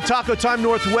presented by Taco Time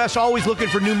Northwest. Always looking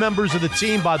for new members of the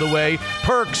team, by the way.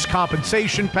 Perks,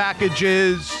 compensation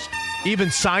packages, even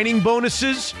signing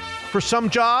bonuses for some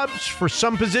jobs, for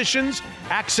some positions.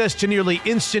 Access to nearly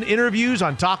instant interviews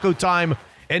on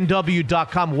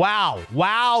TacoTimeNW.com.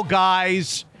 Wow,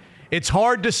 guys. It's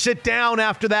hard to sit down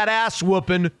after that ass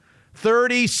whooping.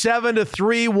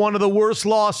 37-3, one of the worst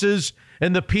losses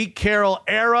in the Pete Carroll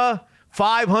era.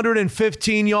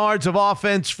 515 yards of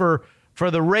offense for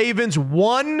the Ravens,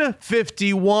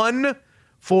 151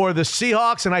 for the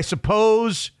Seahawks. And I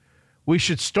suppose we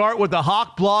should start with the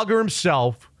Hawk blogger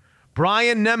himself,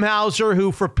 Brian Nemhauser,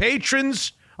 who for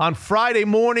patrons on Friday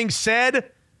morning said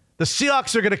the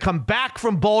Seahawks are going to come back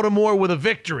from Baltimore with a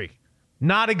victory.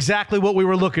 Not exactly what we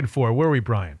were looking for, were we,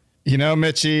 Brian? You know,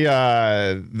 Mitchie,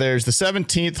 there's the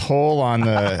 17th hole on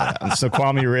the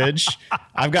Snoqualmie Ridge.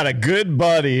 I've got a good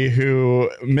buddy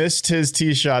who missed his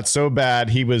tee shot so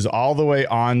bad he was all the way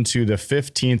on to the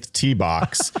 15th tee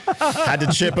box. Had to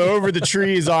chip over the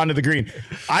trees onto the green.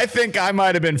 I think I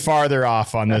might have been farther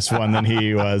off on this one than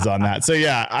he was on that. So,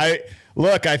 yeah, I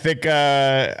think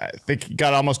you got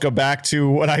to almost go back to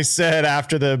what I said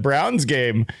after the Browns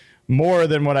game. More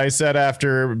than what I said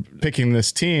after picking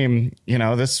this team. You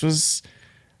know, this was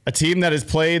a team that has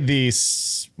played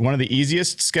one of the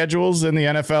easiest schedules in the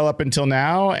NFL up until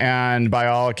now, and by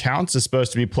all accounts is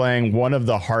supposed to be playing one of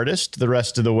the hardest the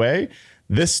rest of the way.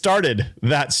 This started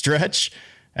that stretch,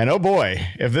 and oh boy,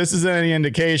 if this is any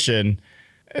indication,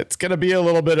 it's going to be a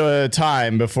little bit of a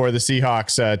time before the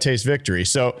Seahawks taste victory.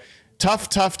 So tough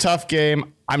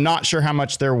game. I'm not sure how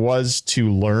much there was to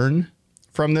learn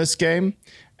from this game.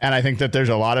 And I think that there's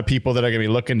a lot of people that are going to be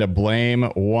looking to blame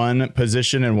one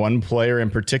position and one player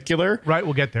in particular. Right,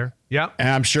 we'll get there. Yeah. And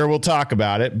I'm sure we'll talk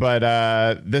about it.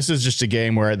 But this is just a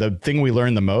game where the thing we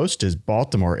learned the most is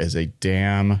Baltimore is a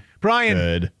damn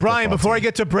good Brian, before team. I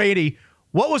get to Brady,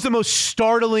 what was the most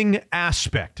startling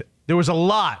aspect? There was a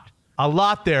lot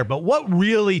there. But what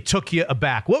really took you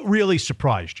aback? What really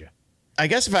surprised you? I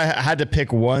guess if I had to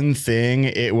pick one thing,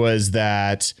 it was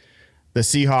that the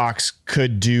Seahawks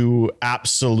could do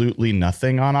absolutely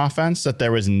nothing on offense, that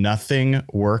there was nothing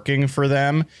working for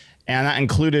them. And that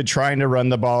included trying to run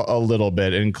the ball a little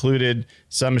bit. It included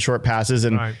some short passes.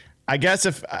 And right. I guess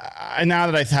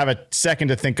now that I have a second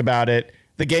to think about it,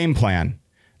 the game plan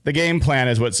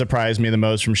is what surprised me the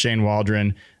most from Shane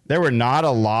Waldron. There were not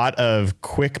a lot of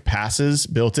quick passes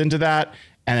built into that.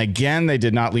 And again, they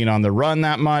did not lean on the run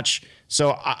that much.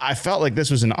 So I felt like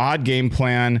this was an odd game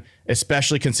plan,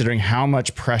 especially considering how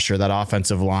much pressure that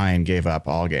offensive line gave up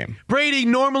all game. Brady,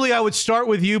 normally I would start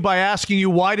with you by asking you,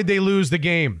 why did they lose the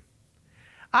game?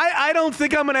 I don't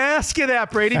think I'm going to ask you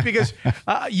that, Brady, because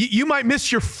you might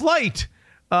miss your flight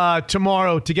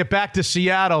tomorrow to get back to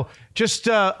Seattle. Just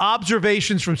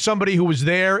observations from somebody who was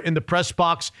there in the press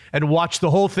box and watched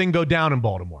the whole thing go down in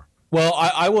Baltimore. Well,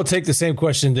 I will take the same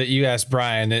question that you asked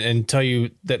Brian and tell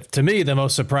you that, to me, the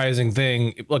most surprising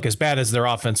thing, look, as bad as their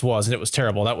offense was, and it was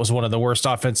terrible. That was one of the worst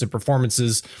offensive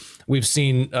performances we've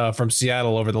seen from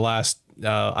Seattle over the last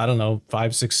I don't know,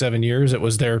 5, 6, 7 years. It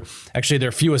was their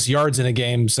fewest yards in a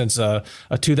game since a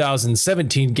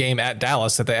 2017 game at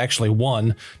Dallas that they actually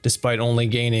won, despite only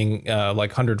gaining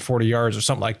like 140 yards or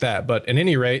something like that. But at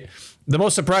any rate, the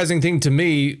most surprising thing to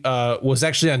me was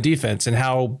actually on defense and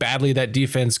how badly that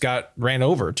defense got ran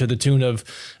over to the tune of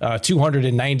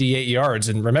 298 yards.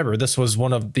 And remember, this was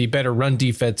one of the better run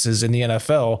defenses in the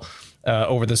NFL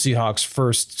over the Seahawks'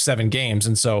 first 7 games.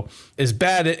 And so as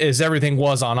bad as everything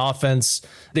was on offense,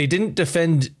 they didn't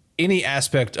defend any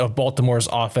aspect of Baltimore's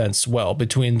offense well.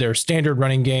 Between their standard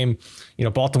running game,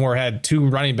 Baltimore had 2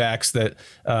 running backs that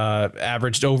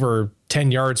averaged over 10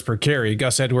 yards per carry.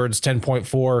 Gus Edwards,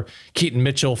 10.4, Keaton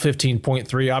Mitchell,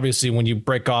 15.3. Obviously, when you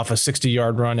break off a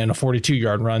 60-yard run and a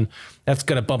 42-yard run, that's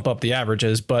going to bump up the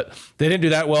averages. But they didn't do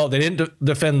that well. They didn't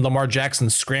defend Lamar Jackson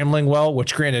scrambling well,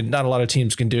 which granted, not a lot of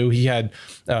teams can do. He had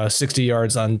 60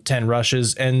 yards on 10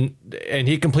 rushes, and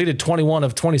he completed 21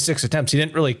 of 26 attempts. He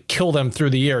didn't really kill them through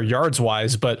the air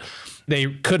yards-wise, but they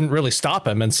couldn't really stop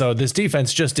him. And so this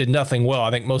defense just did nothing well. I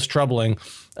think most troubling,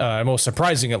 most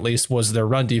surprising at least, was their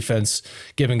run defense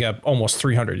giving up almost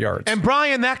 300 yards. And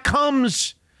Brian, that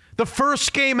comes the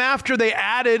first game after they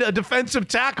added a defensive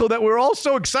tackle that we're all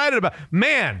so excited about.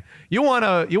 Man, you want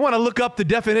to look up the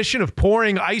definition of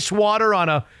pouring ice water on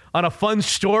a fun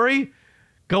story?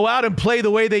 Go out and play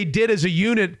the way they did as a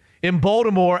unit in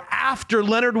Baltimore after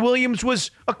Leonard Williams was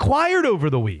acquired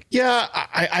over the week. Yeah,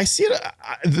 I see it.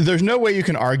 There's no way you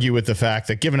can argue with the fact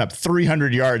that giving up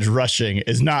 300 yards rushing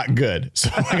is not good. So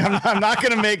I'm not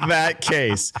going to make that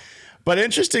case. But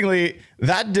interestingly,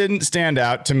 that didn't stand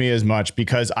out to me as much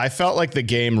because I felt like the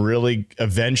game really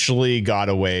eventually got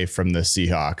away from the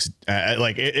Seahawks.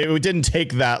 It didn't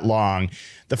take that long.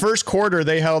 The first quarter,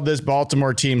 they held this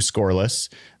Baltimore team scoreless.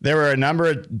 There were a number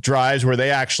of drives where they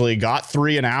actually got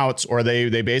 3 and outs, or they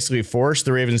basically forced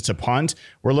the Ravens to punt.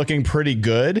 We're looking pretty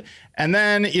good. And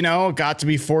then, it got to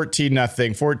be 14-0,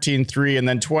 14-3, and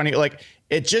then 20.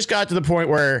 It just got to the point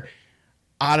where,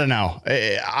 I don't know.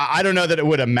 I don't know that it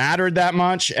would have mattered that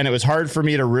much. And it was hard for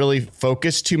me to really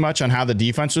focus too much on how the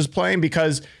defense was playing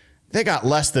because they got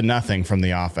less than nothing from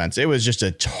the offense. It was just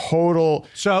a total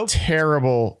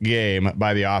terrible game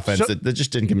by the offense that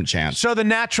just didn't give them a chance. So the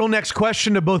natural next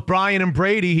question to both Brian and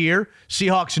Brady here,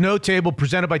 Seahawks No Table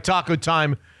presented by Taco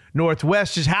Time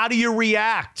Northwest, is how do you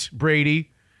react, Brady,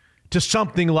 to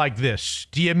something like this?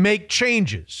 Do you make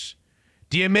changes?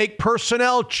 Do you make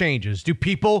personnel changes? Do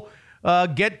people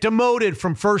get demoted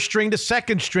from first string to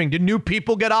second string? Do new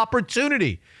people get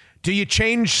opportunity? Do you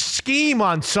change scheme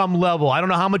on some level? I don't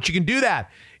know how much you can do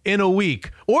that in a week.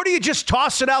 Or do you just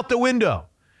toss it out the window?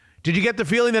 Did you get the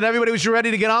feeling that everybody was ready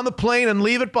to get on the plane and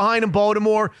leave it behind in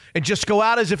Baltimore and just go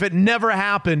out as if it never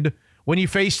happened when you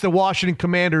faced the Washington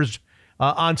Commanders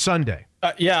on Sunday?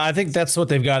 Yeah, I think that's what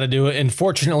they've got to do. And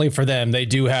fortunately for them, they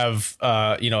do have,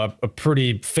 a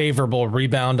pretty favorable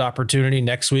rebound opportunity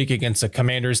next week against a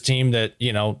Commanders team that,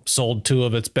 sold 2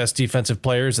 of its best defensive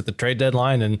players at the trade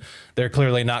deadline, and they're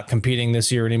clearly not competing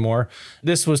this year anymore.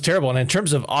 This was terrible. And in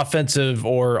terms of offensive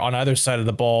or on either side of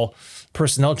the ball,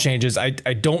 personnel changes, I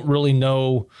don't really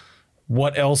know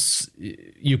what else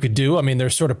you could do. I mean, they're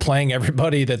sort of playing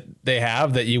everybody that they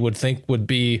have that you would think would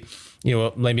be,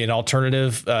 maybe an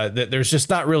alternative. There's just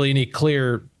not really any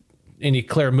clear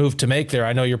move to make there.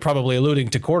 I know you're probably alluding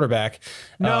to quarterback.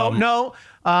 No,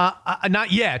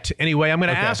 not yet. Anyway, I'm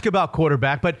going to ask about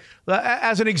quarterback, but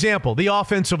as an example, the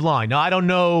offensive line. Now, I don't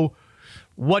know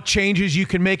what changes you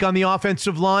can make on the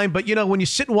offensive line, but when you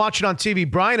sit and watch it on TV,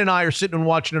 Brian and I are sitting and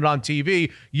watching it on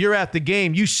TV. You're at the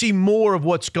game. You see more of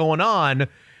what's going on.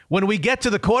 When we get to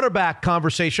the quarterback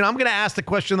conversation, I'm going to ask the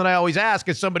question that I always ask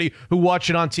as somebody who watched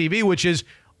it on TV, which is,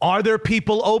 are there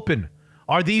people open?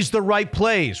 Are these the right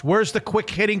plays? Where's the quick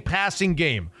hitting passing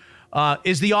game?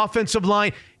 Is the offensive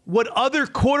line, what other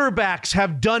quarterbacks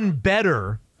have done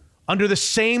better under the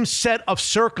same set of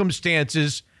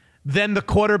circumstances than the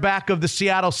quarterback of the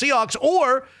Seattle Seahawks?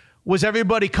 Or was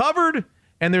everybody covered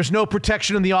and there's no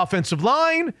protection in the offensive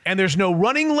line, and there's no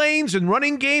running lanes and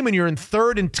running game, and you're in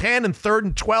 3rd and 10 and 3rd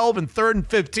and 12 and 3rd and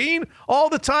 15 all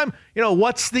the time?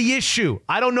 What's the issue?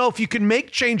 I don't know if you can make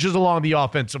changes along the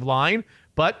offensive line,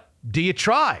 but do you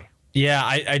try? Yeah,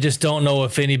 I just don't know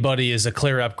if anybody is a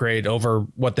clear upgrade over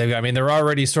what they've got. I mean, they're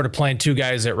already sort of playing 2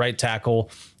 guys at right tackle.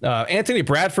 Anthony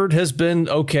Bradford has been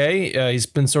okay. He's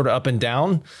been sort of up and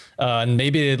down. And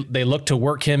maybe they look to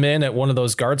work him in at one of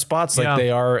those guard spots like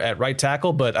they are at right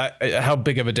tackle. But how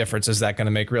big of a difference is that going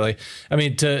to make, really? I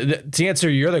mean, to answer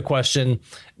your other question,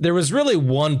 there was really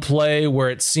one play where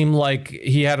it seemed like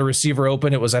he had a receiver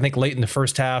open. It was, I think, late in the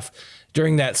first half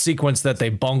during that sequence that they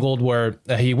bungled where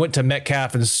he went to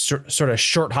Metcalf and sort of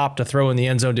short hop to throw in the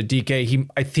end zone to DK.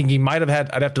 I think he might have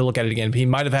had, I'd have to look at it again, but he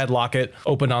might have had Lockett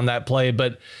open on that play,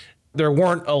 but there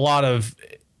weren't a lot of,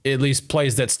 at least,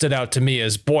 plays that stood out to me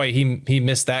as, boy, he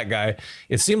missed that guy.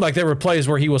 It seemed like there were plays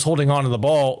where he was holding on to the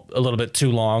ball a little bit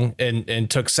too long and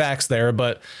took sacks there,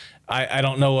 but I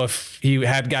don't know if he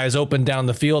had guys open down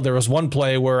the field. There was one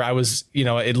play where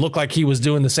it looked like he was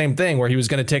doing the same thing where he was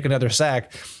going to take another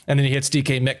sack, and then he hits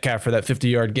DK Metcalf for that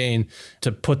 50-yard gain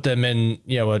to put them in,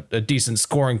 a decent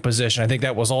scoring position. I think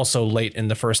that was also late in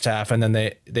the first half, and then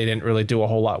they didn't really do a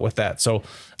whole lot with that. So,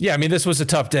 yeah, I mean, this was a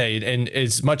tough day, and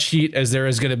as much heat as there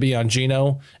is going to be on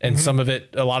Geno, and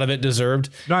a lot of it deserved,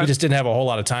 he just didn't have a whole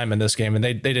lot of time in this game, and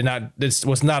they did not. This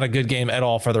was not a good game at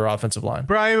all for their offensive line.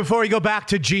 Brian, before we go back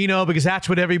to Geno, because that's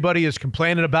what everybody is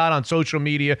complaining about on social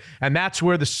media, and that's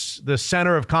where the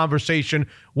center of conversation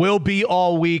will be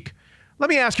all week.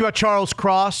 Let me ask you about Charles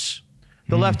Cross,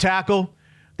 the left tackle.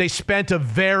 They spent a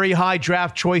very high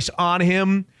draft choice on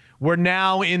him. We're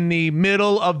now in the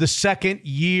middle of the second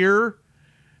year.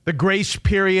 The grace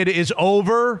period is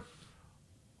over.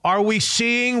 Are we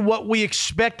seeing what we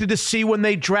expected to see when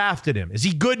they drafted him? Is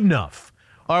he good enough?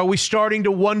 Are we starting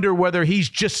to wonder whether he's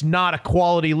just not a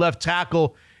quality left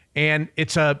tackle and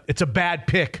it's a bad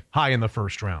pick high in the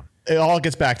first round? It all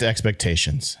gets back to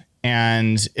expectations.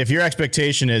 And if your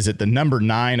expectation is at the number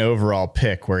 9 overall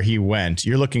pick where he went,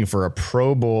 you're looking for a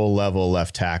Pro Bowl level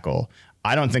left tackle.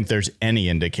 I don't think there's any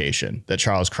indication that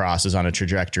Charles Cross is on a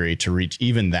trajectory to reach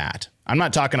even that. I'm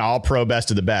not talking all pro,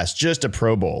 best of the best, just a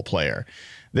Pro Bowl player.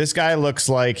 This guy looks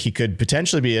like he could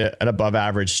potentially be an above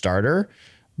average starter,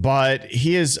 but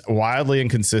he is wildly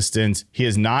inconsistent. He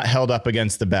is not held up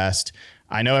against the best.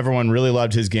 I know everyone really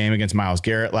loved his game against Myles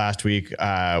Garrett last week.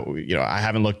 I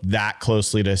haven't looked that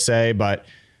closely to say, but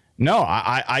no,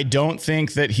 I don't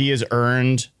think that he has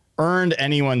earned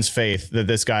anyone's faith that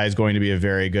this guy is going to be a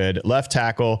very good left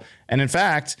tackle. And in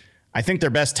fact, I think their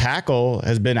best tackle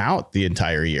has been out the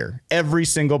entire year. Every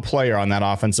single player on that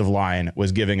offensive line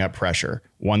was giving up pressure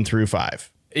 1 through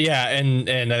 5. Yeah, and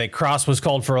I think Cross was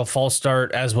called for a false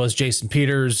start, as was Jason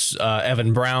Peters.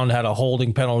 Evan Brown had a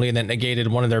holding penalty that negated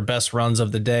one of their best runs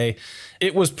of the day.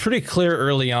 It was pretty clear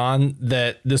early on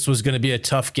that this was going to be a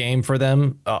tough game for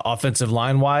them, offensive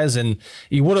line-wise, and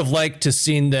you would have liked to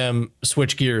seen them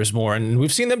switch gears more. And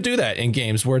we've seen them do that in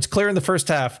games where it's clear in the first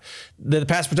half that the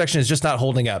pass protection is just not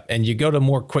holding up, and you go to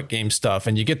more quick game stuff,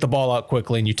 and you get the ball out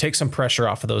quickly, and you take some pressure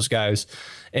off of those guys.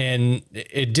 And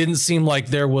it didn't seem like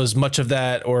there was much of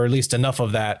that, or at least enough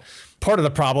of that. Part of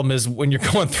the problem is when you're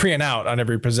going 3 and out on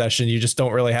every possession, you just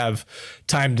don't really have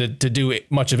time to do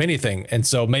much of anything. And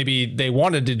so maybe they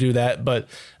wanted to do that, but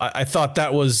I thought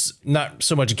that was not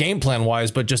so much game plan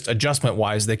wise, but just adjustment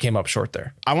wise, they came up short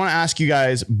there. I want to ask you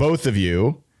guys, both of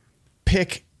you,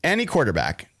 pick any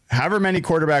quarterback, however many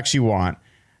quarterbacks you want.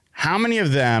 How many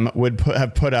of them would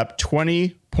have put up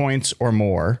 20 points or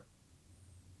more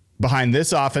behind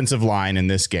this offensive line in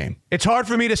this game? It's hard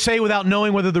for me to say without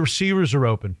knowing whether the receivers are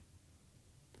open.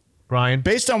 Brian?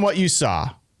 Based on what you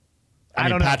saw, I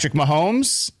don't know. Patrick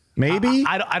Mahomes, maybe?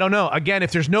 I don't know. Again,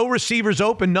 if there's no receivers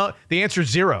open, no, the answer is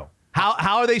 0.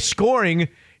 How are they scoring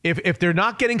if they're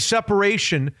not getting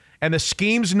separation and the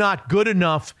scheme's not good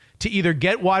enough to either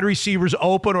get wide receivers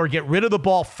open or get rid of the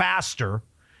ball faster?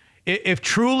 If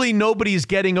truly nobody is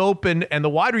getting open and the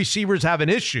wide receivers have an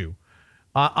issue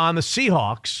on the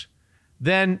Seahawks,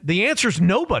 then the answer is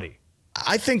nobody.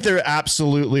 I think there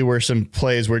absolutely were some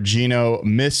plays where Geno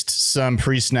missed some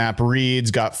pre-snap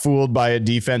reads, got fooled by a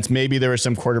defense. Maybe there were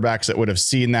some quarterbacks that would have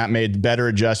seen that, made better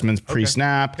adjustments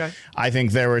pre-snap. Okay. I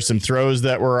think there were some throws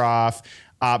that were off.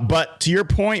 But to your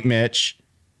point, Mitch,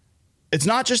 it's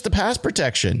not just the pass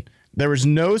protection. There was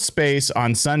no space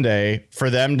on Sunday for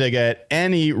them to get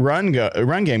any run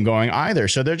game going either.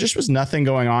 So there just was nothing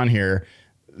going on here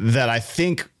that I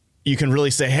think you can really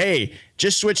say, hey,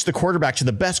 just switch the quarterback to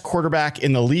the best quarterback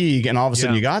in the league, and all of a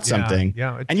sudden you got something.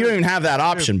 Yeah, and you don't even have that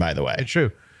option, by the way. It's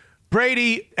true.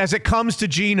 Brady, as it comes to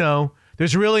Geno,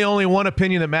 there's really only one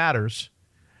opinion that matters,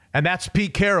 and that's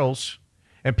Pete Carroll's.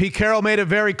 And Pete Carroll made it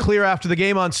very clear after the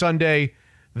game on Sunday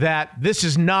that this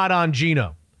is not on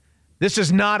Geno. This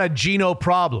is not a Geno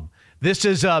problem. This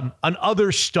is an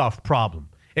other stuff problem.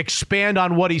 expand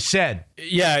on what he said.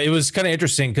 Yeah, it was kind of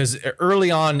interesting because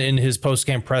early on in his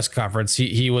post-game press conference,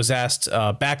 he was asked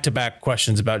back-to-back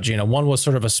questions about Geno. One was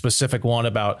sort of a specific one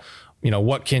about,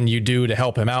 what can you do to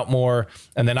help him out more?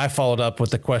 And then I followed up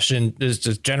with the question, just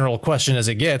a general question as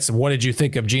it gets, what did you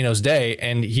think of Geno's day?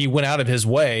 And he went out of his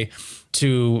way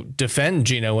to defend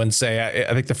Geno and say,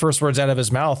 I think the first words out of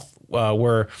his mouth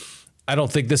were, I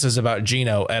don't think this is about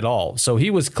Geno at all. So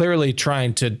he was clearly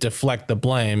trying to deflect the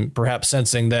blame, perhaps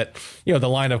sensing that, the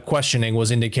line of questioning was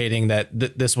indicating that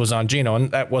this was on Geno, and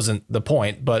that wasn't the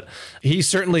point. But he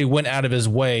certainly went out of his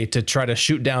way to try to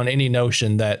shoot down any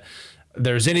notion that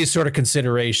there's any sort of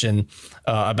consideration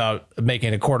about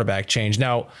making a quarterback change.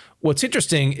 Now, what's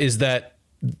interesting is that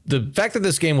the fact that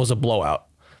this game was a blowout,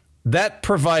 that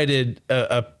provided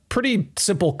a pretty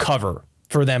simple cover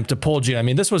for them to pull Geno. I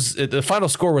mean, the final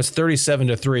score was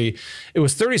 37-3. It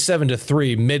was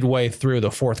 37-3 midway through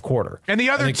the fourth quarter. And the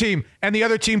other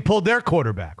team pulled their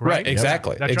quarterback, right? Right,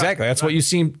 exactly. Yeah, exactly. Right. What you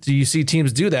see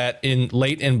teams do that in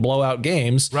late in blowout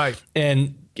games. Right.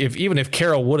 And even if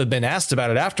Carroll would have been asked about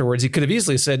it afterwards, he could have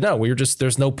easily said, no,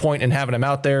 there's no point in having him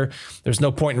out there. There's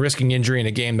no point in risking injury in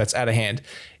a game that's out of hand.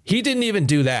 He didn't even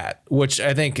do that, which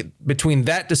I think between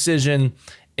that decision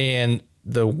and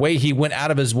the way he went out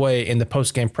of his way in the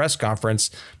post-game press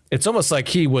conference, it's almost like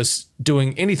he was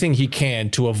doing anything he can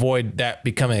to avoid that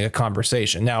becoming a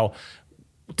conversation. Now,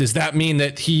 does that mean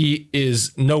that he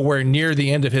is nowhere near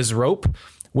the end of his rope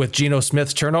with Geno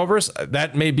Smith's turnovers?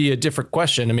 That may be a different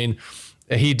question. I mean,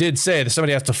 he did say that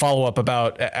somebody has to follow up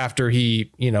about after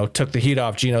he, took the heat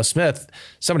off Geno Smith,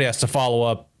 somebody has to follow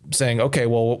up saying, okay,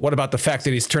 well, what about the fact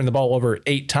that he's turned the ball over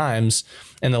 8 times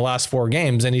in the last 4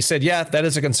 games? And he said, yeah, that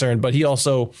is a concern, but he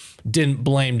also didn't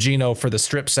blame Geno for the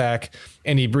strip sack.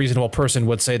 Any reasonable person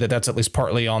would say that that's at least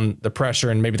partly on the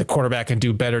pressure, and maybe the quarterback can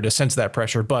do better to sense that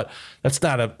pressure, but that's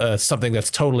not something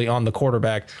that's totally on the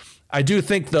quarterback. I do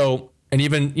think, though, and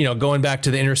even, going back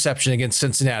to the interception against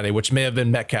Cincinnati, which may have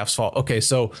been Metcalf's fault. Okay,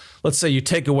 so let's say you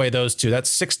take away those 2. That's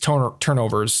 6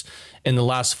 turnovers in the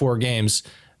last 4 games.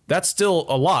 That's still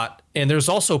a lot. And there's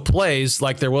also plays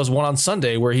like there was one on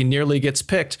Sunday where he nearly gets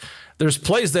picked. There's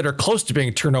plays that are close to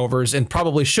being turnovers and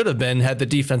probably should have been had the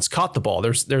defense caught the ball.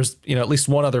 There's at least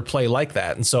one other play like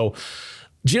that. And so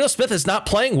Geno Smith is not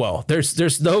playing well.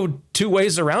 There's no 2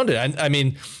 ways around it. I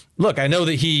mean, look, I know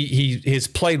that he has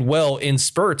played well in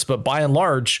spurts, but by and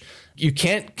large, you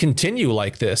can't continue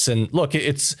like this. And look,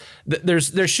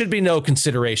 there should be no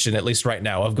consideration, at least right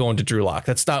now, of going to Drew Lock.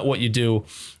 That's not what you do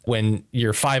when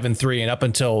you're 5-3, and up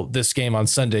until this game on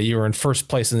Sunday, you were in first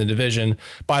place in the division.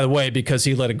 By the way, because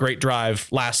he led a great drive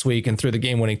last week and threw the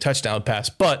game-winning touchdown pass.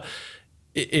 But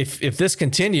if this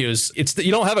continues,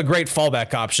 you don't have a great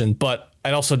fallback option. But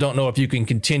I also don't know if you can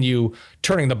continue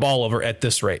turning the ball over at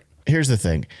this rate. Here's the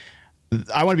thing.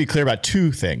 I want to be clear about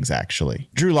 2 things, actually.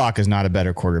 Drew Lock is not a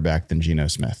better quarterback than Geno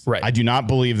Smith. Right. I do not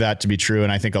believe that to be true,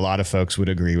 and I think a lot of folks would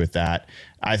agree with that.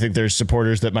 I think there's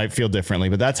supporters that might feel differently,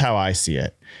 but that's how I see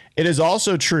it. It is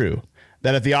also true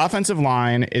that if the offensive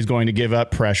line is going to give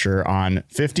up pressure on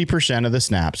 50% of the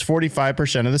snaps,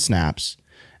 45% of the snaps,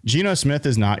 Geno Smith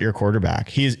is not your quarterback.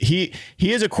 He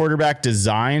is a quarterback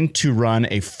designed to run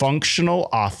a functional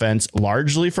offense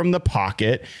largely from the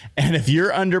pocket. And if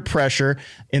you're under pressure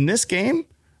in this game,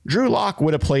 Drew Lock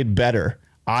would have played better,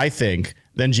 I think,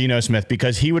 than Geno Smith,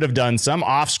 because he would have done some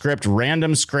off-script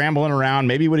random scrambling around.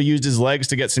 Maybe he would have used his legs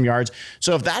to get some yards.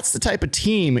 So if that's the type of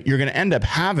team you're going to end up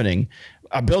having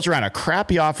built around a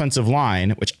crappy offensive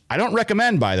line, which I don't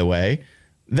recommend, by the way,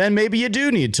 then maybe you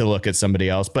do need to look at somebody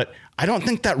else. But I don't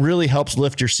think that really helps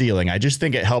lift your ceiling. I just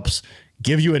think it helps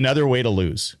give you another way to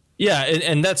lose. Yeah,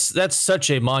 and that's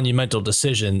such a monumental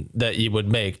decision that you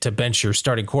would make, to bench your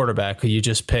starting quarterback who you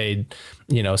just paid,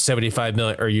 $75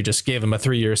 million, or you just gave him a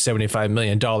 3-year, $75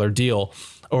 million deal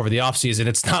over the offseason.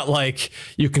 It's not like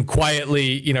you can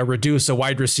quietly, reduce a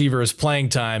wide receiver's playing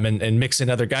time and mix in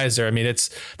other guys there. I mean,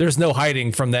 there's no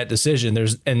hiding from that decision.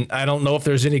 And I don't know if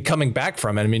there's any coming back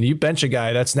from it. I mean, you bench a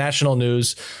guy, that's national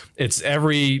news. It's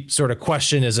every sort of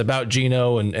question is about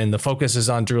Geno, and the focus is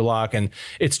on Drew Lock. And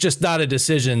it's just not a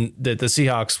decision that the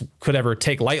Seahawks could ever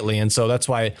take lightly. And so that's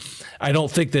why I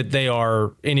don't think that they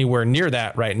are anywhere near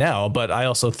that right now. But I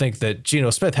also think that Geno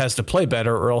Smith has to play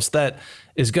better, or else that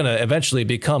is going to eventually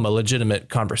become a legitimate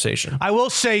conversation. I will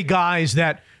say, guys,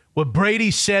 that what Brady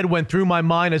said went through my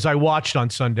mind as I watched on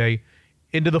Sunday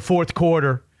into the fourth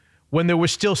quarter, when there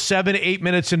was still 7 to 8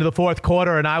 minutes into the fourth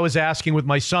quarter, and I was asking with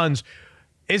my sons,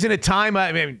 isn't it time?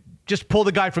 I mean, just pull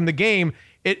the guy from the game.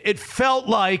 It felt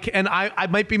like, and I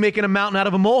might be making a mountain out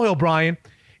of a molehill, Brian,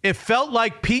 it felt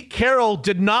like Pete Carroll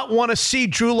did not want to see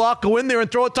Drew Lock go in there and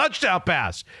throw a touchdown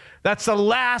pass. That's the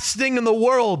last thing in the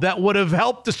world that would have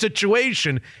helped the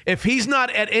situation. If he's not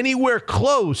at anywhere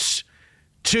close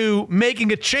to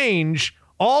making a change,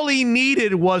 all he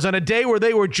needed was, on a day where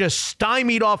they were just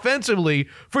stymied offensively,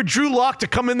 for Drew Lock to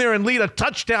come in there and lead a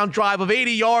touchdown drive of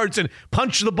 80 yards and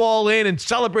punch the ball in and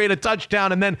celebrate a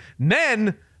touchdown. And then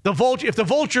if the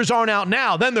Vultures aren't out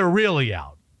now, then they're really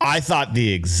out. I thought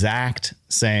the exact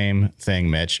same thing,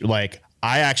 Mitch. Like,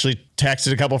 I actually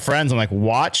texted a couple friends. I'm like,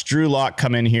 watch Drew Lock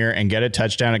come in here and get a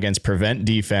touchdown against prevent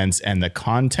defense, and the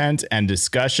content and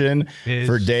discussion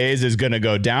for days is going to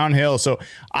go downhill. So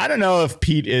I don't know if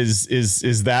Pete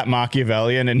is that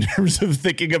Machiavellian in terms of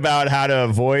thinking about how to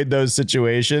avoid those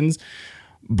situations.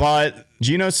 But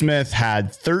Geno Smith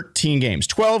had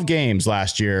 12 games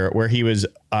last year where he was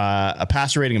a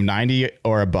passer rating of 90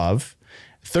 or above.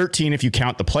 13 if you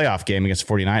count the playoff game against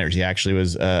 49ers. He actually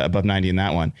was above 90 in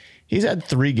that one. He's had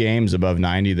 3 games above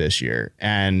 90 this year.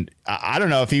 And I don't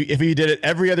know if he did it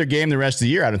every other game the rest of the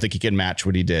year. I don't think he can match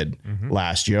what he did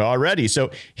last year already.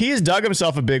 So he has dug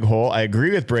himself a big hole. I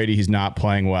agree with Brady. He's not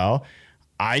playing well.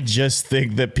 I just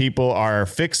think that people are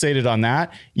fixated on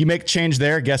that. You make change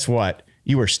there. Guess what?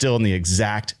 You are still in the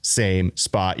exact same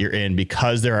spot you're in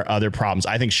because there are other problems.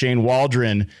 I think Shane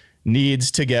Waldron needs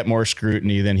to get more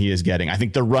scrutiny than he is getting. I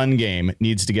think the run game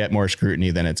needs to get more scrutiny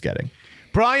than it's getting.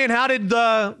 Brian, how did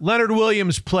Leonard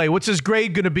Williams play? What's his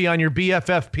grade going to be on your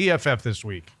BFF, PFF this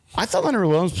week? I thought Leonard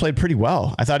Williams played pretty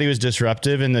well. I thought he was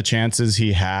disruptive in the chances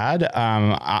he had.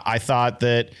 I thought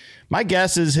that my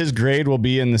guess is his grade will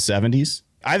be in the 70s.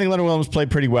 I think Leonard Williams played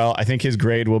pretty well. I think his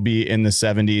grade will be in the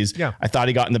 70s. Yeah. I thought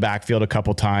he got in the backfield a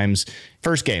couple times.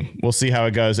 First game, we'll see how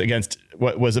it goes against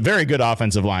what was a very good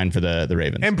offensive line for the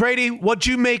Ravens. And Brady, what'd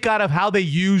you make out of how they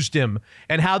used him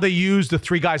and how they used the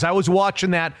 3 guys? I was watching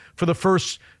that for the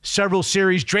first several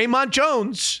series. Draymond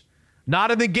Jones, not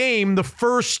in the game. The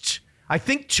first, I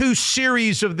think, 2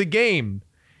 series of the game,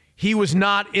 he was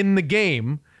not in the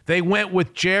game. They went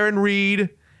with Jaron Reed,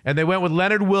 and they went with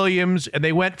Leonard Williams, and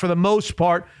they went, for the most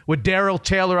part, with Darrell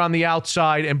Taylor on the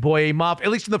outside and Boye Mafe, at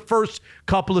least in the first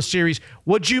couple of series.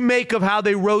 What'd you make of how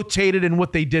they rotated and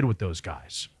what they did with those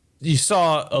guys? You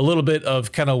saw a little bit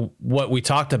of kind of what we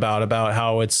talked about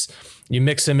how it's, you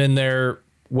mix him in there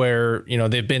where, you know,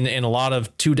 they've been in a lot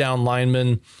of 2-down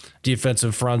linemen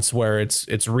defensive fronts where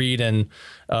it's Reed and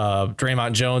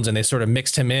Draymond Jones, and they sort of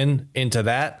mixed him into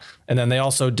that. And then they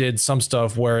also did some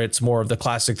stuff where it's more of the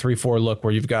classic 3-4 look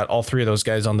where you've got all 3 of those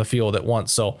guys on the field at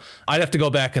once. So I'd have to go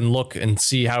back and look and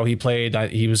see how he played.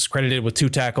 He was credited with 2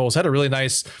 tackles, had a really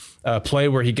nice play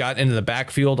where he got into the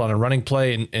backfield on a running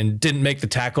play and didn't make the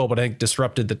tackle, but I think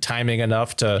disrupted the timing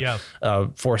enough to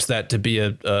force that to be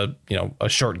a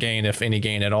short gain, if any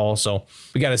gain at all. So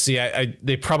we got to see.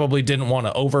 They probably didn't want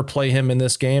to overplay him in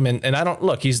this game, and I don't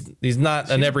look. He's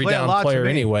not an every down player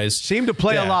anyways. Seemed to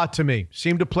play a lot to me.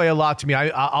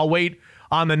 I'll wait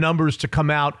on the numbers to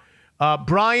come out.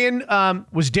 Brian,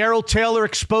 was Darrell Taylor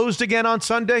exposed again on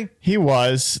Sunday? He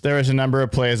was. There was a number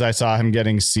of plays I saw him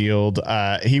getting sealed.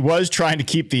 He was trying to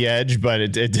keep the edge, but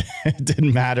it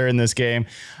didn't matter in this game.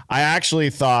 I actually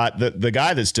thought that the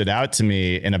guy that stood out to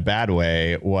me in a bad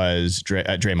way was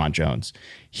Draymond Jones.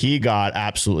 He got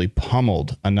absolutely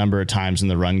pummeled a number of times in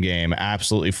the run game,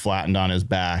 absolutely flattened on his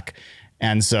back.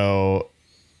 And so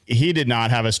he did not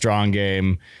have a strong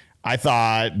game. I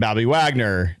thought Bobby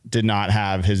Wagner did not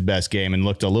have his best game and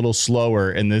looked a little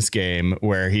slower in this game,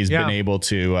 where he's been able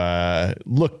to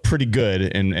look pretty good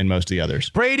in most of the others.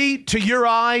 Brady, to your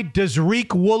eye, does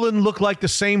Reek Woolen look like the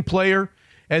same player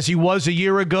as he was a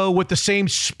year ago with the same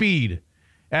speed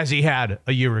as he had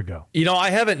a year ago? You know, I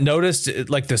haven't noticed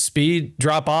like the speed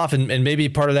drop off, and maybe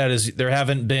part of that is there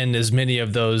haven't been as many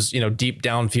of those, deep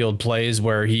downfield plays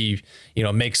where he,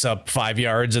 makes up 5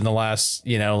 yards in the last,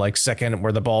 second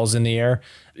where the ball's in the air.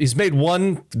 He's made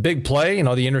one big play,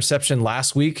 the interception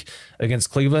last week against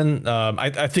Cleveland.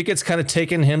 I think it's kind of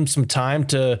taken him some time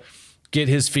to get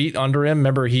his feet under him.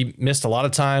 Remember, he missed a lot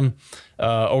of time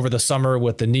over the summer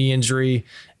with the knee injury,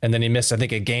 and then he missed, I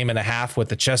think, a game and a half with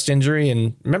the chest injury.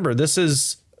 And remember, this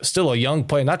is still a young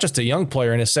player, not just a young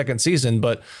player in his second season,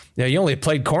 but he only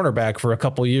played cornerback for a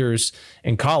couple years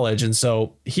in college. And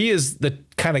so he is the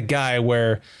kind of guy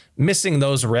where missing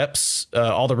those reps,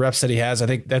 all the reps that he has, I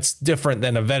think that's different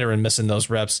than a veteran missing those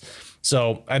reps.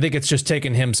 So I think it's just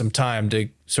taken him some time to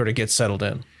sort of get settled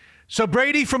in. So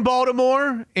Brady from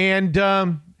Baltimore and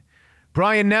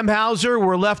Brian Nemhauser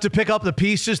were left to pick up the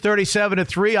pieces,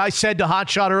 37-3. I said to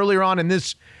Hotshot earlier on in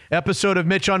this episode of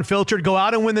Mitch Unfiltered, go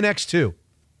out and win the next 2.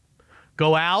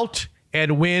 Go out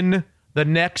and win the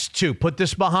next 2. Put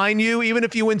this behind you, even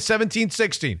if you win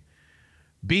 17-16.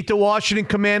 beat the Washington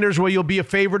Commanders where you'll be a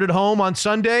favorite at home on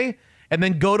Sunday, and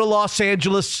then go to Los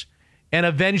Angeles and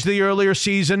avenge the earlier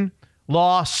season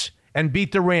loss and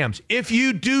beat the Rams. If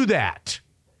you do that,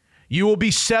 you will be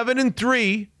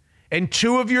 7-3, and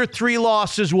 2 of your 3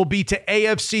 losses will be to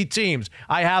AFC teams.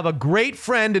 I have a great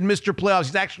friend in Mr. Playoffs.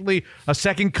 He's actually a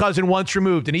second cousin once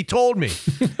removed, and he told me,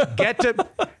 get to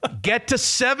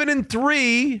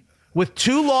 7-3 with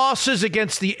 2 losses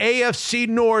against the AFC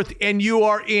North, and you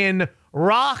are in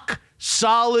rock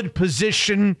solid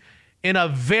position in a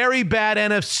very bad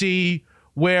NFC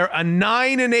where a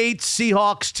 9-8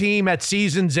 Seahawks team at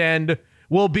season's end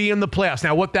will be in the playoffs.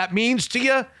 Now, what that means to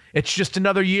you, it's just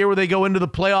another year where they go into the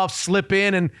playoffs, slip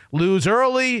in, and lose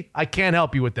early. I can't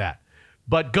help you with that.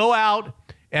 But go out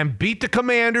and beat the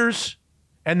Commanders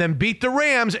and then beat the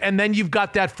Rams, and then you've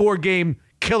got that 4-game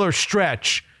killer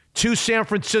stretch. 2 San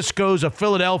Franciscos, a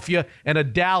Philadelphia, and a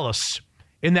Dallas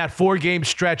in that 4-game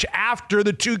stretch after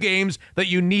the 2 games that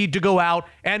you need to go out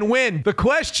and win. The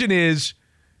question is,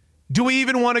 do we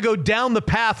even want to go down the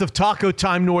path of Taco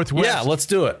Time Northwest? Yeah, let's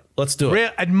do it.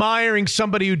 Admiring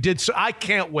somebody who did so. I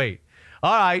can't wait.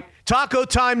 All right. Taco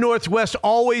Time Northwest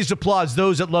always applauds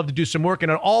those that love to do some work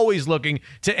and are always looking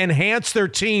to enhance their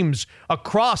teams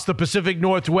across the Pacific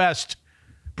Northwest.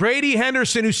 Brady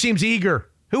Henderson, who seems eager,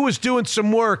 who was doing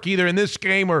some work either in this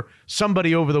game or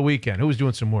somebody over the weekend. Who was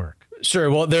doing some work?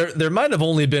 Sure. Well, there might have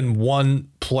only been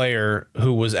one player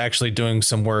who was actually doing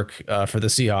some work for the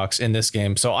Seahawks in this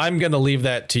game. So I'm going to leave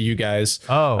that to you guys.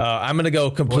 I'm going to go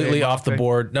completely off the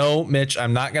board. No, Mitch,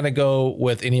 I'm not going to go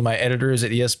with any of my editors at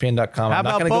ESPN.com. I'm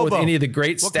not going to go with any of the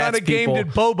great stats people. What kind of game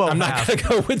did Bobo have? I'm not going to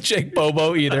go with Jake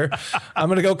Bobo either. I'm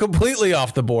going to go completely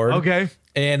off the board. Okay.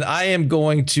 And I am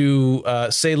going to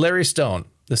say Larry Stone,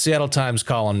 the Seattle Times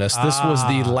columnist. This was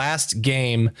the last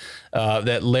game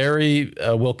that Larry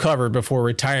will cover before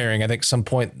retiring, I think some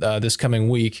point this coming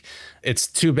week. It's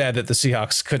too bad that the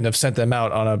Seahawks couldn't have sent them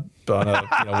out on a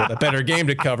with a better game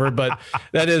to cover, but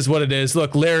that is what it is.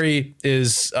 Look, Larry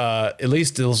is, at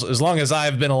least as long as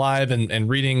I've been alive and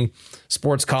reading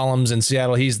sports columns in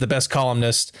Seattle, he's the best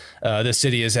columnist this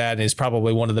city has had, and he's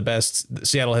probably one of the best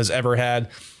Seattle has ever had.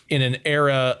 In an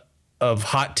era of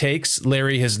hot takes,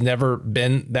 Larry has never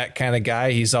been that kind of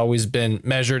guy. He's always been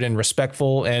measured and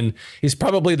respectful, and he's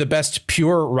probably the best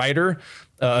pure writer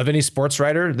of any sports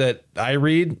writer that I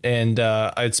read. And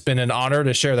it's been an honor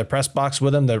to share the press box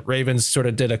with him. The Ravens sort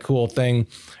of did a cool thing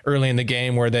early in the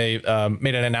game where they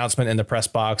made an announcement in the press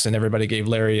box, and everybody gave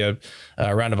Larry a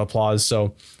round of applause.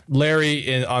 So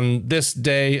Larry, on this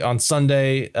day, on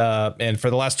Sunday, and for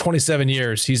the last 27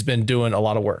 years, he's been doing a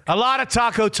lot of work. A lot of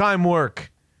Taco Time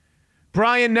work.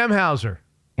 Brian Nemhauser.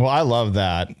 Well, I love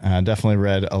that. Definitely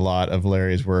read a lot of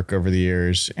Larry's work over the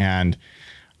years. And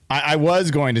I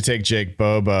was going to take Jake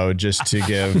Bobo just to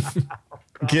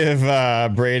give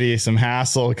Brady some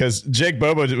hassle, because Jake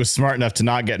Bobo was smart enough to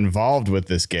not get involved with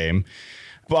this game.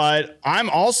 But I'm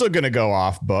also going to go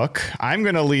off book. I'm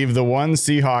going to leave the one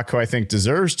Seahawk who I think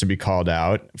deserves to be called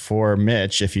out for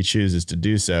Mitch if he chooses to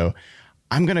do so.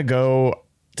 I'm going to go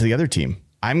to the other team.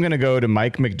 I'm going to go to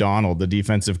Mike McDonald, the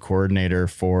defensive coordinator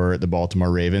for the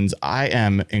Baltimore Ravens. I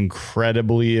am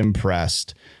incredibly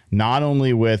impressed, not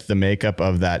only with the makeup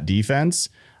of that defense,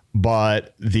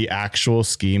 but the actual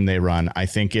scheme they run. I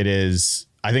think it's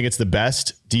the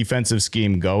best defensive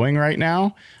scheme going right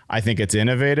now. I think it's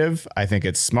innovative. I think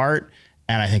it's smart,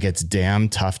 and I think it's damn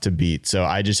tough to beat. So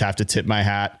I just have to tip my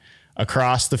hat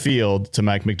across the field to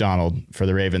Mike McDonald for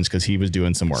the Ravens, because he was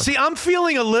doing some work. See, I'm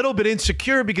feeling a little bit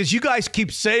insecure because you guys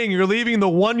keep saying you're leaving the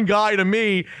one guy to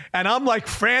me, and I'm like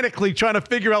frantically trying to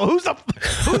figure out who is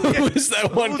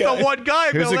that one guy? The one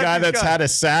guy? Who's the guy that's had a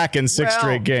sack in 6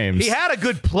 straight games? He had a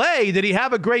good play. Did he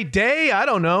have a great day? I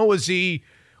don't know. Was he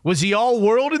all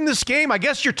world in this game? I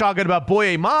guess you're talking about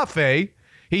Boye Mafe.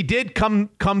 He did come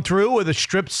through with a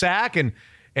stripped sack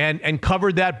and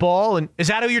covered that ball. And is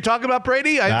that who you're talking about,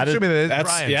 Brady? I'm assuming that's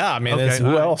Brian. Yeah, I mean,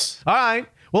 who else? All right.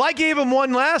 Well, I gave him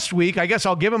one last week. I guess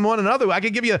I'll give him one another. I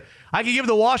could give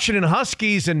the Washington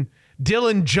Huskies and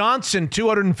Dylan Johnson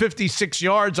 256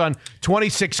 yards on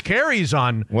 26 carries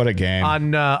on what a game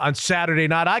on Saturday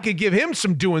night. I could give him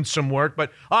doing some work.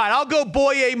 But all right, I'll go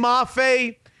Boye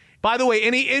Mafe. By the way,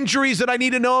 any injuries that I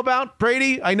need to know about,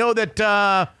 Brady? I know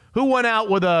that. Who went out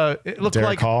with it looked Derek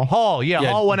like Hall? Yeah,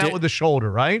 Hall went out with the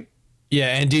shoulder, right?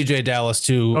 Yeah, and DJ Dallas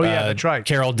too. Oh, yeah, that's right.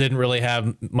 Carroll didn't really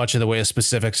have much of the way of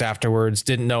specifics afterwards.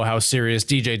 Didn't know how serious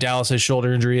DJ Dallas's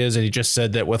shoulder injury is, and he just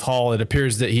said that with Hall, it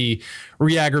appears that he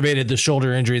re-aggravated the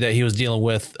shoulder injury that he was dealing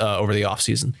with over the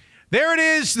offseason. There it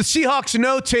is, the Seahawks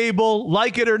No Table,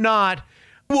 like it or not.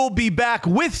 We'll be back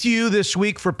with you this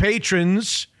week for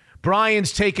patrons.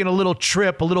 Brian's taking a little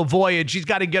trip, a little voyage. He's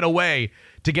got to get away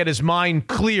to get his mind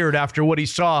cleared after what he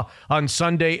saw on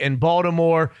Sunday in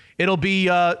Baltimore. It'll be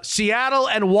Seattle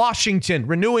and Washington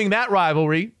renewing that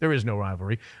rivalry. There is no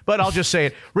rivalry, but I'll just say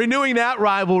it. Renewing that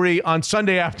rivalry on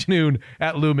Sunday afternoon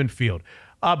at Lumen Field.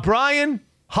 Brian,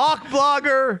 Hawk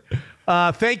Blogger,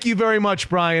 thank you very much,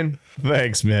 Brian.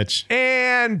 Thanks, Mitch.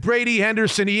 And Brady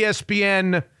Henderson,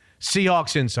 ESPN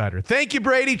Seahawks Insider. Thank you,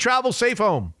 Brady. Travel safe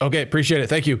home. Okay, appreciate it.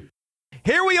 Thank you.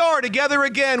 Here we are together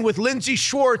again with Lindsay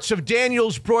Schwartz of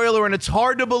Daniel's Broiler, and it's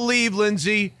hard to believe,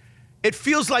 Lindsay. It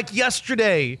feels like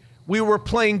yesterday we were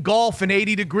playing golf in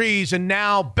 80 degrees, and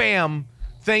now, bam,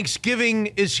 Thanksgiving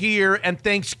is here, and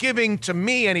Thanksgiving, to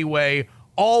me anyway,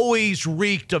 always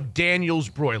reeked of Daniel's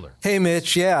Broiler. Hey,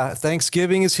 Mitch. Yeah,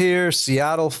 Thanksgiving is here.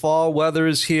 Seattle fall weather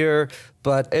is here.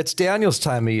 But it's Daniel's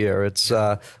time of year. It's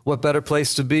what better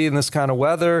place to be in this kind of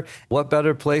weather? What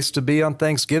better place to be on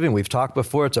Thanksgiving? We've talked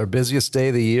before. It's our busiest day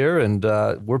of the year, and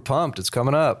we're pumped. It's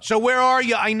coming up. So where are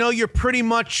you? I know you're pretty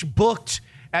much booked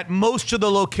at most of the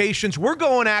locations. We're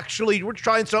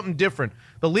trying something different.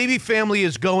 The Levy family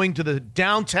is going to the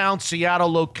downtown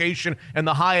Seattle location and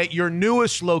the Hyatt, your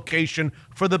newest location,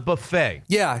 for the buffet.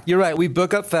 Yeah, you're right. We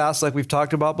book up fast like we've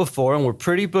talked about before, and we're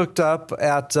pretty booked up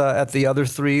at the other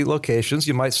 3 locations.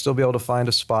 You might still be able to find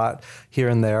a spot here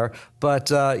and there. But,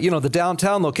 the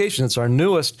downtown location, it's our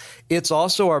newest. It's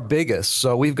also our biggest.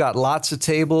 So we've got lots of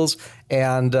tables,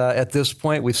 and at this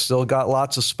point, we've still got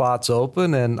lots of spots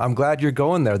open, and I'm glad you're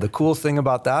going there. The cool thing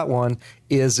about that one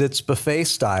is it's buffet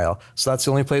style. So that's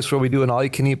the only place where we do an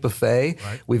all-you-can-eat buffet.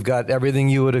 Right. We've got everything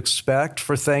you would expect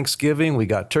for Thanksgiving. We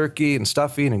got turkey and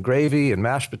stuffing and gravy and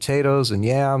mashed potatoes and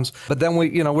yams. But then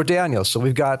we're Daniel, so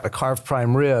we've got a carved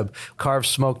prime rib, carved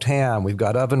smoked ham. We've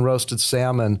got oven roasted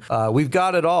salmon. We've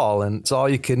got it all, and it's all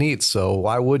you can eat. So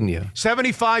why wouldn't you?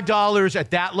 $75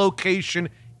 at that location.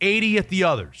 80 at the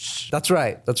others. That's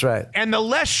right. And the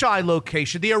less shy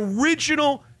location, the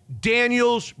original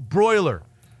Daniel's Broiler.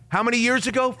 How many years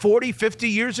ago? 40, 50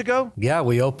 years ago? Yeah,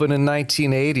 we opened in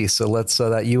 1980. So let's,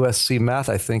 that USC math,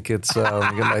 I think it's,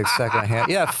 let me get my second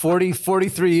hand. Yeah,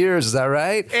 43 years. Is that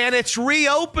right? And it's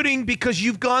reopening because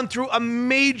you've gone through a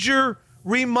major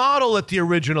remodel at the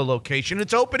original location.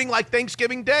 It's opening like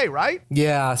Thanksgiving Day, right?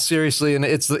 Yeah, seriously. And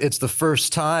it's the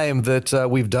first time that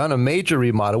we've done a major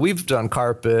remodel. We've done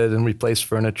carpet and replaced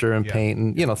furniture and paint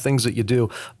and, things that you do.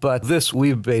 But this,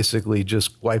 we've basically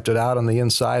just wiped it out on the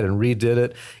inside and redid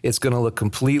it. It's going to look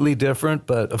completely different,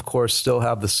 but of course still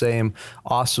have the same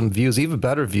awesome views, even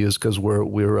better views, because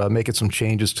we're making some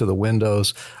changes to the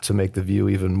windows to make the view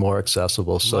even more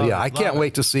accessible. So I can't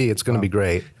wait to see. It's going to be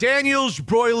great. Daniel's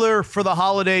Broiler for the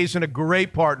holidays and a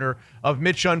great partner of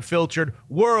Mitch Unfiltered,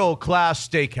 world-class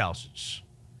steakhouses.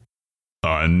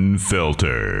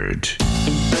 Unfiltered.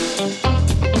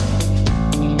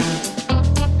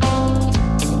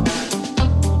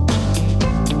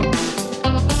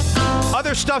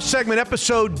 Other Stuff segment,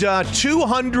 episode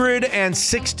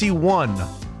 261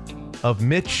 of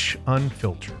Mitch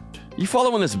Unfiltered. You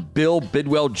following this Bill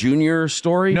Bidwell Jr.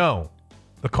 story? No.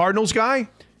 The Cardinals guy?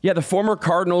 Yeah, the former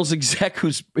Cardinals exec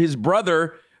who's he's the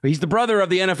brother of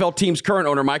the NFL team's current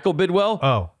owner, Michael Bidwell.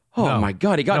 Oh no. My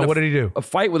God. He got what did he do? A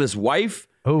fight with his wife.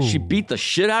 Oh. She beat the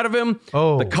shit out of him.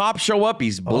 Oh. The cops show up.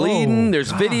 He's bleeding.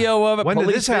 There's video of it. When did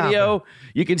police this video. happen?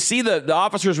 You can see the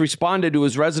officers responded to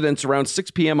his residence around 6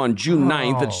 p.m. on June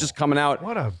 9th. It's just coming out.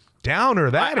 What a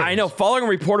downer that is. I know. Following a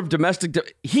report of domestic...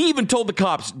 he even told the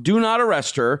cops, do not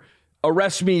arrest her.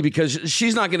 Arrest me because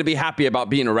she's not going to be happy about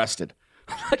being arrested.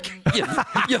 you think?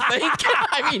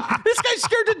 I mean, this guy's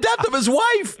scared to death of his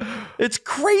wife. It's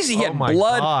crazy. He had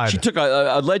blood. God. She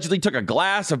allegedly took a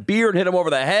glass of beer and hit him over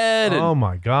the head. Oh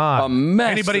my God. A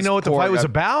mess. Anybody know what the fight was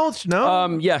about?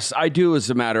 No? Yes, I do, as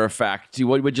a matter of fact.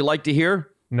 Would you like to hear?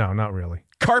 No, not really.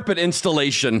 Carpet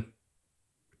installation.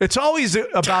 It's always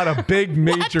about a big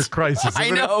major crisis. I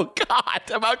know. God,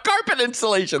 about carpet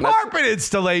installation. Carpet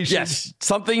installation. Yes.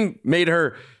 Something made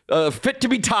her fit to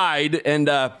be tied, and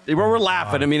we're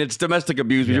laughing. I mean, it's domestic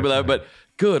abuse, but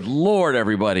good Lord,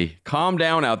 everybody, calm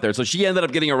down out there. So she ended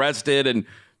up getting arrested and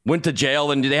went to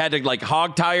jail, and they had to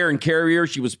hog tie her and carry her.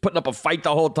 She was putting up a fight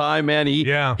the whole time, man.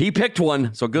 He picked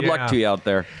one, so good luck to you out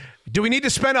there. Do we need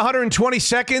to spend 120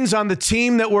 seconds on the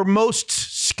team that we're most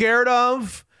scared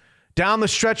of down the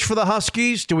stretch for the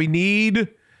Huskies? Do we need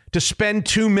to spend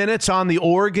 2 minutes on the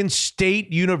Oregon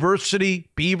State University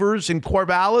Beavers in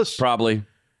Corvallis? Probably.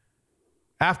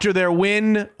 After their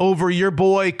win over your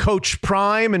boy, Coach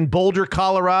Prime in Boulder,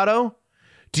 Colorado?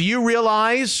 Do you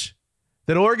realize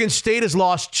that Oregon State has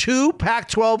lost 2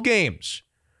 Pac-12 games?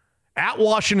 At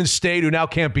Washington State, who now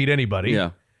can't beat anybody,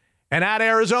 and at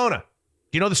Arizona.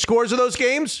 Do you know the scores of those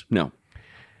games? No.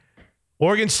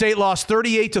 Oregon State lost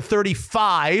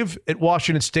 38-35 at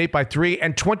Washington State by 3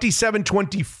 and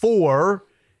 27-24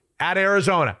 at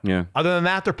Arizona. Yeah. Other than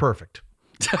that, they're perfect.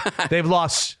 They've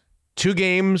lost 2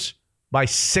 games by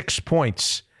 6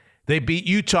 points. They beat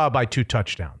Utah by 2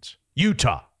 touchdowns.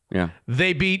 Utah. Yeah.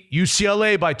 They beat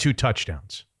UCLA by 2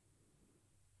 touchdowns.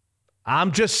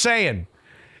 I'm just saying.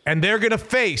 And they're going to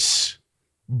face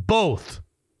both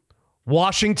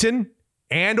Washington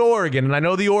and Oregon. And I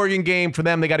know the Oregon game for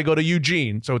them, they got to go to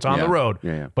Eugene, so it's on the road.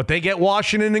 Yeah. But they get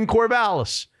Washington and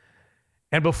Corvallis.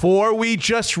 And before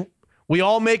we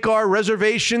all make our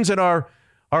reservations and our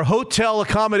hotel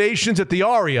accommodations at the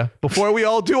Aria, before we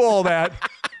all do all that,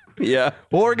 yeah,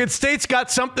 Oregon State's got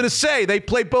something to say. They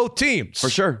play both teams. For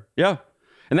sure, yeah.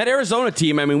 And that Arizona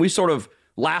team, I mean, we sort of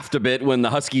laughed a bit when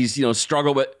the Huskies,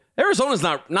 struggle, but Arizona's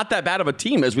not that bad of a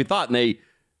team as we thought. And they,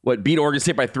 beat Oregon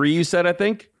State by 3, you said, I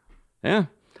think? Yeah.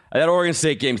 That Oregon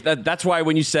State game, that's why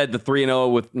when you said the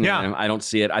 3-0 with, I don't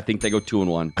see it. I think they go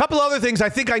 2-1. Couple other things. I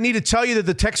think I need to tell you that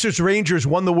the Texas Rangers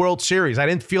won the World Series. I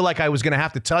didn't feel like I was going to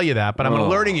have to tell you that, but I'm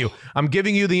alerting you. I'm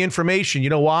giving you the information. You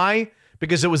know why?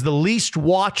 Because it was the least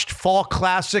watched fall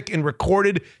classic in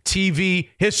recorded TV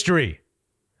history.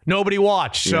 Nobody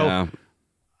watched. So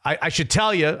I should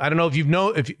tell you, I don't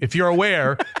know if you're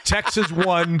aware, Texas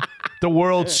won the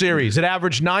World Series. It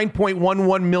averaged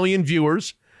 9.11 million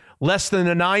viewers. Less than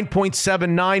the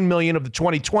 9.79 million of the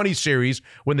 2020 series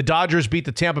when the Dodgers beat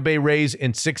the Tampa Bay Rays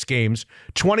in 6 games.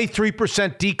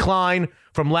 23% decline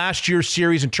from last year's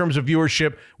series in terms of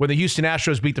viewership when the Houston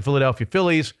Astros beat the Philadelphia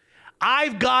Phillies.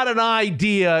 I've got an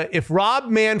idea. If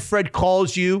Rob Manfred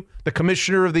calls you, the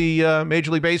commissioner of the Major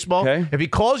League Baseball, if he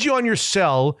calls you on your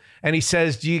cell and he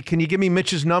says, can you give me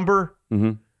Mitch's number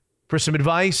for some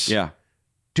advice? Yeah.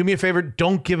 Do me a favor,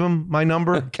 don't give him my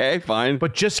number. Okay, fine.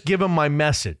 But just give him my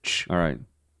message. All right.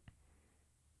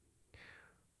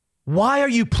 Why are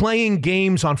you playing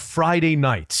games on Friday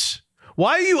nights?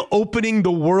 Why are you opening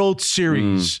the World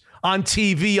Series on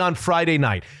TV on Friday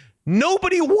night?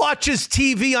 Nobody watches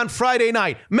TV on Friday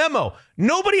night. Memo,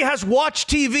 nobody has watched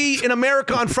TV in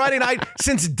America on Friday night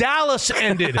since Dallas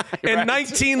ended in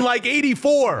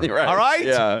 1984. Right. All right?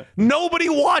 Yeah. Nobody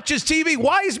watches TV.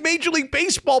 Why is Major League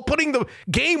Baseball putting the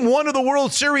game 1 of the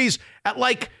World Series at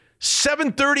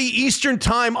 7:30 Eastern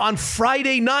time on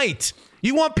Friday night?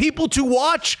 You want people to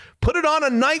watch? Put it on a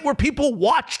night where people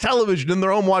watch television in their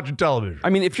home watching television.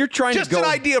 I mean, if you're trying just to go... an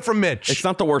idea from Mitch. It's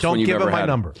not the worst one you've ever had. Don't give him my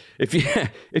number.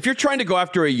 If you're trying to go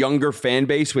after a younger fan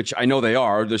base, which I know they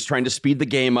are, just trying to speed the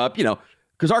game up,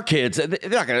 because our kids,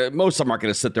 most of them aren't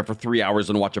going to sit there for 3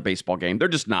 hours and watch a baseball game. They're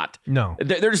just not. No.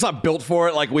 They're just not built for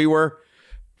it like we were.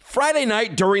 Friday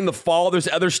night during the fall, there's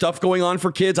other stuff going on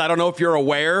for kids. I don't know if you're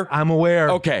aware. I'm aware.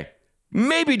 Okay.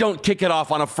 Maybe don't kick it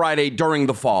off on a Friday during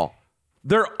the fall.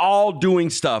 They're all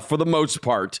doing stuff for the most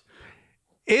part.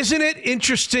 Isn't it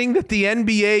interesting that the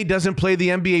NBA doesn't play the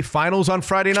NBA Finals on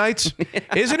Friday nights?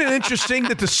 Isn't it interesting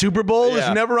that the Super Bowl is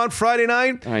never on Friday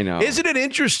night? I know. Isn't it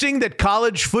interesting that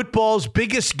college football's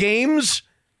biggest games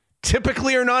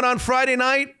typically are not on Friday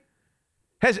night?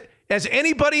 Has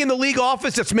anybody in the league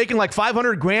office that's making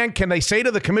 $500,000, can they say to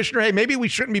the commissioner, hey, maybe we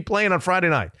shouldn't be playing on Friday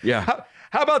night? Yeah.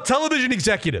 How about television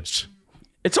executives?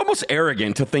 It's almost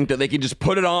arrogant to think that they can just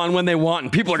put it on when they want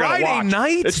and people are going to watch. Friday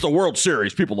night? It's the World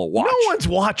Series. People will watch. No one's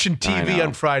watching TV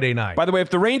on Friday night. By the way,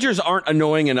 if the Rangers aren't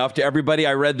annoying enough to everybody,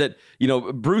 I read that,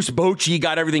 Bruce Bochy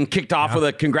got everything kicked off with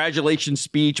a congratulations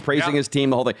speech praising his team,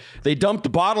 the whole thing. They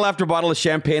dumped bottle after bottle of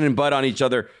champagne and Bud on each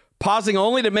other, pausing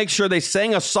only to make sure they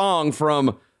sang a song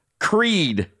from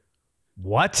Creed.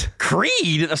 What?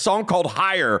 Creed, a song called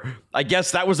Higher. I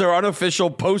guess that was their unofficial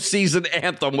postseason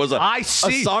anthem. Was a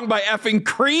song by effing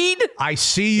Creed. I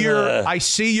see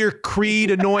your Creed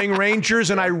annoying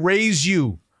Rangers, and I raise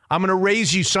you. I'm going to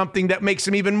raise you something that makes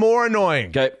them even more annoying.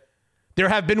 Okay. There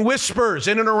have been whispers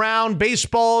in and around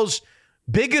baseball's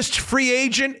biggest free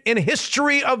agent in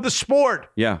history of the sport.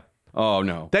 Yeah. Oh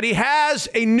no. That he has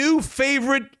a new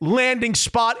favorite landing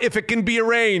spot if it can be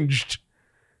arranged.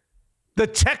 The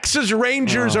Texas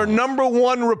Rangers are number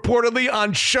 1 reportedly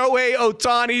on Shohei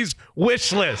Ohtani's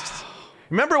wish list.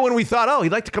 Remember when we thought,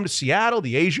 he'd like to come to Seattle,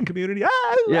 the Asian community?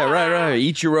 Yeah, right.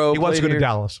 Ichiro. He wants to go to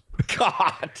Dallas.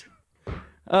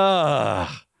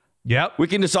 God. Yep. We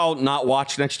can just all not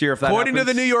watch next year if that According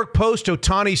happens. to the New York Post,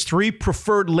 Ohtani's 3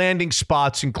 preferred landing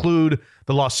spots include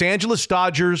the Los Angeles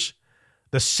Dodgers,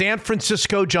 the San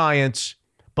Francisco Giants,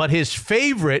 but his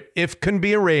favorite, if can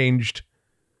be arranged,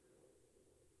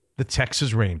 the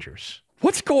Texas Rangers.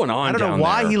 What's going on? I don't know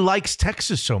why there? he likes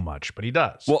Texas so much, but he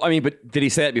does. Well, I mean, but did he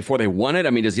say that before they won it? I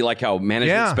mean, does he like how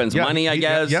management spends money, I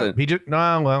guess? Yeah, he did.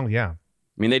 No, well, yeah.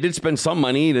 mean, they did spend some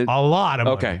money. A lot of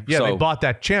money. Okay. Yeah, so, they bought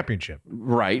that championship.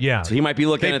 Right. Yeah. So he might be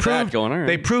looking at that going, all right.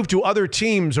 They proved to other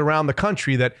teams around the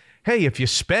country that, hey, if you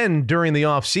spend during the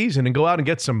offseason and go out and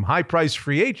get some high-priced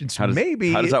free agents,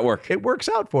 maybe how does that work? It works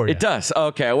out for you. It does.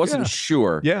 Okay. I wasn't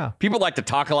sure. Yeah. People like to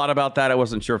talk a lot about that. I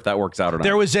wasn't sure if that works out or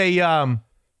not.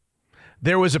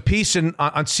 There was a piece on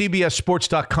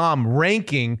CBSSports.com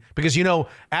ranking, because,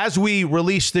 as we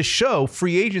release this show,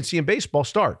 free agency in baseball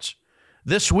starts.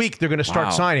 This week, they're going to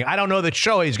start signing. I don't know that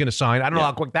Shohei's going to sign. I don't know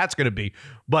how quick that's going to be.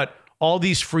 But all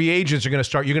these free agents are going to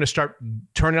start. You're going to start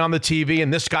turning on the TV,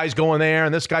 and this guy's going there,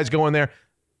 and this guy's going there.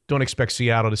 Don't expect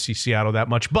Seattle to see Seattle that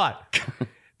much. But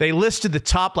they listed the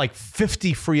top,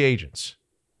 50 free agents.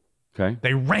 Okay.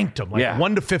 They ranked them,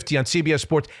 1 to 50 on CBS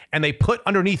Sports, and they put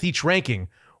underneath each ranking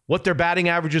what their batting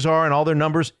averages are and all their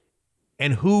numbers,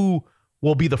 and who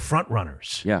will be the front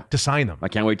runners to sign them. I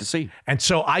can't wait to see. And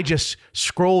so I just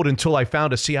scrolled until I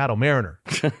found a Seattle Mariner.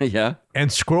 Yeah.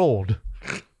 And scrolled.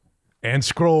 And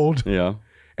scrolled. Yeah.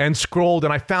 And scrolled.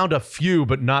 And I found a few,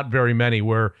 but not very many,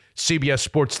 where CBS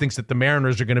Sports thinks that the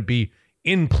Mariners are going to be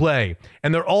in play.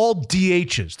 And they're all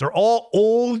DHs. They're all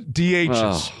old DHs.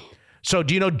 Oh. So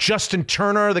do you know Justin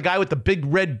Turner, the guy with the big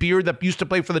red beard that used to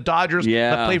play for the Dodgers,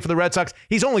 that played for the Red Sox?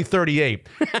 He's only 38.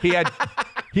 He had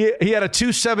he had a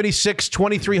 276,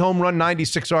 23 home run,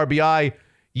 96 RBI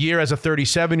year as a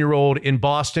 37-year-old in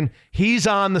Boston. He's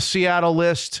on the Seattle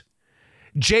list.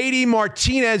 JD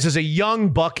Martinez is a young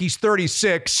buck. He's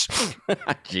 36.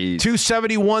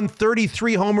 271,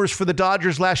 33 homers for the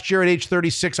Dodgers last year at age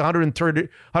 36, 103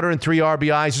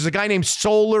 RBIs. There's a guy named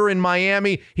Soler in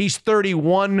Miami. He's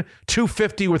 31,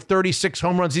 250 with 36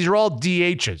 home runs. These are all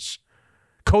DHs.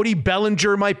 Cody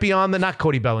Bellinger might be on not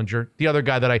Cody Bellinger, the other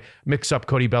guy that I mix up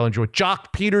Cody Bellinger with.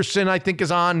 Jock Peterson, I think,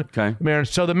 is on. Okay.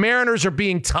 So the Mariners are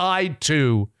being tied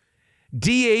to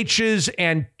DHs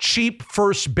and cheap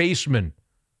first basemen.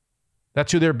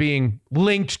 That's who they're being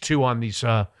linked to on these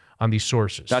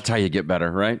sources. That's how you get better,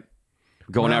 right?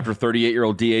 Going after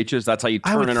 38-year-old DHs. That's how you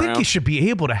turn it around. I would think he should be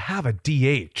able to have a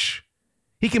DH.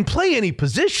 He can play any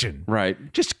position. Right.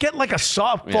 Just get like a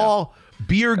softball,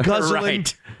 beer guzzling.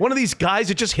 Right. One of these guys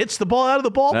that just hits the ball out of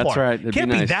the ballpark. That's right. It'd Can't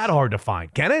be be nice. that hard to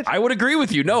find, can it? I would agree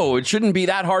with you. No, it shouldn't be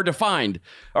that hard to find.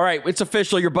 All right, it's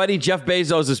official. Your buddy Jeff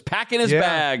Bezos is packing his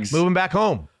bags. Moving back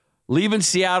home. Leaving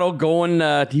Seattle, going.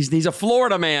 He's a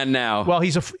Florida man now. Well,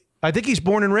 I think he's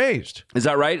born and raised. Is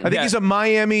that right? I think he's a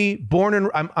Miami born and.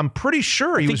 I'm pretty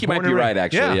sure he was born and raised. I think you might be right.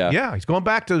 Actually, yeah. He's going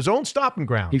back to his own stomping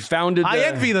ground. He founded. I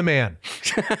envy the man.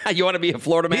 You want to be a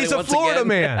Florida man? He's a Florida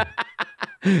man.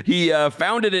 He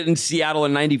founded it in Seattle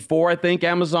in '94, I think.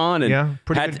 Amazon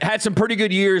and had some pretty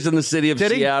good years in the city of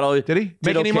Seattle. Did he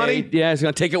make any money? Yeah, he's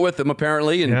going to take it with him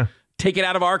apparently and take it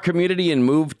out of our community and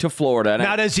move to Florida.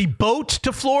 Now, does he boat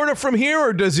to Florida from here,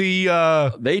 or does he?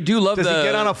 They do love. Does he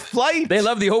get on a flight? They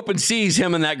love the open seas.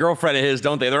 Him and that girlfriend of his,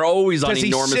 don't they? They're always on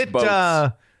enormous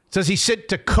boats. Does he sit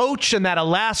to coach in that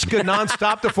Alaska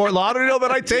nonstop to Fort Lauderdale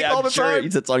that I take all the time?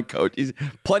 He sits on coach. He's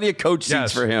plenty of coach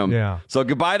seats for him. Yeah. So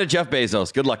goodbye to Jeff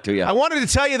Bezos. Good luck to you. I wanted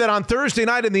to tell you that on Thursday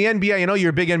night in the NBA, I know you're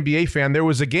a big NBA fan, there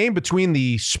was a game between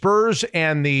the Spurs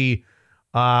and the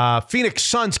Phoenix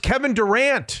Suns. Kevin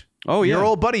Durant. Oh, yeah. Your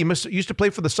old buddy used to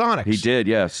play for the Sonics. He did,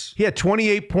 yes. He had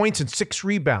 28 points and 6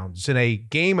 rebounds in a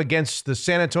game against the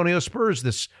San Antonio Spurs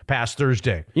this past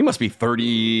Thursday. He must be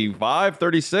 35,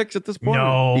 36 at this point.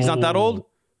 No. He's not that old?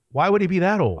 Why would he be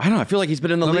that old? I don't know. I feel like he's been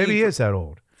in the league. Maybe he is that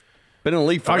old. Been in the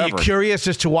league forever. Are you curious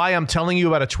as to why I'm telling you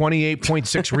about a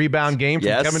 28.6 rebound game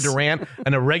from Kevin Durant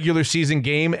and a regular season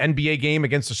game, NBA game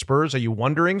against the Spurs? Are you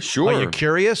wondering? Sure. Are you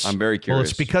curious? I'm very curious. Well,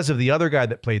 it's because of the other guy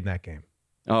that played in that game.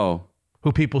 Oh.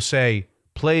 Who people say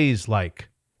plays like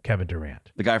Kevin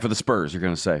Durant. The guy for the Spurs, you're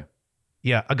going to say.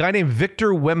 Yeah, a guy named Victor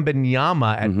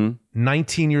Wembanyama at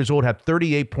 19 years old had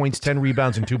 38 points, 10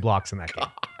 rebounds, and 2 blocks in that game.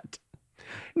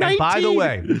 And by the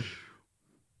way,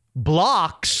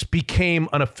 blocks became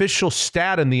an official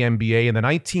stat in the NBA in the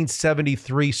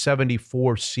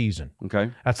 1973-74 season.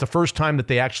 Okay. That's the first time that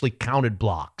they actually counted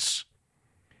blocks.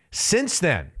 Since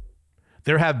then,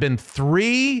 there have been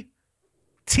 3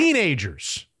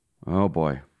 teenagers. Oh,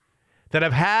 boy. That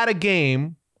have had a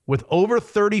game with over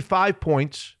 35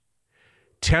 points,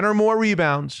 10 or more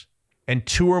rebounds, and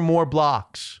 2 or more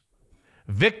blocks.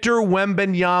 Victor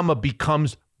Wembanyama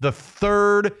becomes the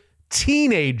 3rd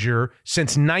teenager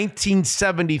since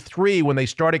 1973 when they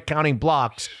started counting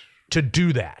blocks to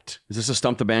do that. Is this a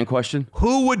stump the band question?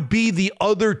 Who would be the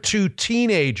other 2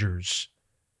 teenagers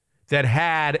that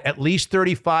had at least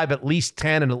 35, at least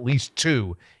 10, and at least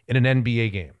 2 in an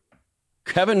NBA game?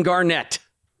 Kevin Garnett.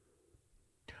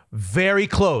 Very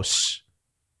close.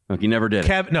 Look, he never did.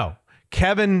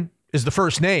 Kevin is the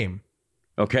first name.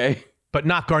 Okay. But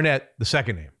not Garnett, the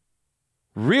second name.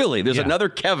 Really? There's another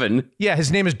Kevin. Yeah,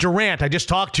 his name is Durant. I just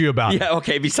talked to you about it. Yeah,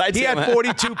 okay. Besides he him, had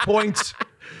 42 points.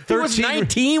 13. He was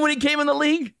 19 when he came in the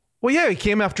league? Well, yeah, he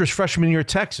came after his freshman year at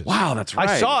Texas. Wow, that's right.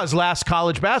 I saw his last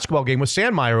college basketball game with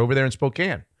Sandmeyer over there in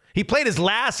Spokane. He played his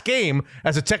last game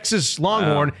as a Texas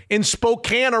Longhorn in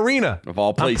Spokane Arena. Of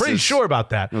all places. I'm pretty sure about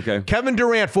that. Okay. Kevin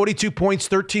Durant, 42 points,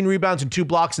 13 rebounds, and 2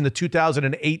 blocks in the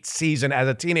 2008 season as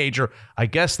a teenager. I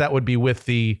guess that would be with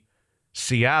the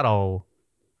Seattle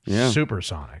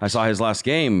Supersonics. I saw his last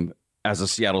game as a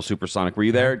Seattle Supersonic. Were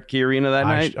you there at Key Arena that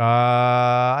night?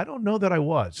 I don't know that I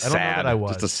was. Sad. I don't know that I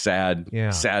was. Just a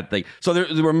sad thing. So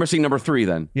we're missing number 3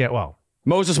 then. Yeah, well.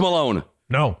 Moses Malone.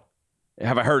 No.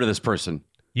 Have I heard of this person?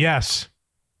 Yes.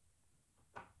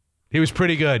 He was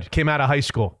pretty good. Came out of high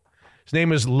school. His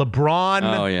name is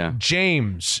LeBron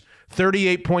James.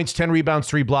 38 points, 10 rebounds,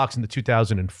 3 blocks in the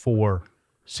 2004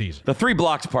 season. The 3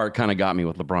 blocks part kind of got me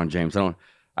with LeBron James.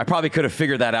 I probably could have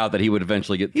figured that out that he would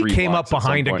eventually get 3 blocks. He came up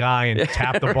behind a guy and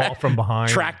tapped the ball from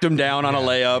behind. Tracked him down on a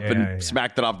layup and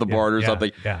smacked it off the board or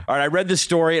something. Yeah. All right, I read this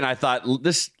story and I thought,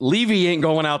 this Levy ain't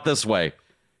going out this way.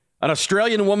 An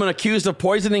Australian woman accused of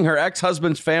poisoning her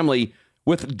ex-husband's family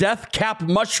with death cap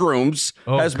mushrooms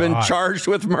has been charged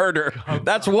with murder.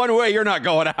 That's one way you're not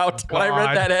going out. When I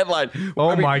read that headline.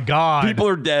 My God. People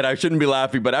are dead. I shouldn't be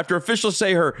laughing. But after officials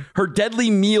say her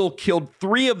deadly meal killed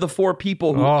 3 of the 4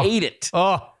 people who ate it.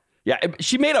 Yeah,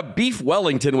 she made a beef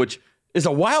Wellington, which is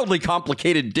a wildly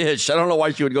complicated dish. I don't know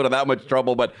why she would go to that much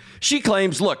trouble. But she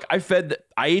claims, look, I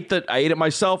ate it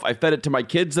myself. I fed it to my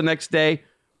kids the next day.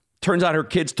 Turns out her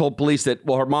kids told police that,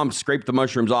 her mom scraped the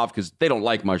mushrooms off because they don't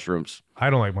like mushrooms. I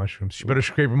don't like mushrooms. You better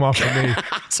scrape them off for me.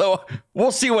 So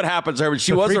we'll see what happens there. But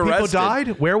she was 3 arrested. people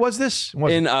died? Where was this?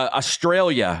 In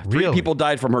Australia. Really? 3 people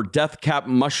died from her death cap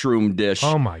mushroom dish.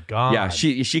 Oh, my God. Yeah,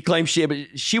 she claims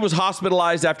she was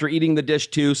hospitalized after eating the dish,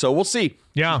 too. So we'll see.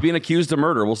 Yeah. She's being accused of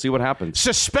murder. We'll see what happens.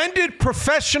 Suspended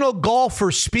professional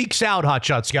golfer speaks out,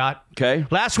 Hotshot Scott. Okay.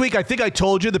 Last week, I think I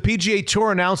told you, the PGA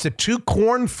Tour announced that 2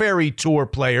 Korn Ferry Tour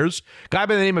players, a guy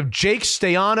by the name of Jake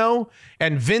Staiano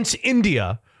and Vince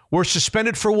India, were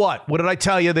suspended for what? What did I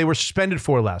tell you they were suspended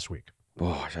for last week?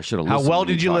 Oh, I should have listened. How well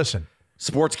did you listen?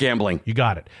 Sports gambling. You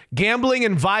got it. Gambling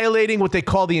and violating what they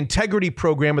call the integrity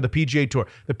program of the PGA Tour.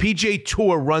 The PGA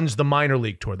Tour runs the minor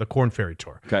league tour, the Korn Ferry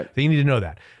Tour. Okay. So you need to know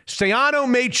that. Staiano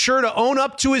made sure to own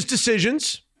up to his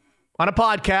decisions on a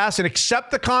podcast and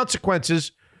accept the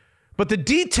consequences, but the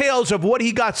details of what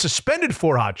he got suspended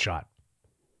for, Hotshot,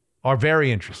 are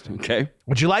very interesting. Okay.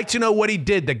 Would you like to know what he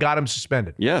did that got him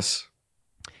suspended? Yes.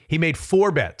 He made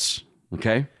 4 bets.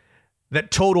 Okay. That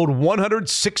totaled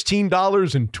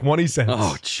 $116.20.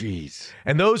 Oh, jeez.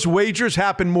 And those wagers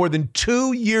happened more than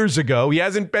 2 years ago. He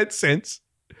hasn't bet since.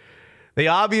 They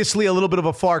obviously a little bit of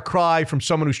a far cry from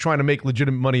someone who's trying to make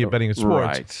legitimate money at betting in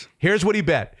sports. Right. Here's what he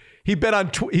bet. He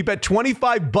bet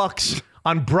 $25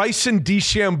 on Bryson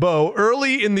DeChambeau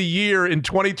early in the year in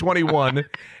 2021,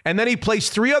 and then he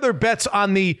placed 3 other bets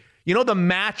on the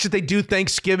match that they do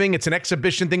Thanksgiving. It's an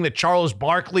exhibition thing that Charles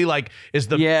Barkley is like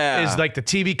the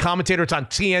TV commentator. It's on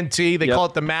TNT. They call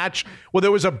it the match. Well,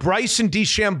 there was a Bryson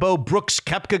DeChambeau Brooks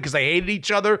Koepka because they hated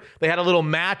each other. They had a little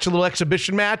match, a little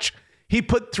exhibition match. He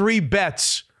put 3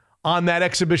 bets on that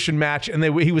exhibition match, and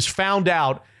he was found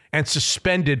out and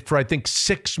suspended for, I think,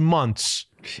 6 months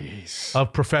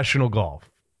of professional golf.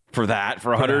 For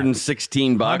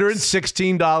 $116.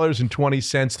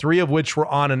 $116.20, 3 of which were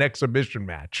on an exhibition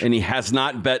match. And he has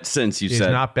not bet since, He's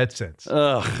not bet since.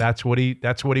 Ugh. That's what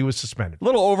he was suspended. A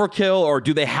little overkill, or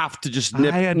do they have to just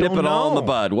nip it all in the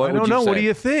bud? I don't know. What do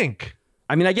you think?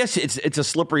 I mean, I guess it's a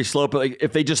slippery slope. Like,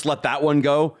 if they just let that one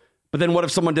go, but then what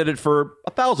if someone did it for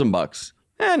 $1,000?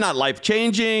 Not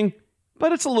life-changing,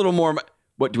 but it's a little more.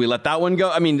 What, do we let that one go?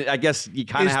 I mean, I guess you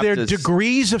kind of have to. Is there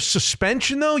degrees of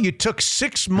suspension, though? You took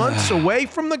 6 months away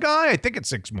from the guy? I think it's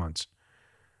 6 months.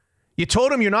 You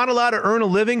told him you're not allowed to earn a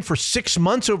living for 6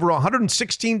 months over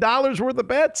 $116 worth of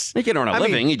bets? He can earn a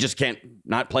living. He just can't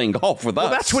not playing golf with us.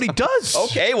 Well, that's what he does.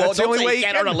 Okay, well, that's the only way he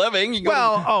can't earn a living. You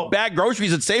can bag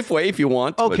groceries at Safeway if you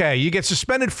want. Okay, you get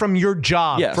suspended from your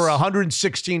job for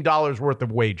 $116 worth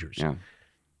of wagers. Yeah.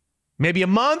 Maybe a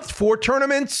month, 4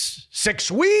 tournaments, 6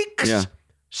 weeks. Yeah.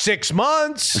 6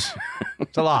 months.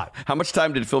 It's a lot. How much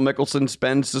time did Phil Mickelson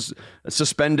spend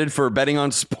suspended for betting on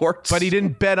sports? But he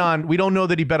didn't bet on, we don't know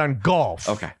that he bet on golf.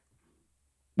 Okay.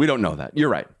 We don't know that. You're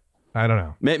right. I don't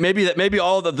know. Maybe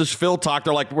all of this Phil talk,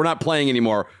 they're like, we're not playing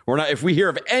anymore. We're not, if we hear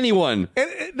of anyone.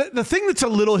 And the thing that's a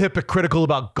little hypocritical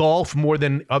about golf more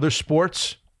than other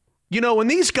sports, when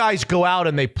these guys go out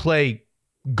and they play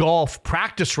golf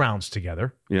practice rounds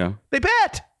together, yeah, they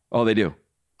bet. Oh, they do.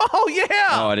 Oh, yeah.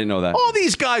 Oh, I didn't know that. All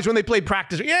these guys, when they play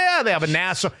practice, they have a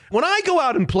NASA. When I go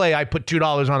out and play, I put $2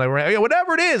 on it.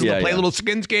 Whatever it is. We'll play a little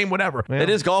skins game, whatever. It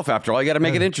is golf, after all. You got to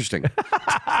make it interesting.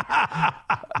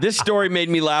 This story made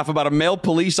me laugh about a male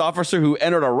police officer who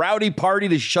entered a rowdy party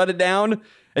to shut it down.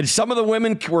 And some of the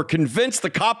women were convinced the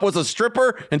cop was a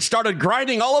stripper and started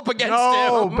grinding all up against him.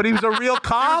 No, but he was a real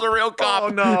cop? He was a real cop. Oh,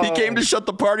 no. He came to shut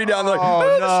the party down. They're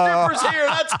like, the stripper's here.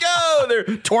 Let's go. They're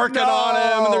twerking on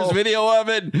him, and there's video of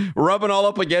it, rubbing all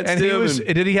up against him.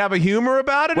 Did he have a humor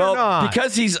about it or not?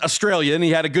 Because he's Australian,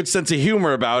 he had a good sense of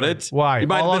humor about it. Why?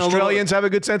 All Australians have a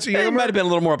good sense of humor? He might have been a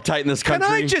little more uptight in this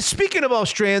country. Speaking of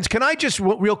Australians, can I just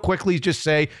real quickly just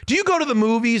say, do you go to the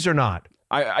movies or not?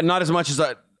 Not as much as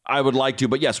I would like to,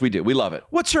 but yes, we do. We love it.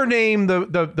 What's her name?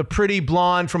 The pretty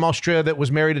blonde from Australia that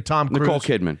was married to Tom Cruise? Nicole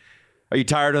Kidman. Are you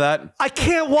tired of that? I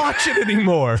can't watch it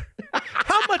anymore.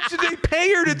 How much did they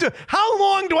pay her to do? How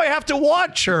long do I have to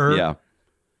watch her? Yeah.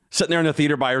 Sitting there in the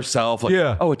theater by herself. Like,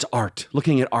 oh, it's art.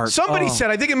 Looking at art. Somebody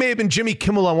said, I think it may have been Jimmy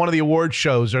Kimmel on one of the award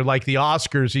shows or like the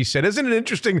Oscars. He said, isn't it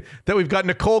interesting that we've got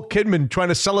Nicole Kidman trying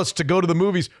to sell us to go to the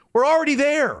movies? We're already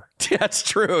there. That's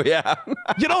true, yeah.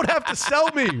 You don't have to sell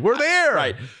me. We're there.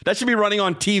 Right. That should be running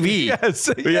on TV. Yes.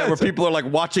 Yeah, where people are like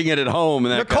watching it at home.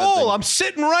 And that Nicole, kind of thing. I'm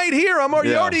sitting right here.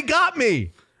 You already got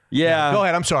me. Yeah. Go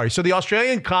ahead. I'm sorry. So the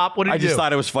Australian cop, what did he do? I just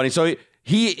thought it was funny. So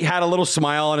he had a little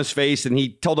smile on his face, and he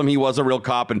told him he was a real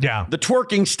cop. And the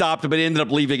twerking stopped, but he ended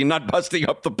up leaving and not busting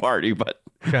up the party. But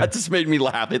that just made me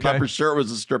laugh. I thought for sure it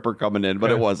was a stripper coming in, but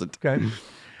it wasn't. Okay.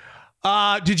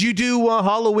 Did you do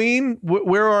Halloween?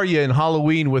 Where are you in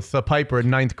Halloween with Piper in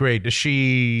 9th grade? Does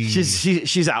she?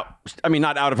 She's out. I mean,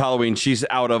 not out of Halloween. She's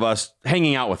out of us,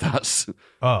 hanging out with us.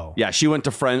 Oh. Yeah, she went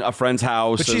to a friend's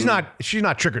house. But she's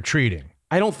not trick-or-treating.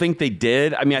 I don't think they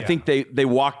did. I mean, I think they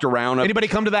walked around. Anybody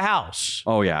come to the house?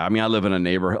 Oh, yeah. I mean, I live in a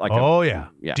neighborhood.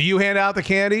 Yeah. Do you hand out the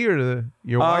candy or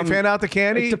your wife hand out the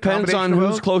candy? It depends on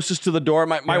who's closest to the door.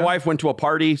 My wife went to a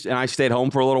party and I stayed home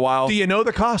for a little while. Do you know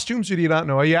the costumes or do you not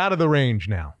know? Are you out of the range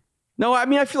now? No, I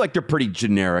mean, I feel like they're pretty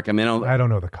generic. I mean, I don't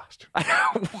know the costume.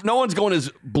 No one's going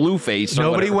as Blueface.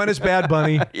 Nobody went as Bad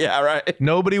Bunny. Yeah, right.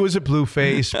 Nobody was a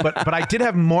Blueface, but I did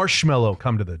have Marshmello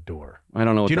come to the door. I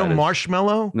don't know. Do you know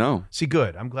Marshmello? No. See,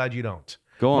 good. I'm glad you don't.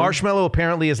 Go on. Marshmello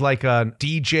apparently is like a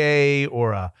DJ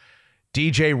or a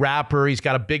DJ rapper. He's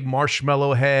got a big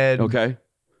marshmallow head. Okay.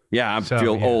 Yeah, I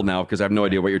feel old now because I have no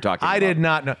idea what you're talking about. I did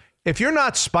not know. If you're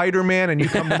not Spider-Man and you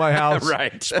come to my house,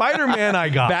 right. Spider-Man I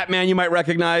got. Batman you might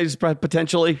recognize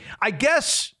potentially. I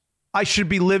guess I should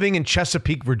be living in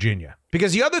Chesapeake, Virginia.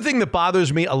 Because the other thing that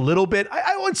bothers me a little bit,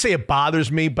 I wouldn't say it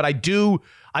bothers me, but I do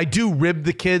rib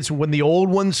the kids when the old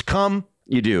ones come.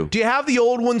 You do. Do you have the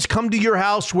old ones come to your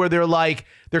house where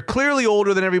they're clearly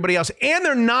older than everybody else and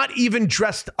they're not even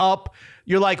dressed up?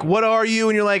 You're like, what are you?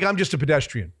 And you're like, I'm just a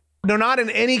pedestrian. They're not in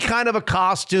any kind of a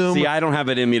costume. See, I don't have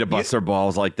it in me to bust their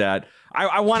balls like that.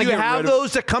 I want to get rid of... Do you have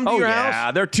those that come to your house?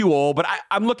 Yeah, they're too old, but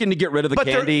I'm looking to get rid of the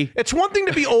candy. It's one thing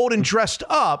to be old and dressed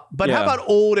up, but how about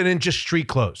old and in just street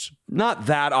clothes? Not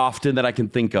that often that I can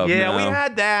think of. Yeah, no. we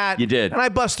had that. You did. And I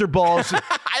bust their balls.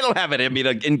 I don't have it in me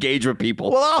to engage with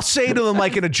people. Well, I'll say to them,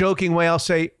 like in a joking way, I'll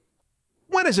say,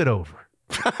 when is it over?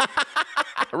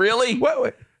 Really?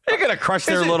 What? They're going to crush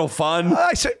their little fun.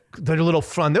 I say, their little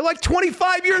fun. They're like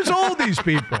 25 years old, these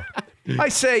people. I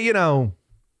say,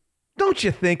 don't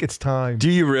you think it's time? Do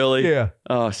you really? Yeah.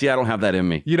 Oh, see, I don't have that in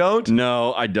me. You don't?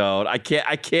 No, I don't. I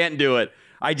can't do it.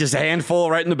 I just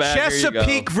handful right in the bag.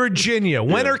 Chesapeake, Virginia.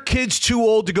 When are kids too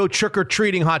old to go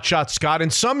trick-or-treating, Hotshot Scott? In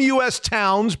some U.S.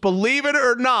 towns, believe it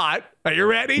or not, are you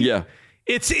ready? Yeah.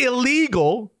 It's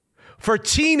illegal for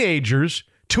teenagers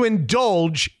to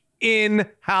indulge in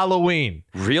Halloween.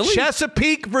 Really?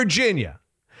 Chesapeake, Virginia,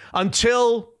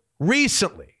 until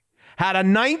recently, had a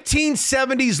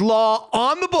 1970s law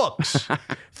on the books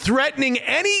threatening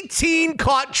any teen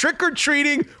caught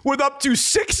trick-or-treating with up to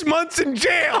 6 months in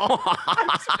jail.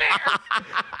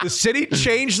 The city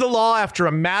changed the law after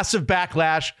a massive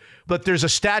backlash, but there's a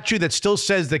statute that still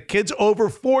says that kids over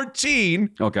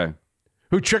 14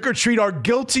 who trick-or-treat are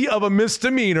guilty of a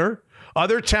misdemeanor.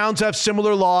 Other towns have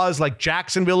similar laws like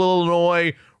Jacksonville,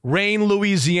 Illinois, Rayne,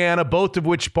 Louisiana, both of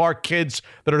which bar kids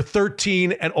that are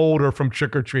 13 and older from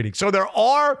trick-or-treating. So there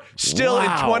are still in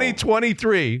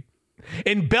 2023,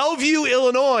 in Bellevue,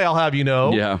 Illinois, I'll have you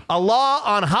know, a law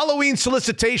on Halloween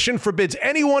solicitation forbids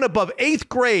anyone above 8th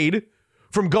grade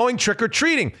from going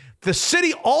trick-or-treating. The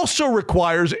city also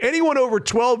requires anyone over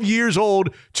 12 years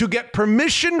old to get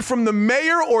permission from the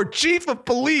mayor or chief of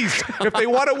police if they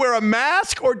want to wear a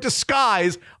mask or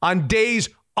disguise on days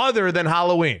other than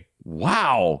Halloween.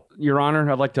 Wow. Your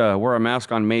Honor, I'd like to wear a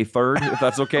mask on May 3rd, if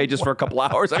that's okay, just for a couple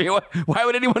hours. I mean, why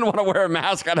would anyone want to wear a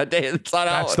mask on a day that's not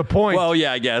out? That's the point. Well,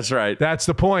 yeah, I guess, right. That's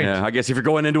the point. Yeah, I guess if you're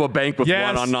going into a bank with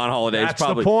one on non-holidays, that's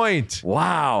probably. the point.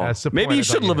 Wow. That's the Maybe point. you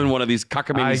should live in one of these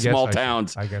cockamamie small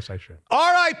towns. I guess I should.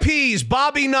 RIPs,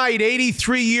 Bobby Knight,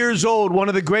 83 years old, one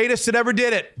of the greatest that ever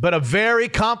did it, but a very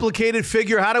complicated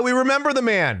figure. How do we remember the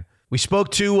man? We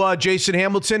spoke to Jason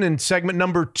Hamilton in segment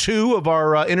number 2 of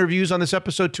our interviews on this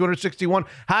episode, 261.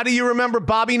 How do you remember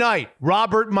Bobby Knight?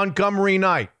 Robert Montgomery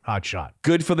Knight. Hot shot.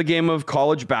 Good for the game of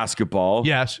college basketball.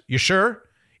 Yes. You sure?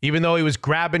 Even though he was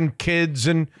grabbing kids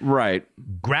and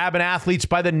grabbing athletes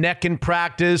by the neck in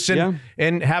practice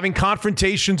and having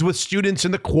confrontations with students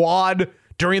in the quad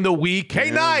during the week.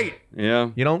 Hey, Knight.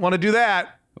 Yeah. You don't want to do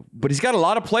that. But he's got a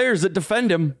lot of players that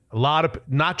defend him. A lot of,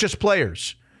 not just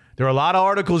players. There are a lot of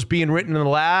articles being written in the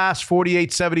last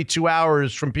 48, 72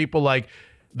 hours from people like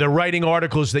they're writing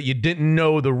articles that you didn't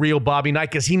know the real Bobby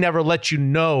Knight because he never let you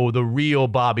know the real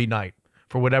Bobby Knight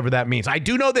for whatever that means. I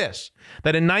do know this,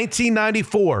 that in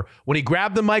 1994, when he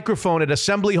grabbed the microphone at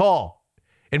Assembly Hall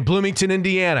in Bloomington,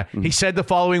 Indiana, he said the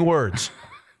following words.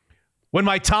 When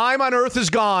my time on earth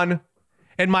is gone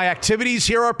and my activities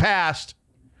here are past,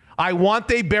 I want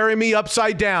they bury me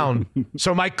upside down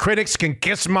so my critics can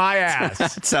kiss my ass.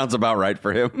 That sounds about right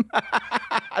for him.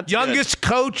 Youngest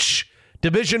coach,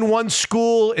 Division I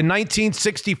school in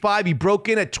 1965. He broke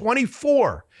in at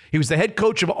 24. He was the head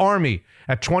coach of Army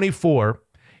at 24.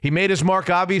 He made his mark,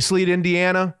 obviously, at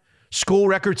Indiana. School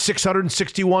record,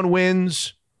 661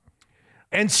 wins.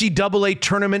 NCAA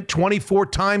tournament 24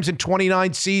 times in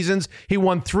 29 seasons. He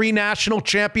won 3 national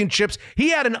championships. He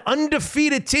had an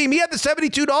undefeated team. He had the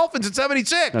 72 Dolphins in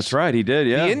 76. That's right. He did,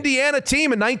 yeah. The Indiana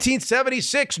team in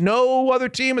 1976. No other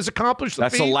team has accomplished the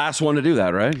That's feat. the last one to do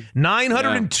that, right?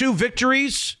 902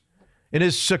 victories in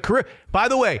his career. By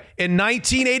the way, in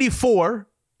 1984,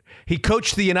 he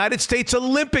coached the United States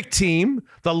Olympic team,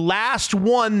 the last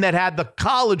one that had the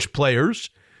college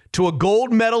players, to a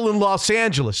gold medal in Los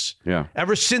Angeles. Yeah.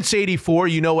 Ever since 84,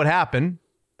 you know what happened.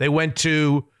 They went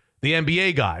to the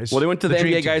NBA guys. Well, they went to the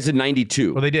NBA guys in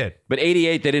 92. Well, they did. But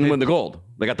 88, they didn't win the gold.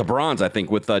 They got the bronze, I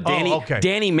think, with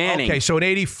Danny Manning. Okay, so in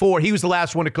 84, he was the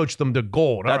last one to coach them to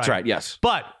gold. That's right, yes.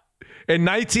 But in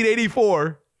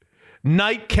 1984,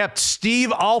 Knight kept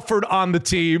Steve Alford on the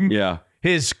team. Yeah.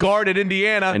 His guard at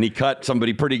Indiana. And he cut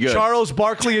somebody pretty good. Charles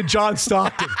Barkley and John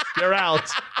Stockton. They're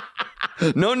out.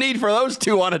 No need for those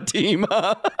two on a team.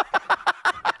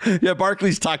 Yeah,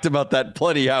 Barkley's talked about that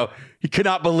plenty, how he could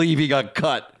not believe he got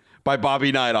cut by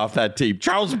Bobby Knight off that team.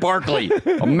 Charles Barkley,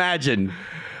 imagine.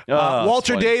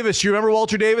 Walter Davis. You remember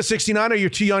Walter Davis, 69? Or you're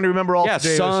too young to remember Walter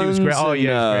Davis? He was great. Oh, yeah, he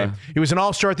was great. He was an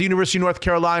all-star at the University of North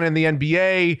Carolina in the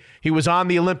NBA. He was on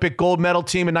the Olympic gold medal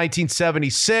team in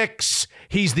 1976.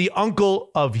 He's the uncle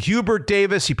of Hubert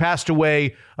Davis. He passed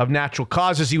away of natural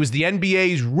causes. He was the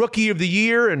NBA's Rookie of the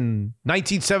Year in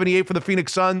 1978 for the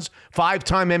Phoenix Suns,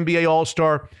 5-time NBA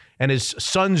All-Star, and his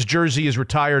son's jersey is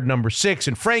retired number 6.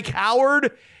 And Frank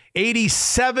Howard,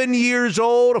 87 years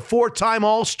old, a 4-time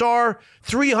All-Star,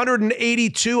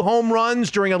 382 home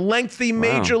runs during a lengthy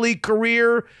Major League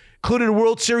career, included a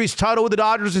World Series title with the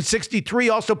Dodgers in 63,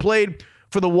 also played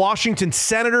for the Washington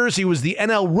Senators. He was the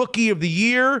NL Rookie of the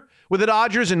Year with the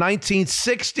Dodgers in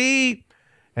 1960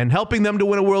 and helping them to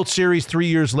win a World Series 3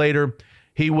 years later.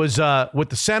 He was with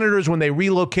the Senators when they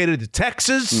relocated to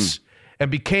Texas and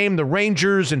became the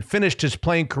Rangers and finished his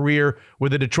playing career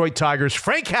with the Detroit Tigers.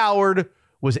 Frank Howard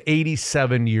was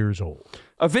 87 years old.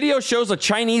 A video shows a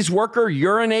Chinese worker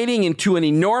urinating into an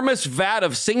enormous vat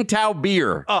of Tsingtao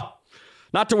beer.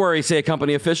 Not to worry, say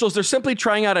company officials. They're simply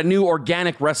trying out a new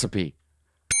organic recipe.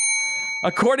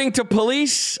 According to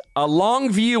police, a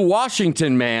Longview,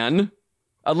 Washington man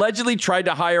allegedly tried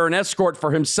to hire an escort for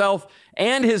himself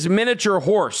and his miniature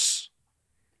horse.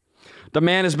 The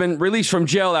man has been released from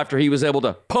jail after he was able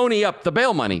to pony up the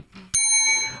bail money.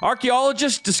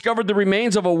 Archaeologists discovered the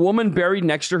remains of a woman buried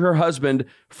next to her husband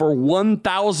for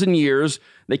 1,000 years.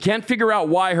 They can't figure out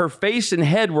why her face and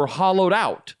head were hollowed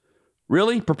out.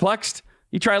 Really? Perplexed?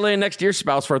 You try laying next to your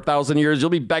spouse for 1,000 years,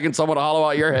 you'll be begging someone to hollow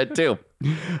out your head, too.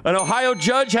 An Ohio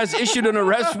judge has issued an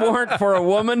arrest warrant for a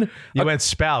woman. You went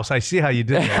spouse. I see how you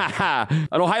did that.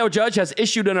 An Ohio judge has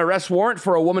issued an arrest warrant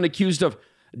for a woman accused of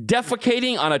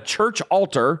defecating on a church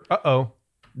altar.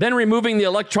 Then removing the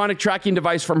electronic tracking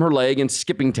device from her leg and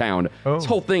skipping town. This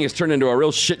whole thing has turned into a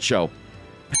real shit show.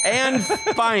 And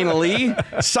finally,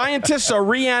 scientists are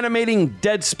reanimating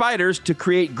dead spiders to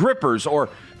create grippers, or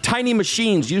tiny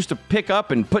machines used to pick up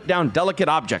and put down delicate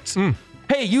objects.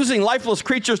 Hey, using lifeless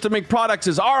creatures to make products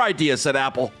is our idea, said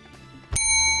Apple.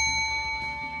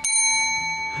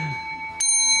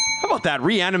 about that?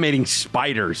 Reanimating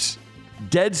spiders.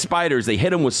 Dead spiders. They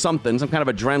hit them with some kind of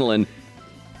adrenaline,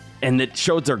 and it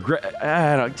shows their...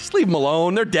 I don't know, just leave them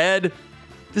alone. They're dead.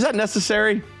 Is that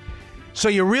necessary? So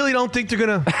you really don't think they're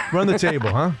going to run the table,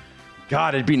 huh?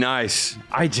 God, it'd be nice.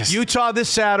 Utah this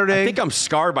Saturday. I think I'm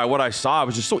scarred by what I saw. I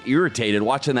was just so irritated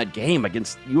watching that game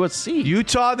against USC.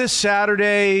 Utah this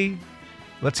Saturday.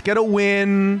 Let's get a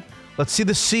win. Let's see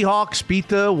the Seahawks beat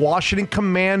the Washington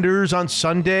Commanders on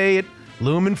Sunday at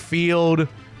Lumen Field.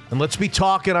 And let's be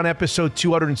talking on episode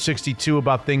 262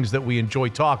 about things that we enjoy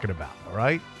talking about, all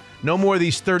right? No more of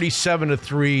these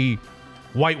 37-3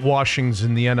 whitewashings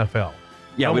in the NFL.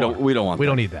 Yeah, no we don't want We that.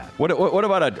 don't need that. What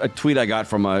about a tweet I got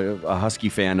from a Husky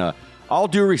fan? All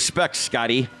due respect,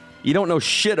 Scotty, you don't know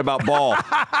shit about ball.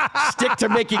 Stick to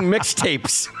making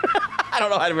mixtapes. I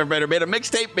don't know how I've ever made a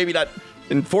mixtape. Maybe not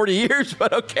in 40 years,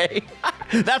 but okay.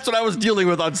 That's what I was dealing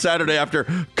with on Saturday after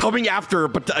coming after,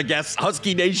 I guess,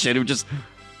 Husky Nation, who just...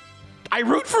 I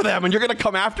root for them, and you're going to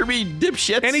come after me,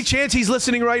 dipshits? Any chance he's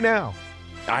listening right now?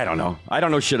 I don't know. I don't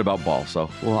know shit about ball, so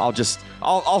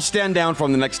I'll stand down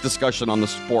from the next discussion on the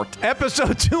sport.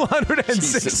 Episode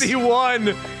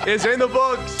 261 is in the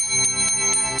books.